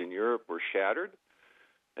economies in Europe were shattered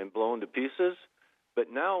and blown to pieces.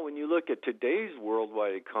 But now when you look at today's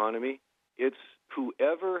worldwide economy, it's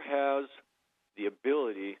whoever has the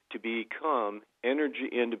ability to become energy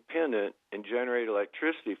independent and generate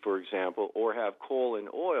electricity, for example, or have coal and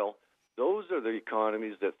oil, those are the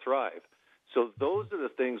economies that thrive. So those are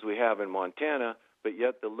the things we have in Montana, but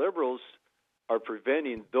yet the Liberals are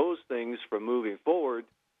preventing those things from moving forward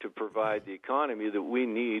to provide the economy that we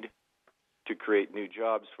need to create new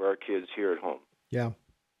jobs for our kids here at home. Yeah.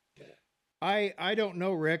 I don't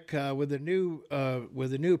know, Rick, with the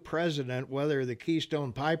new president, whether the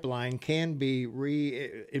Keystone Pipeline can be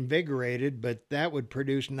reinvigorated, but that would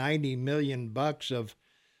produce $90 million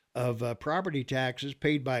of property taxes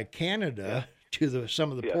paid by Canada to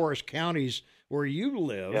some of the poorest counties where you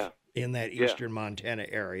live in that eastern Montana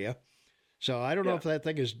area. So I don't know if that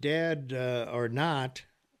thing is dead or not.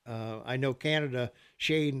 I know Canada.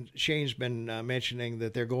 Shane's been mentioning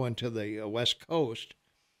that they're going to the West Coast.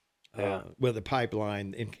 With a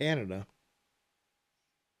pipeline in Canada.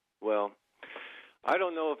 Well, I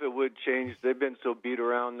don't know if it would change. They've been so beat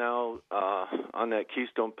around now on that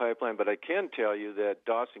Keystone Pipeline, but I can tell you that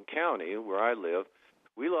Dawson County, where I live,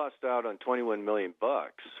 we lost out on $21 million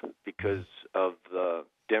because of the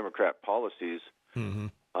Democrat policies. Mm-hmm.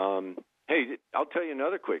 Hey, I'll tell you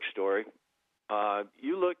another quick story.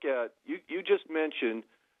 You look at you just mentioned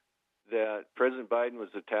that President Biden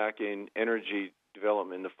was attacking energy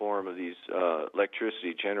development in the form of these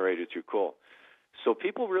electricity generated through coal. So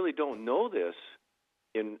people really don't know this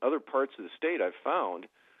in other parts of the state, I've found.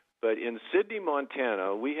 But in Sidney,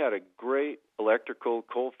 Montana, we had a great electrical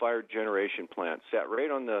coal-fired generation plant. Sat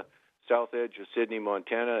right on the south edge of Sidney,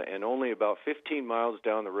 Montana, and only about 15 miles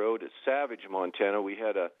down the road at Savage, Montana, we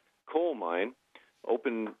had a coal mine,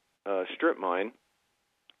 open strip mine,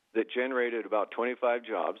 that generated about 25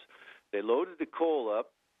 jobs. They loaded the coal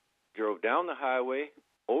up, drove down the highway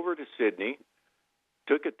over to Sidney,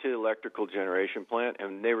 took it to the electrical generation plant,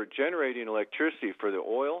 and they were generating electricity for the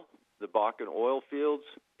oil, the Bakken oil fields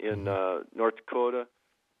in North Dakota,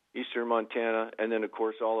 eastern Montana, and then, of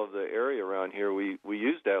course, all of the area around here. We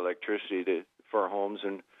used that electricity for our homes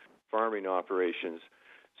and farming operations.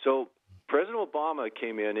 So President Obama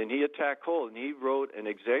came in, and he attacked coal, and he wrote an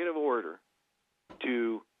executive order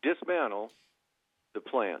to dismantle the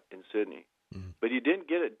plant in Sidney. But he didn't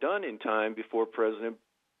get it done in time before President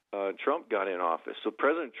Trump got in office. So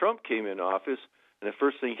President Trump came in office, and the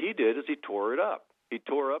first thing he did is he tore it up. He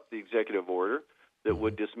tore up the executive order that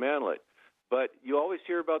would dismantle it. But you always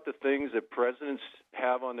hear about the things that presidents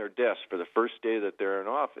have on their desk for the first day that they're in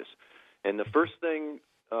office. And the first thing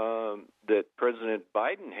that President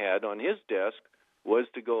Biden had on his desk was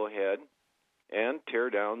to go ahead and tear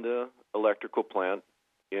down the electrical plant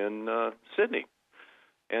in Sidney.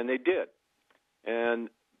 And they did. And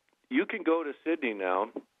you can go to Sidney now,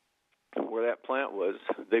 where that plant was.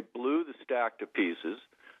 They blew the stack to pieces.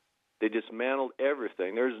 They dismantled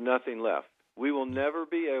everything. There's nothing left. We will never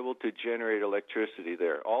be able to generate electricity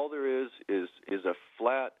there. All there is a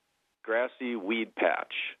flat, grassy weed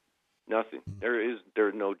patch. Nothing. There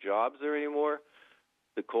are no jobs there anymore.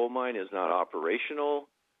 The coal mine is not operational.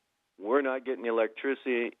 We're not getting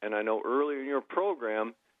electricity. And I know earlier in your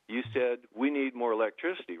program, you said we need more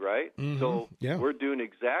electricity, right? Mm-hmm. So yeah. We're doing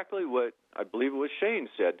exactly what I believe it was Shane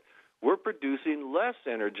said. We're producing less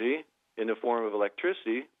energy in the form of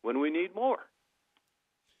electricity when we need more.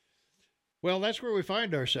 Well, that's where we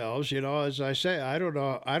find ourselves. You know, as I say, I don't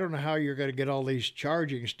know how you're going to get all these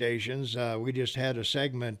charging stations. We just had a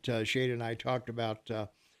segment. Shane and I talked about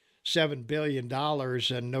 $7 billion,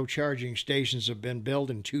 and no charging stations have been built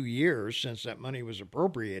in 2 years since that money was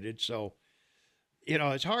appropriated. So, you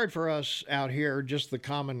know, it's hard for us out here, just the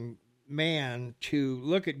common man, to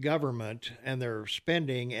look at government and their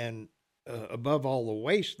spending and above all the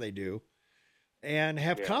waste they do and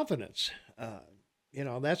have confidence. You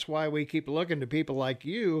know, that's why we keep looking to people like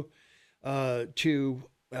you to,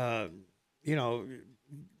 you know,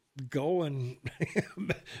 go and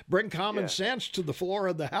bring common sense to the floor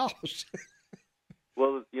of the House.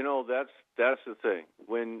 Well, you know, that's the thing.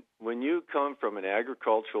 When you come from an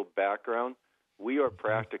agricultural background, we are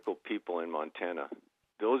practical people in Montana.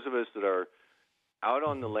 Those of us that are out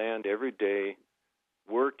on the land every day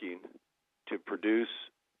working to produce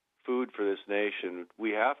food for this nation,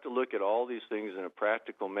 we have to look at all these things in a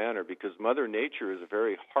practical manner, because Mother Nature is a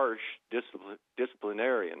very harsh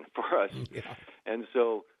disciplinarian for us. Yeah. And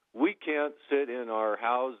so we can't sit in our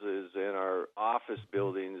houses and our office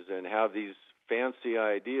buildings and have these fancy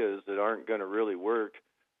ideas that aren't going to really work,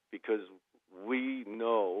 because we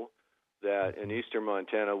know that in eastern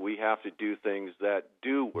Montana we have to do things that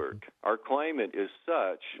do work. Our climate is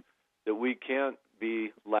such that we can't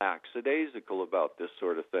be lackadaisical about this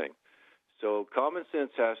sort of thing. So common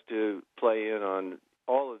sense has to play in on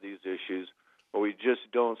all of these issues, or we just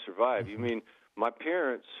don't survive. You mean my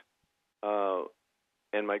parents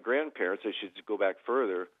and my grandparents, I should go back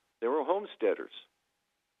further, they were homesteaders.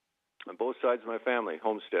 On both sides of my family,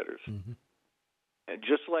 homesteaders. Mm-hmm. And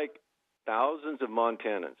just like thousands of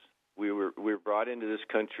Montanans, we were brought into this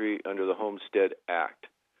country under the Homestead Act.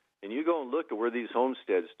 And you go and look at where these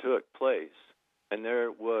homesteads took place, and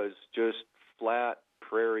there was just flat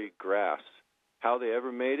prairie grass. How they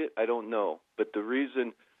ever made it, I don't know. But the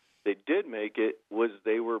reason they did make it was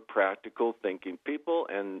they were practical thinking people,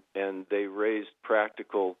 and they raised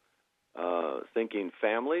practical thinking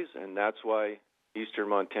families, and that's why eastern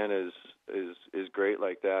Montana is great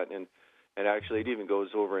like that. And actually it even goes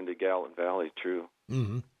over into Gallatin Valley, too.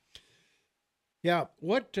 Mm-hmm. Yeah.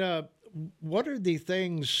 What are the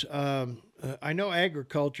things? I know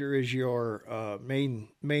agriculture is your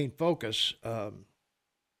main focus,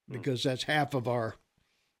 because that's half of our.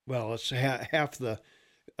 Well, it's half the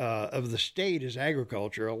of the state is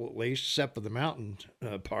agricultural, at least, except for the mountain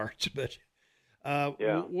parts. But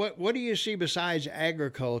what do you see besides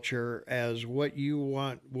agriculture as what you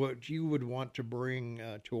would want to bring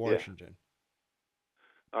to Washington?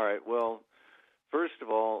 Yeah. All right. Well, first of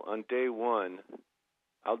all, on day one,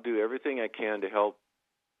 I'll do everything I can to help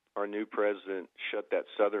our new president shut that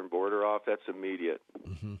southern border off. That's immediate.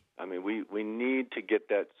 Mm-hmm. I mean, we need to get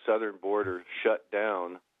that southern border shut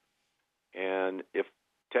down. And if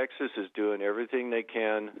Texas is doing everything they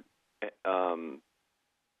can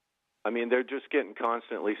I mean, they're just getting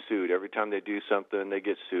constantly sued. Every time they do something, they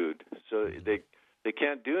get sued. So they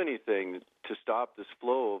can't do anything to stop this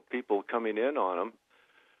flow of people coming in on them.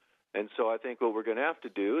 And so I think what we're going to have to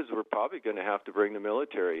do is we're probably going to have to bring the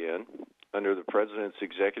military in under the president's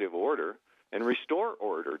executive order and restore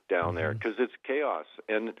order down there, because it's chaos.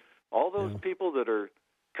 And all those people that are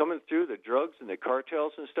coming through, the drugs and the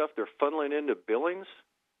cartels and stuff, they're funneling into Billings.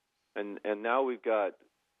 And now we've got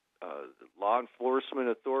law enforcement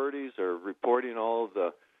authorities are reporting all of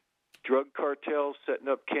the drug cartels setting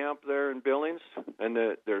up camp there in Billings, and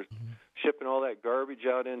they're shipping all that garbage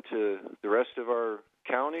out into the rest of our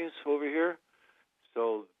counties over here.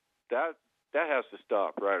 So that has to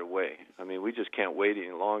stop right away. I mean, we just can't wait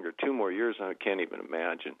any longer. 2 more years, I can't even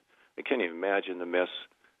imagine. I can't even imagine the mess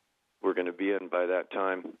we're going to be in by that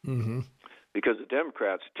time. Because the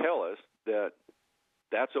Democrats tell us that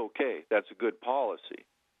that's okay. That's a good policy.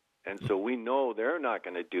 And so we know they're not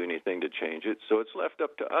going to do anything to change it, so it's left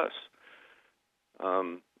up to us.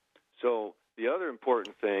 So the other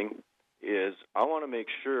important thing is I want to make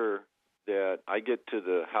sure that I get to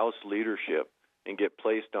the House leadership and get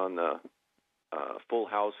placed on the full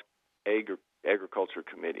House Agriculture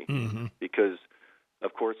Committee, because,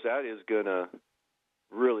 of course, that is going to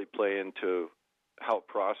really play into how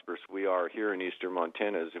prosperous we are here in eastern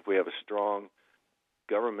Montana, is if we have a strong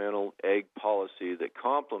governmental ag policy that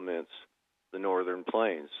complements the northern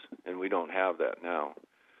plains, and we don't have that now.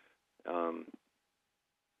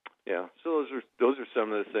 So those are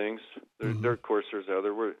some of the things. There of course, there's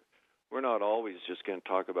other. We're not always just going to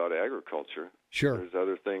talk about agriculture. Sure. There's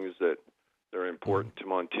other things that are important to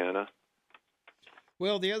Montana.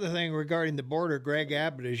 Well, the other thing regarding the border, Greg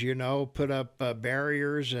Abbott, as you know, put up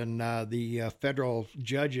barriers, and the federal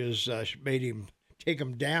judges made him take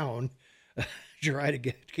them down, try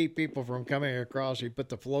to keep people from coming across. He put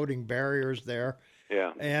the floating barriers there.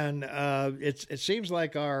 Yeah. And it seems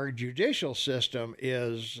like our judicial system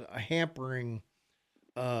is hampering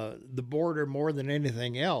the border more than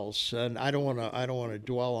anything else. And I don't want to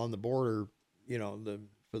dwell on the border,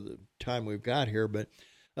 for the time we've got here, but.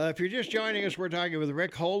 If you're just joining us, we're talking with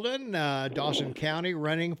Rick Holden, Dawson County,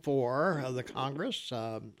 running for the Congress,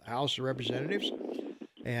 House of Representatives.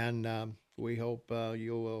 And we hope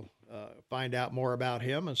you will find out more about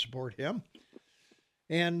him and support him.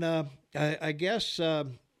 And I guess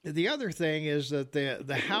the other thing is that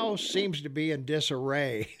the House seems to be in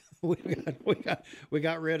disarray. We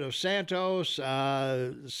got rid of Santos,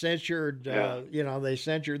 censured, they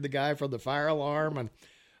censured the guy for the fire alarm, and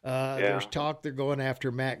there's talk they're going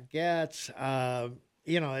after Matt Gaetz.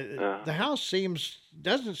 The House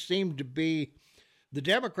doesn't seem to be, the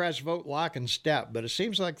Democrats vote lock and step, but it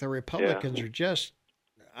seems like the Republicans are just,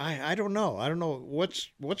 I don't know. I don't know what's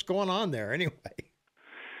going on there anyway.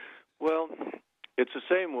 Well, it's the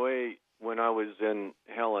same way when I was in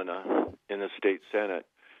Helena in the state Senate.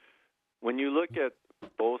 When you look at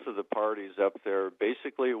both of the parties up there,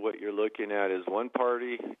 basically what you're looking at is one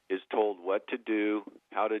party is told what to do,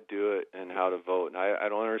 how to do it, and how to vote. And I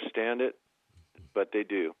don't understand it, but they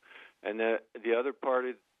do. And the other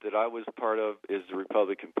party that I was part of is the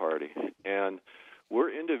Republican Party. And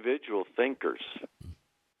we're individual thinkers.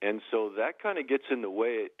 And so that kind of gets in the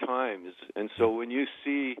way at times. And so when you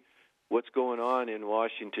see what's going on in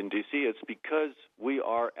Washington, D.C., it's because we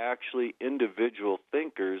are actually individual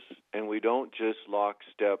thinkers, and we don't just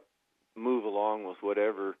lockstep move along with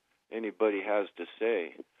whatever anybody has to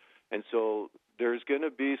say. And so there's going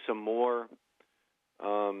to be some more,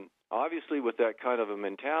 obviously with that kind of a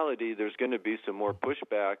mentality, there's going to be some more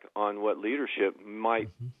pushback on what leadership might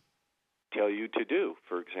tell you to do,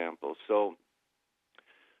 for example. So,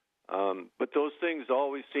 but those things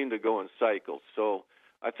always seem to go in cycles. So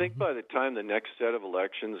I think by the time the next set of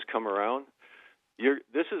elections come around,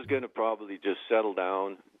 this is going to probably just settle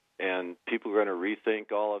down, and people are going to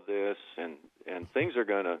rethink all of this, and things are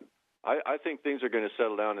going to, I think things are going to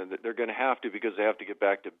settle down, and they're going to have to, because they have to get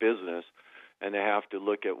back to business, and they have to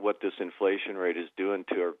look at what this inflation rate is doing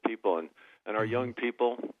to our people and our young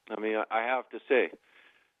people. I mean, I have to say,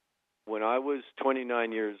 when I was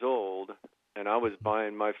 29 years old and I was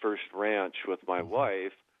buying my first ranch with my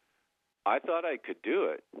wife, I thought I could do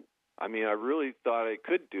it. I mean, I really thought I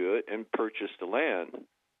could do it and purchase the land.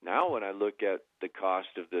 Now, when I look at the cost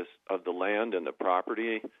of the land and the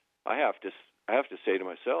property, I have to say to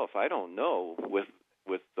myself, I don't know.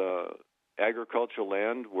 With agricultural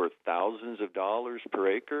land worth thousands of dollars per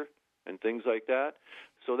acre and things like that,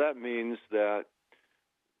 so that means that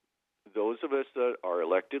those of us that are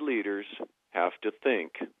elected leaders have to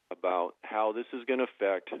think about how this is going to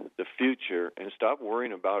affect the future and stop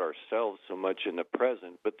worrying about ourselves so much in the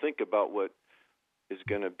present, but think about what is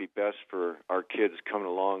going to be best for our kids coming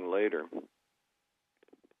along later.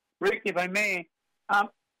 Rick, if I may, I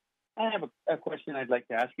have a question I'd like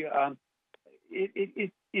to ask you.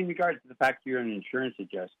 It's in regards to the fact you're an insurance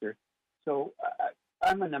adjuster. So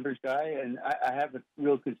I'm a numbers guy, and I have a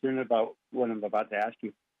real concern about what I'm about to ask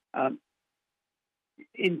you.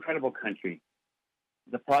 Incredible country.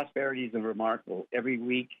 The prosperities are remarkable. Every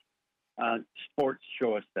week, sports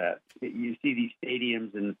show us that. You see these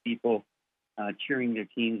stadiums and the people cheering their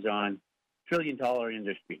teams on. $1 trillion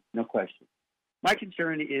industry, no question. My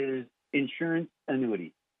concern is insurance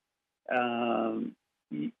annuity. As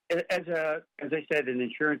I said, an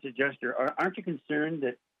insurance adjuster, aren't you concerned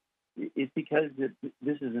that it's because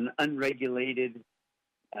this is an unregulated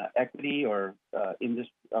equity or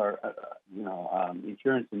industry, or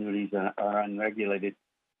insurance annuities are unregulated,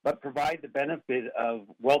 but provide the benefit of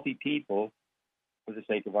wealthy people, for the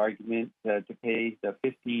sake of argument, to pay the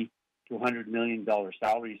 $50 to $100 million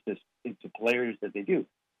salaries to players that they do.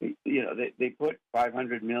 They put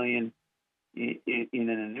 $500 million in an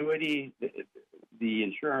annuity. The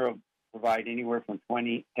insurer will provide anywhere from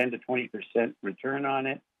 10 to 20% return on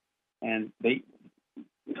it, and they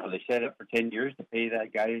set up for 10 years to pay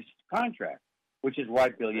that guy's contract, which is why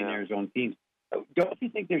billionaires own teams. Don't you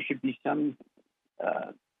think there should be some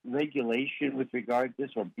regulation with regard to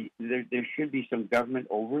this, or there should be some government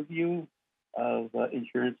overview of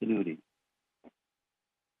insurance annuities?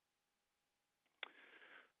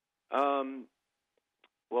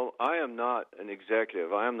 Well, I am not an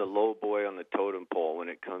executive. I am the low boy on the totem pole when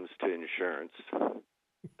it comes to insurance,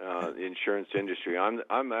 the insurance industry.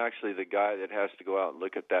 I'm actually the guy that has to go out and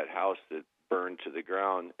look at that house that burned to the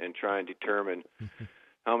ground and try and determine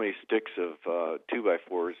how many sticks of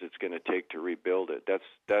 2x4s it's going to take to rebuild it.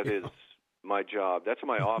 That is my job. That's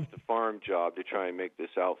my off the farm job, to try and make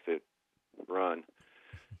this outfit run.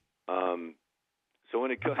 So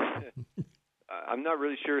when it comes, I'm not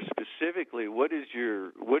really sure specifically what is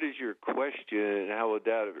your question, and how would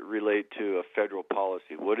that relate to a federal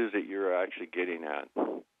policy? What is it you're actually getting at?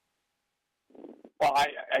 Well,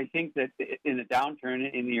 I think that in a downturn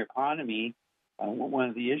in the economy, one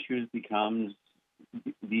of the issues becomes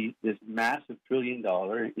this massive $1 trillion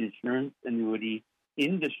insurance annuity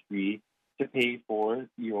industry to pay for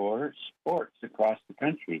your sports across the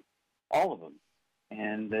country, all of them.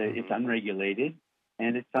 And it's unregulated,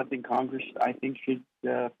 and it's something Congress, I think, should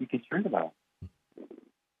be concerned about.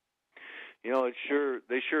 They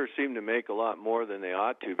sure seem to make a lot more than they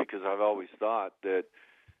ought to, because I've always thought that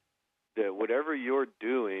whatever you're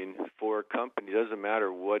doing for a company, doesn't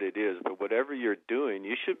matter what it is, but whatever you're doing,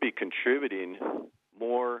 you should be contributing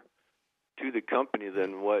more to the company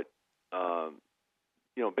than what,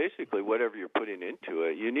 basically whatever you're putting into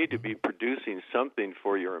it. You need to be producing something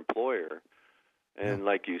for your employer. And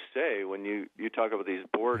like you say, when you talk about these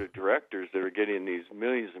board of directors that are getting these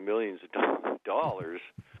millions and millions of dollars,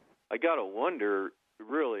 I got to wonder,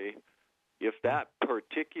 really, if that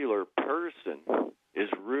particular person is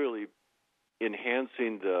really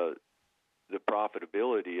enhancing the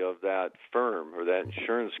profitability of that firm or that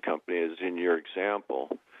insurance company, as in your example.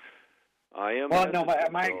 My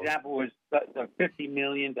example was the $50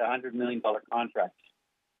 million to $100 million contracts.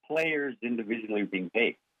 Players individually are being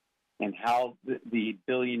paid, and how the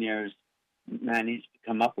billionaires managed to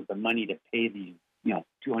come up with the money to pay these,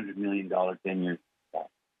 $200 million 10 years.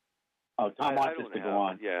 Oh, Tom wants us to go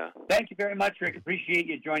on. Yeah. Thank you very much, Rick. Appreciate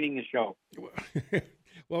you joining the show.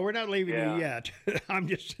 Well, we're not leaving you yet. I'm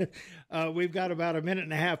just, we've got about a minute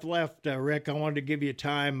and a half left, Rick. I wanted to give you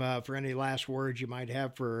time for any last words you might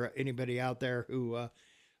have for anybody out there who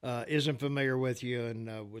isn't familiar with you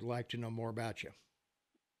and would like to know more about you.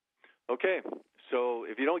 Okay. So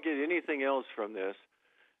if you don't get anything else from this,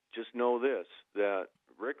 just know this, that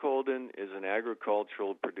Rick Holden is an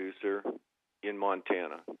agricultural producer in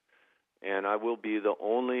Montana, and I will be the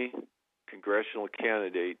only congressional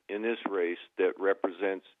candidate in this race that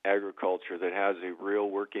represents agriculture, that has a real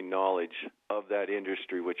working knowledge of that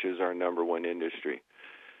industry, which is our number one industry.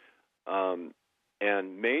 And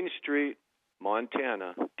Main Street,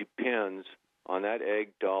 Montana, depends on that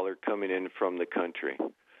ag dollar coming in from the country.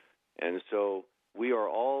 And so we are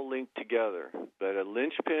all linked together, but a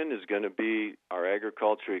linchpin is going to be our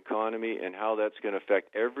agriculture economy and how that's going to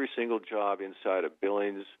affect every single job inside of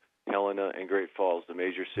Billings, Helena, and Great Falls, the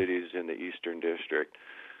major cities in the Eastern District,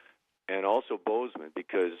 and also Bozeman,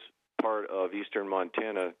 because part of Eastern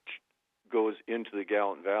Montana goes into the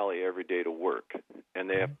Gallant Valley every day to work, and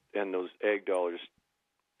those ag dollars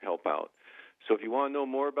help out. So if you want to know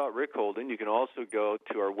more about Rick Holden, you can also go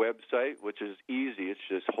to our website, which is easy. It's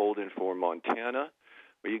just Holden for Montana.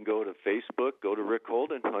 Or you can go to Facebook, go to Rick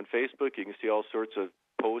Holden. On Facebook, you can see all sorts of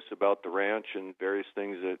posts about the ranch and various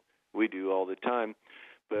things that we do all the time.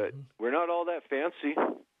 But we're not all that fancy.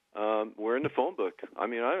 We're in the phone book. I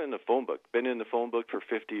mean, I'm in the phone book. Been in the phone book for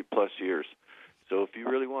 50-plus years. So if you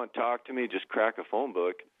really want to talk to me, just crack a phone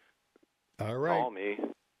book. All right. Call me.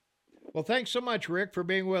 Well, thanks so much, Rick, for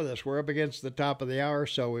being with us. We're up against the top of the hour,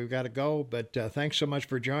 so we've got to go. But thanks so much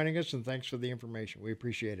for joining us, and thanks for the information. We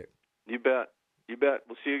appreciate it. You bet. You bet.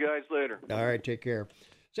 We'll see you guys later. All right, take care.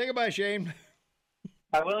 Say goodbye, Shane.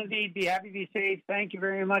 I will indeed be happy to be safe. Thank you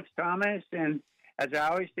very much, Thomas. And as I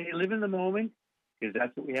always say, live in the moment, because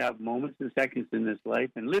that's what we have, moments and seconds in this life,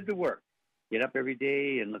 and live to work. Get up every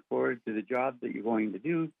day and look forward to the job that you're going to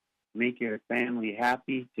do. Make your family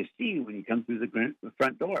happy to see you when you come through the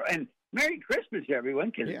front door. And Merry Christmas,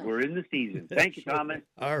 everyone, because we're in the season. Thank you, Thomas.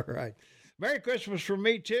 All right. Merry Christmas from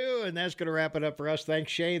me, too, and that's going to wrap it up for us.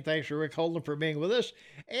 Thanks, Shane. Thanks for Rick Holden for being with us,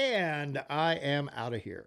 and I am out of here.